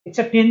 It's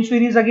a 10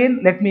 series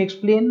again. Let me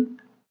explain.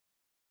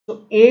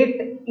 So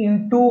 8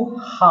 into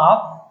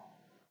half,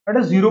 that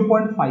is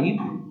 0.5.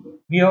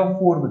 We have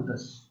 4 with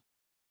us.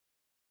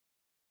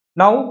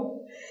 Now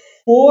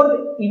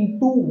 4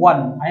 into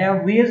 1, I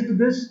have raised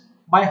this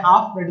by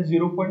half, that is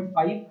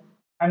 0.5.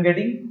 I'm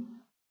getting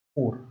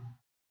 4.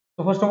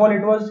 So first of all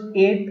it was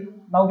 8,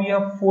 now we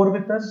have 4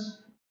 with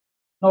us.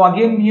 Now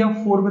again we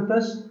have 4 with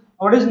us.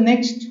 What is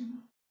next?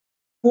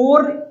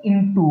 4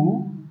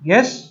 into,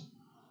 yes,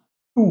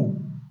 2,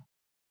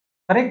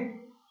 correct,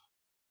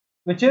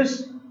 which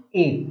is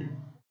 8.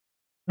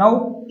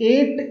 Now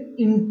 8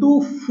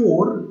 into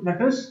 4,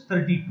 that is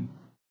 32.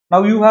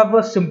 Now you have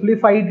a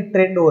simplified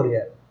trend over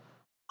here.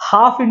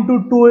 Half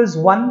into 2 is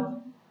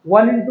 1,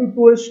 1 into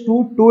 2 is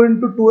 2, 2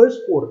 into 2 is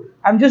 4.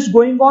 I'm just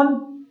going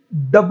on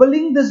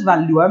doubling this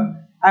value.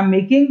 I'm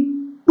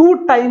making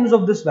 2 times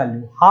of this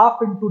value.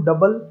 Half into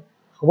double,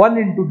 1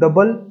 into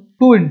double,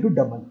 2 into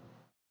double.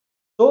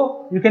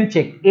 So you can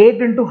check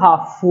 8 into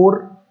half,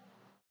 4,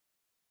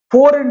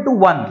 4 into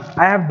 1,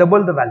 I have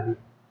doubled the value,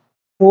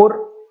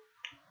 4,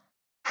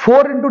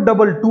 4 into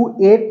double 2,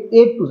 8,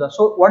 8 to the.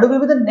 So what will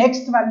be the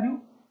next value?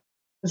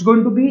 It's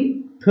going to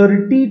be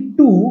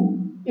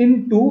 32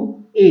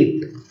 into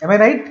 8. Am I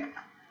right?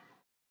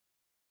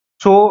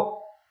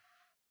 So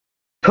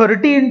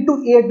 30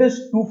 into 8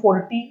 is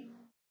 240.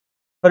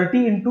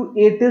 30 into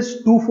 8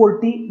 is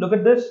 240. Look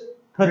at this.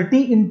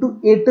 30 into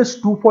 8 is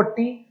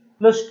 240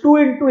 plus 2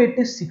 into 8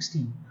 is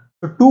 16.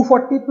 So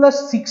 240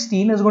 plus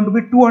 16 is going to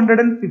be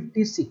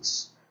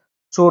 256.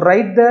 So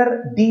right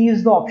there D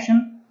is the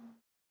option.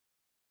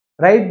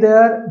 Right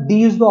there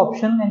D is the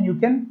option and you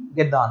can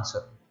get the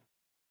answer.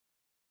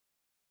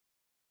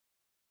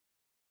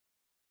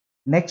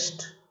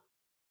 Next.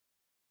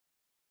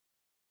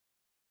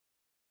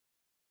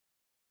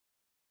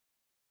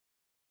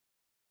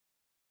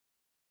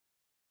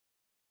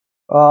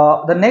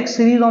 The next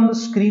series on the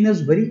screen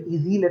is very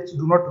easy. Let's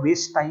do not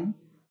waste time.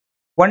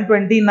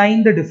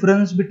 129, the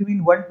difference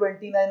between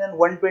 129 and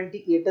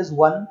 128 is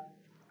 1.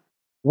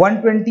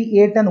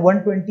 128 and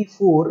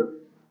 124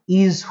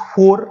 is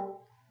 4.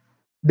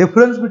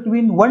 Difference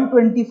between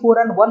 124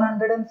 and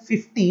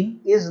 115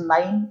 is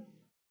 9.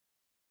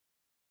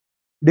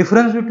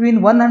 Difference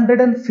between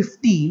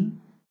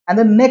 115 and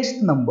the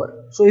next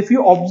number. So if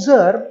you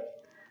observe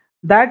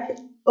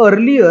that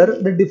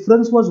earlier the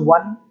difference was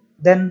 1,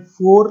 then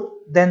 4,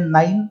 then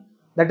 9.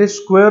 That is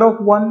square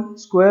of 1,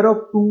 square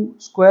of 2,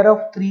 square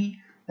of 3.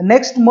 The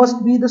next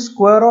must be the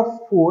square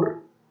of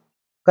 4.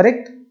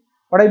 Correct?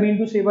 What I mean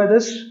to say by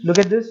this, look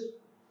at this.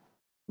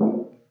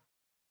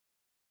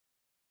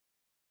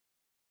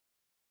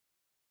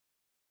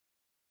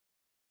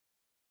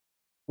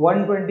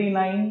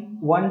 129,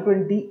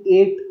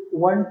 128,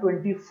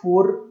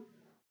 124,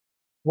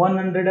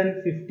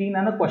 115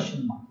 and a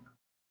question mark.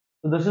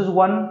 So this is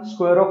 1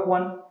 square of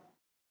 1.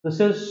 This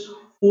is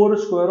 4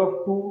 square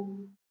of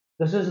 2.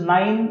 This is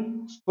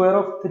 9 square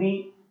of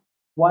 3.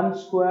 1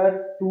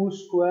 square, 2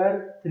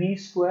 square, 3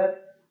 square.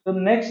 So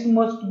next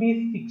must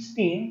be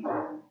 16,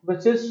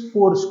 which is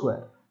 4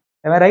 square.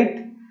 Am I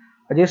right?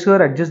 Ajay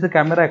sir, adjust the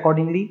camera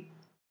accordingly.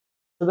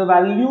 So the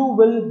value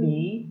will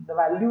be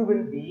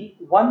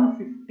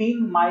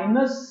 115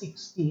 minus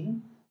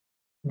 16,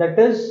 that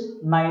is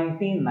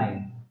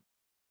 99.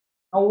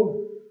 Now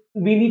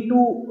we need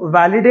to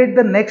validate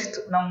the next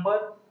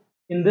number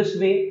in this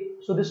way.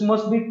 So this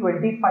must be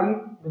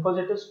 25 because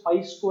it is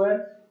 5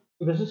 square.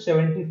 So this is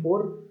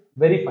 74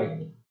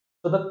 verified.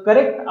 So the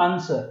correct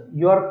answer,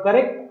 your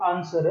correct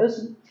answer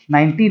is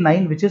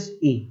 99, which is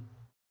A.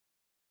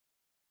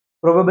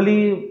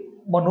 Probably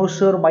Manoj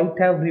sir might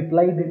have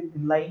replied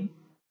in line.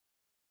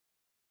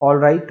 All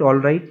right, all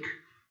right.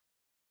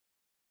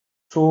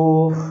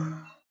 So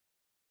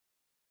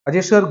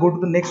Ajay sir, go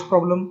to the next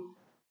problem.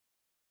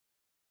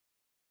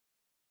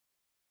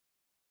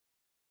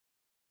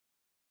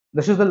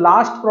 This is the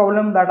last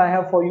problem that I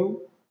have for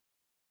you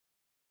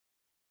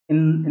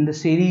in the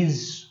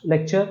series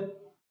lecture.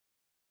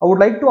 I would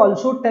like to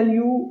also tell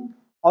you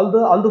all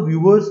the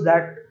viewers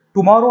that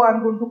tomorrow I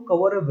am going to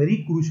cover a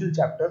very crucial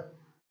chapter,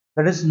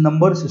 that is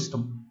number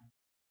system.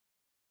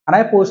 And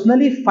I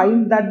personally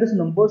find that this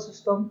number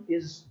system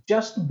is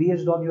just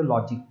based on your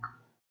logic.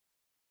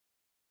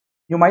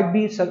 You might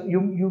be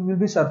you will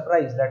be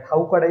surprised that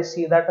how could I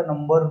say that a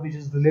number which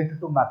is related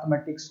to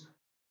mathematics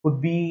could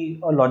be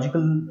a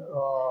logical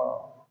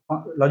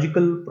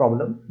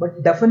problem.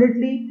 But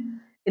definitely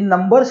in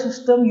number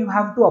system you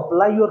have to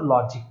apply your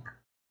logic.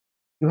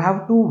 You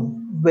have to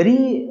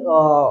very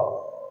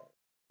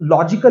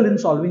logical in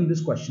solving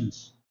these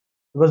questions,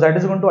 because that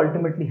is going to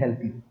ultimately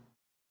help you.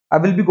 I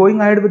will be going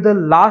ahead with the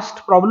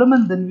last problem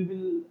and then we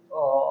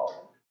will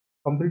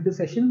complete the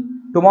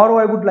session. Tomorrow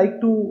I would like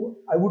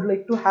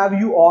to have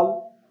you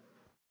all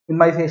in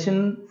my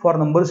session for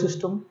number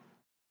system.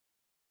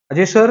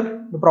 Ajay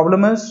sir, the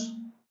problem is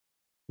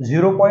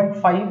 0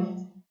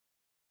 0.5,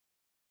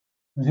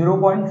 0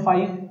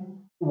 0.5,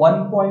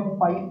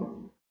 1.5,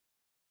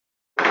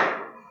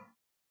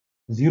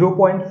 0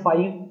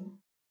 0.5,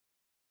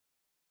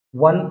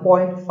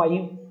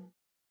 1.5,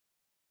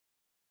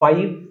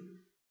 5,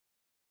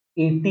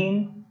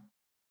 18,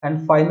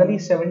 and finally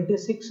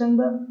 76, and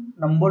the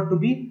number to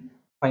be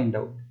find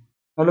out.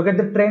 Now look at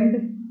the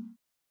trend.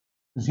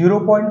 0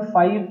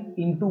 0.5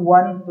 into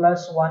 1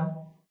 plus 1.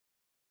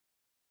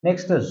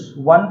 Next is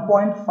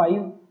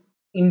 1.5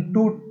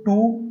 into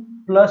 2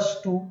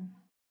 plus 2.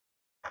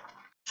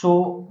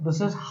 So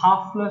this is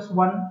half plus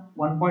 1,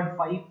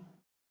 1.5.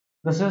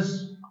 This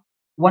is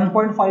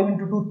 1.5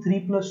 into 2, 3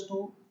 plus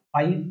 2,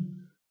 5.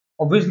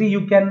 Obviously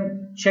you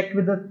can check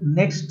with the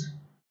next,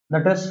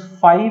 that is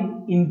 5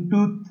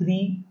 into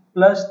 3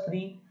 plus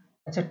 3.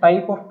 It's a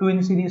type of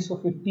twin series, so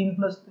 15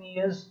 plus 3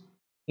 is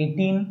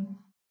 18,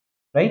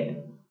 right?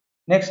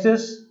 Next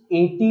is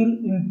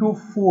 18 into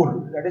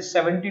 4, that is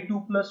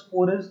 72 plus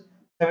 4 is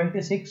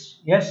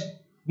 76. Yes,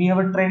 we have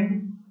a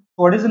trend.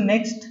 So what is the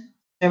next?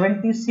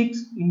 76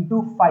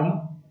 into 5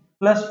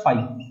 plus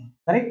 5,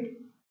 correct?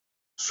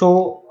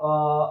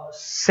 So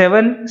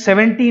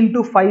 70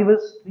 into 5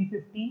 is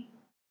 350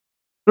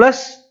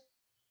 plus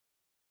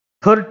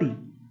 30.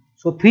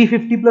 So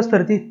 350 plus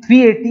 30,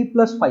 380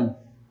 plus 5.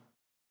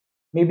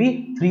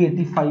 Maybe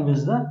 385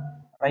 is the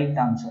right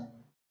answer.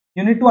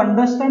 You need to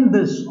understand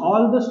this.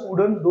 All the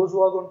students, those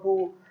who are going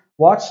to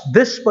watch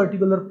this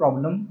particular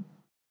problem,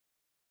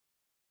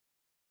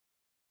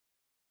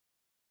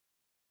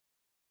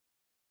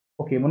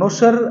 okay, Manoj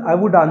sir, I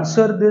would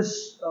answer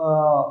this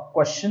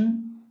question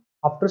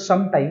after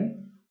some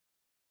time,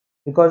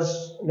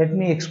 because let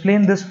me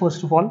explain this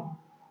first of all.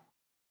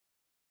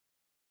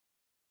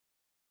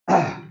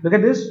 Look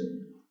at this.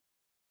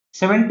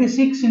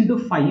 76 into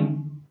 5,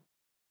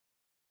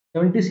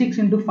 76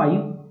 into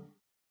 5,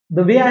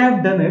 the way I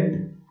have done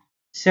it,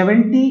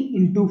 70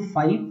 into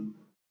 5,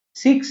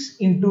 6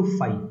 into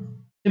 5,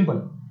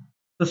 simple.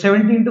 So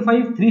 70 into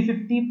 5,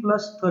 350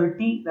 plus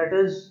 30, that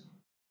is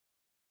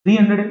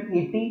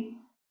 380,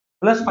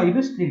 plus 5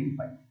 is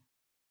 385.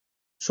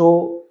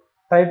 So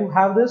try to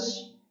have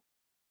this.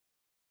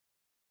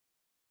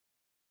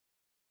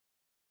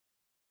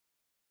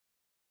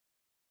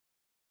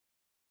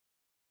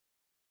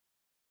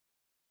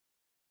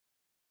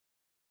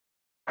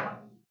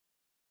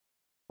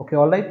 Okay,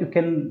 all right, you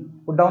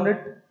can put down it.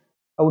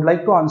 I would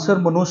like to answer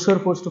Manoj sir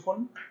first of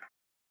all.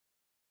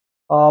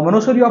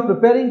 Manoj sir, you are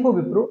preparing for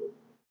Wipro.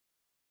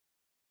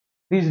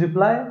 Please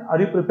reply. Are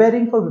you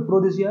preparing for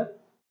Wipro this year?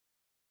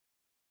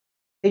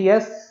 Say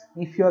yes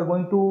if you are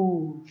going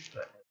to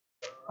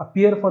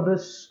appear for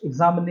this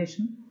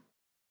examination.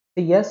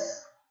 Say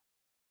yes.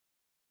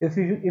 If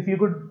you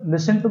could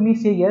listen to me,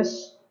 say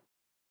yes.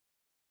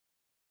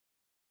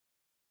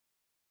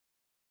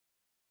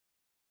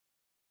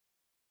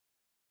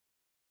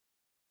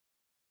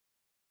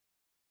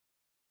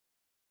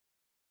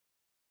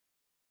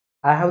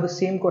 I have the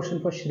same question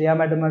for Shreya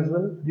madam as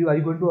well. Are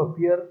you going to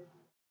appear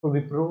for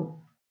Wipro?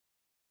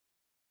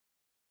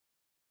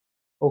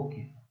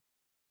 Okay.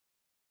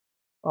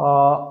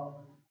 Uh,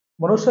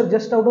 Manoj sir,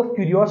 just out of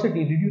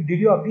curiosity, did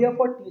you appear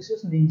for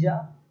TCS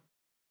Ninja?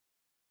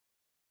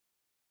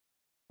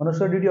 Manoj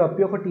sir, did you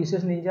appear for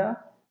TCS Ninja?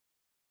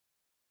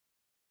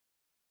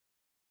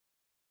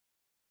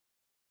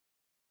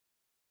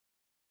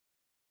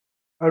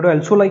 I would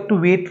also like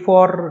to wait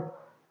for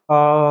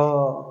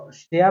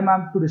Shreya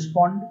ma'am to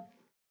respond.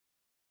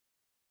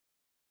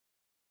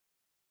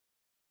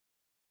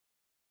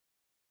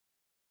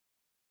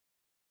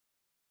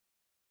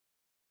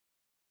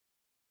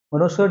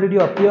 Manoj sir, did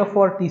you appear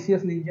for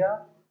TCS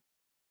Ninja?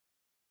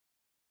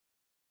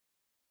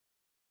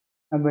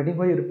 I'm waiting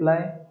for your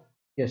reply.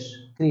 Yes,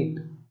 great,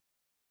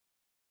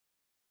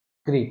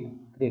 great,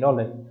 great. All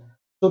right.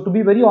 So to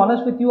be very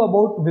honest with you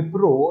about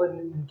Wipro,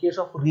 in case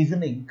of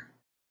reasoning,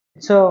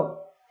 it's a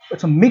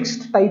it's a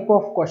mixed type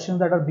of questions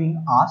that are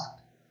being asked.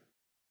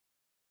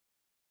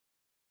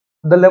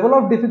 The level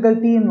of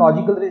difficulty in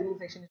logical reasoning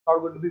section is not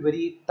going to be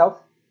very tough,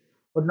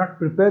 but not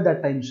prepare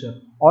that time, sir.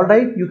 All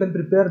right, you can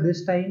prepare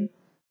this time.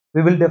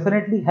 We will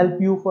definitely help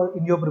you for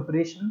in your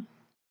preparation.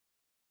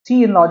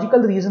 See, in logical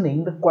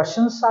reasoning, the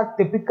questions are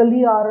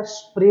typically are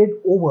spread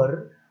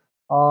over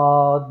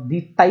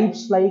the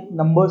types like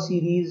number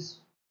series,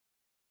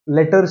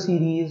 letter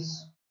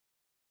series,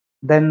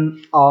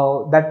 then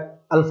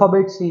that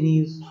alphabet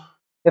series.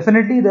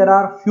 Definitely, there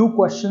are few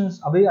questions.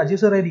 Abhay, Ajay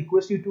sir, I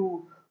request you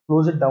to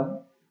close it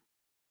down.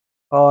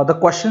 The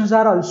questions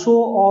are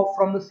also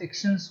from the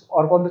sections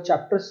or from the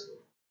chapters,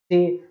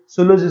 say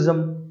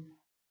syllogism,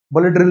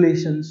 bullet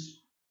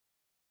relations.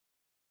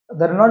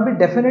 There will not be,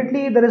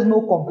 definitely there is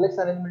no complex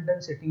arrangement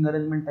and setting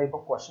arrangement type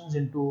of questions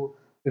into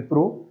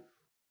Wipro,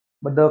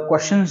 but the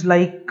questions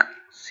like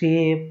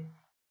say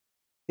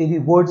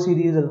word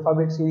series,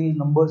 alphabet series,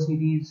 number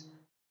series,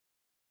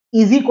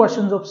 easy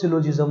questions of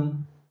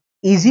syllogism,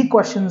 easy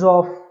questions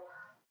of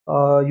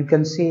you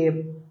can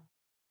say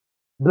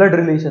blood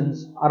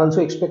relations are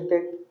also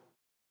expected.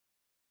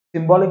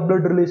 Symbolic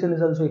blood relation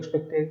is also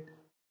expected.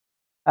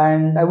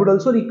 And I would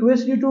also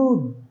request you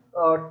to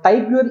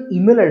type your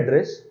email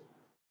address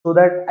so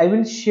that I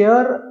will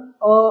share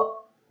a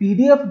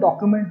PDF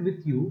document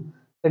with you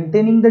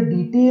containing the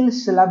detailed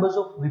syllabus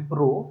of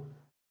Wipro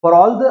for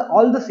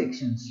all the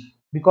sections,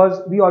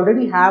 because we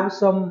already have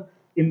some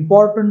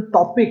important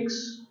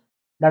topics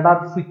that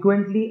are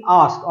frequently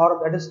asked, or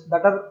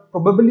that are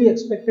probably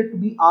expected to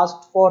be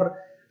asked for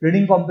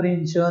reading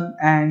comprehension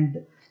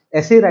and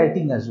essay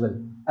writing as well.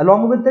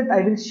 Along with it,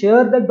 I will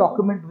share that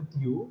document with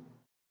you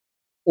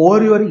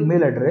over your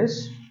email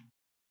address.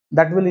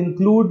 That will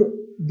include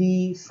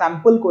the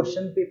sample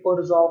question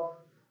papers of,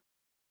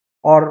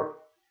 or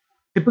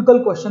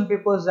typical question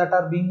papers that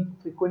are being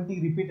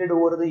frequently repeated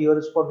over the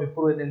years for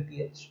Wipro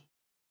NLTH.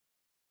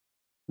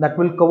 That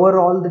will cover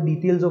all the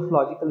details of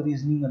logical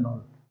reasoning and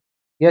all.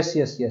 Yes,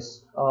 yes,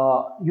 yes.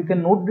 You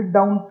can note it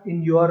down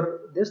in your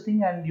this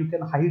thing and you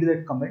can hide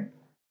that comment.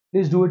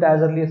 Please do it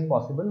as early as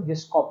possible.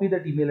 Just copy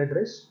that email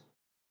address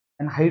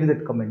and hide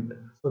that comment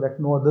so that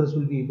no others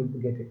will be able to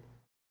get it.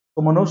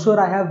 So Manoj sir,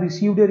 I have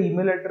received your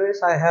email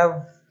address. I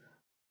have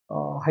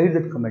hide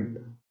that comment.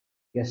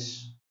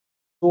 Yes.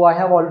 So I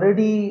have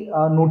already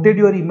noted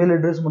your email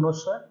address, Manoj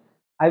sir.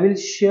 I will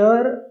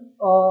share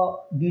a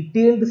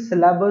detailed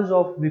syllabus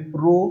of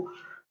Wipro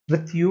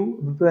with you,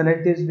 Wipro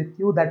NLTH with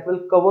you, that will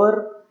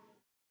cover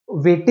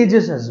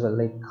weightages as well,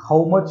 like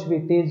how much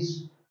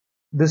weightage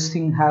this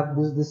thing have,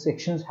 this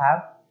sections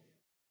have.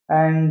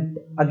 And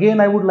again,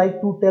 I would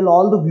like to tell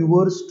all the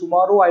viewers,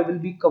 tomorrow I will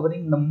be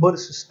covering number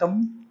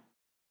system,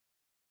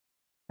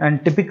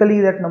 and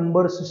typically that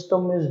number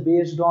system is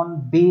based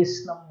on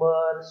base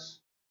numbers,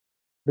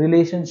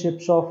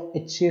 relationships of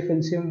HCF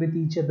LCM with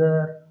each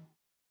other,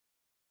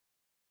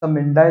 some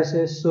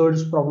indices,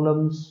 surge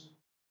problems,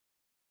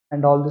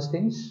 and all these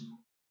things.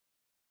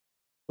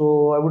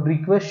 So I would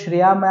request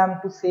Shreya ma'am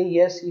to say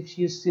yes if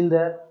she is still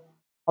there.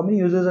 How many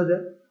users are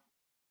there?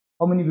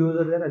 How many viewers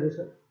are there, Ajay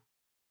sir?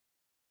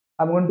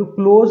 I'm going to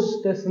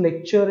close this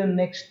lecture in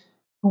next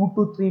 2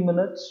 to 3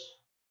 minutes.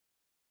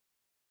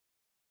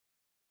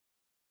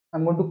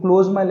 I'm going to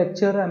close my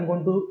lecture. I'm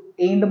going to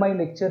end my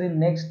lecture in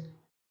next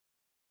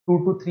 2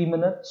 to 3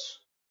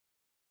 minutes.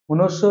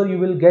 Manoj sir, you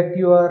will get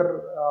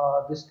your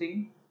this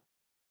thing,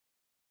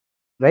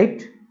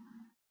 right?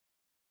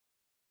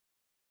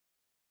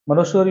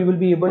 Manoj sir, you will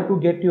be able to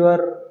get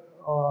your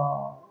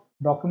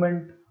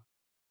document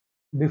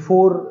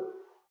before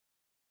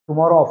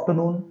tomorrow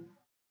afternoon.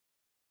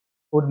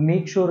 Would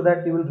make sure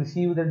that you will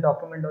receive that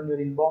document on your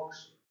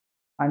inbox,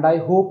 and I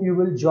hope you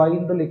will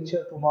join the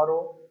lecture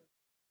tomorrow.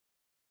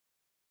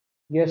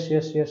 Yes,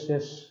 yes, yes,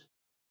 yes.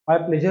 My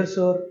pleasure,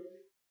 sir.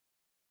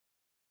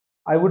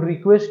 I would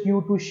request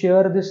you to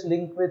share this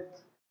link with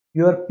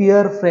your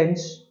peer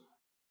friends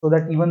so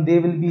that even they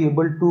will be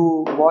able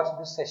to watch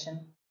this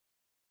session.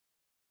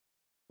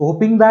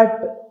 Hoping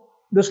that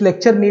this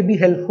lecture may be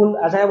helpful.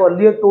 As I have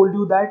earlier told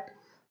you that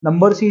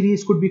number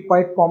series could be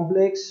quite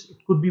complex, it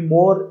could be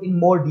more in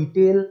more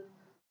detail,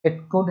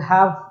 it could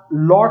have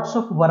lots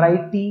of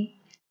variety,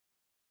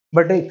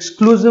 but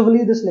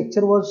exclusively this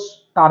lecture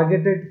was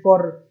targeted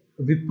for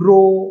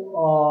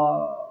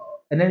Wipro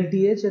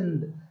NLTH,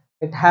 and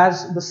it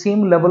has the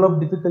same level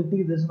of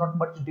difficulty. This is not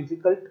much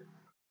difficult.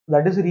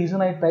 That is the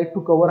reason I tried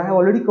to cover. I have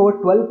already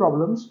covered 12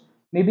 problems.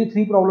 Maybe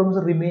 3 problems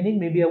are remaining.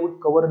 Maybe I would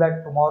cover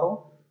that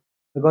tomorrow,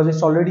 because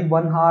it's already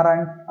 1 hour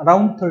and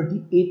around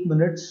 38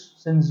 minutes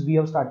since we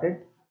have started.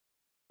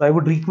 So I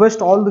would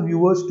request all the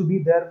viewers to be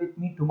there with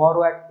me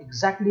tomorrow at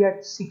exactly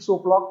at 6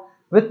 o'clock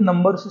with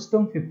number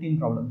system 15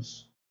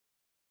 problems.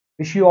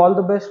 Wish you all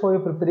the best for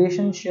your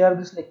preparation. Share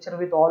this lecture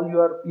with all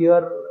your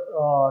peer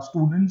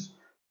students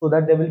so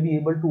that they will be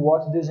able to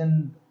watch this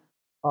and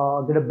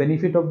get a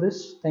benefit of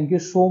this. Thank you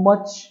so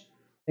much.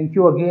 Thank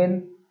you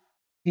again.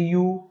 See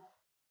you.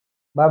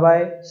 Bye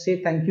bye.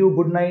 Say thank you.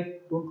 Good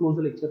night. Don't close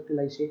the lecture till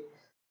I say.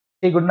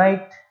 Say good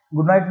night.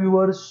 Good night,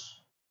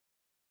 viewers.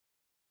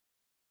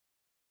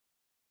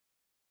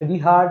 Study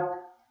hard.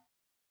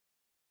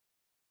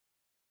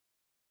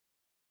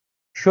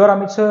 Sure,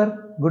 Amit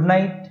sir. Good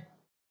night.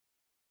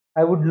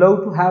 I would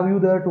love to have you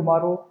there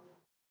tomorrow.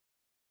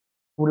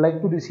 Would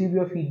like to receive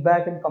your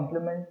feedback and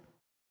compliment.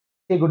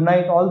 Say good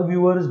night, all the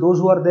viewers. Those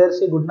who are there,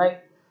 say good night,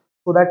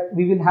 so that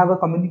we will have a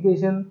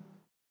communication.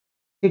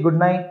 Say good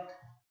night.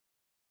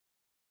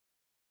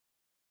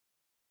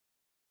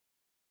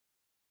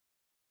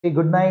 Say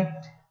good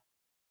night.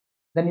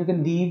 Then you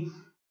can leave.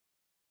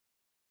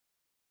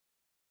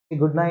 Say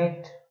good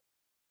night.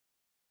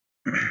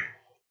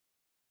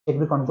 Check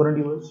the concurrent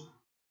viewers.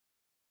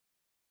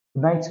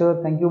 Good night,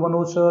 sir. Thank you,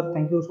 Manoj sir.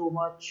 Thank you so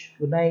much.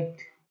 Good night.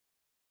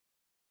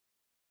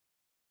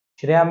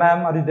 Shreya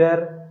ma'am, are you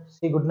there?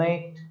 Say good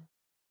night.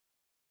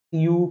 See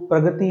you.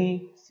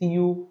 Pragati, see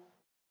you.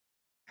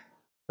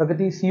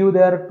 Pragati, see you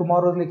there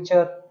tomorrow's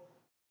lecture.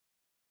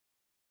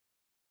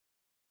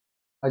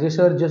 Ajay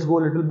sir, just go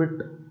a little bit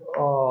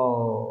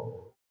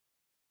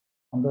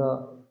on the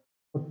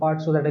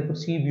part so that I could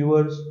see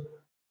viewers.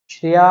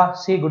 Shreya,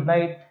 say good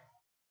night.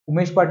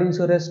 Umesh Patil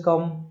sir has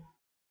come.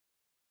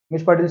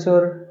 Umesh Patil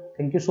sir,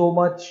 thank you so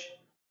much.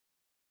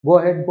 Go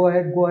ahead, go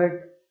ahead, go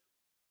ahead.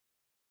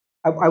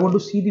 I want to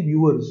see the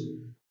viewers.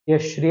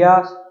 Yes,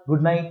 Shreya,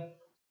 good night.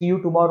 See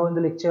you tomorrow in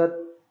the lecture.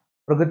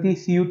 Pragati,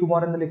 see you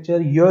tomorrow in the lecture.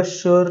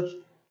 Yash sir,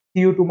 see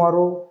you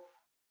tomorrow.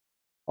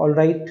 All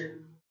right.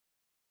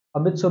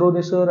 Amit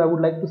Sarode sir, I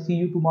would like to see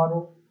you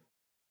tomorrow.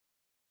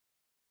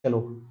 चलो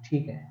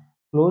ठीक है.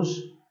 Close.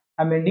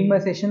 I'm ending my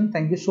session.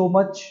 Thank you so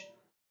much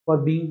for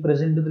being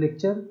present to the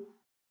lecture.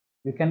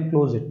 You can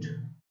close it.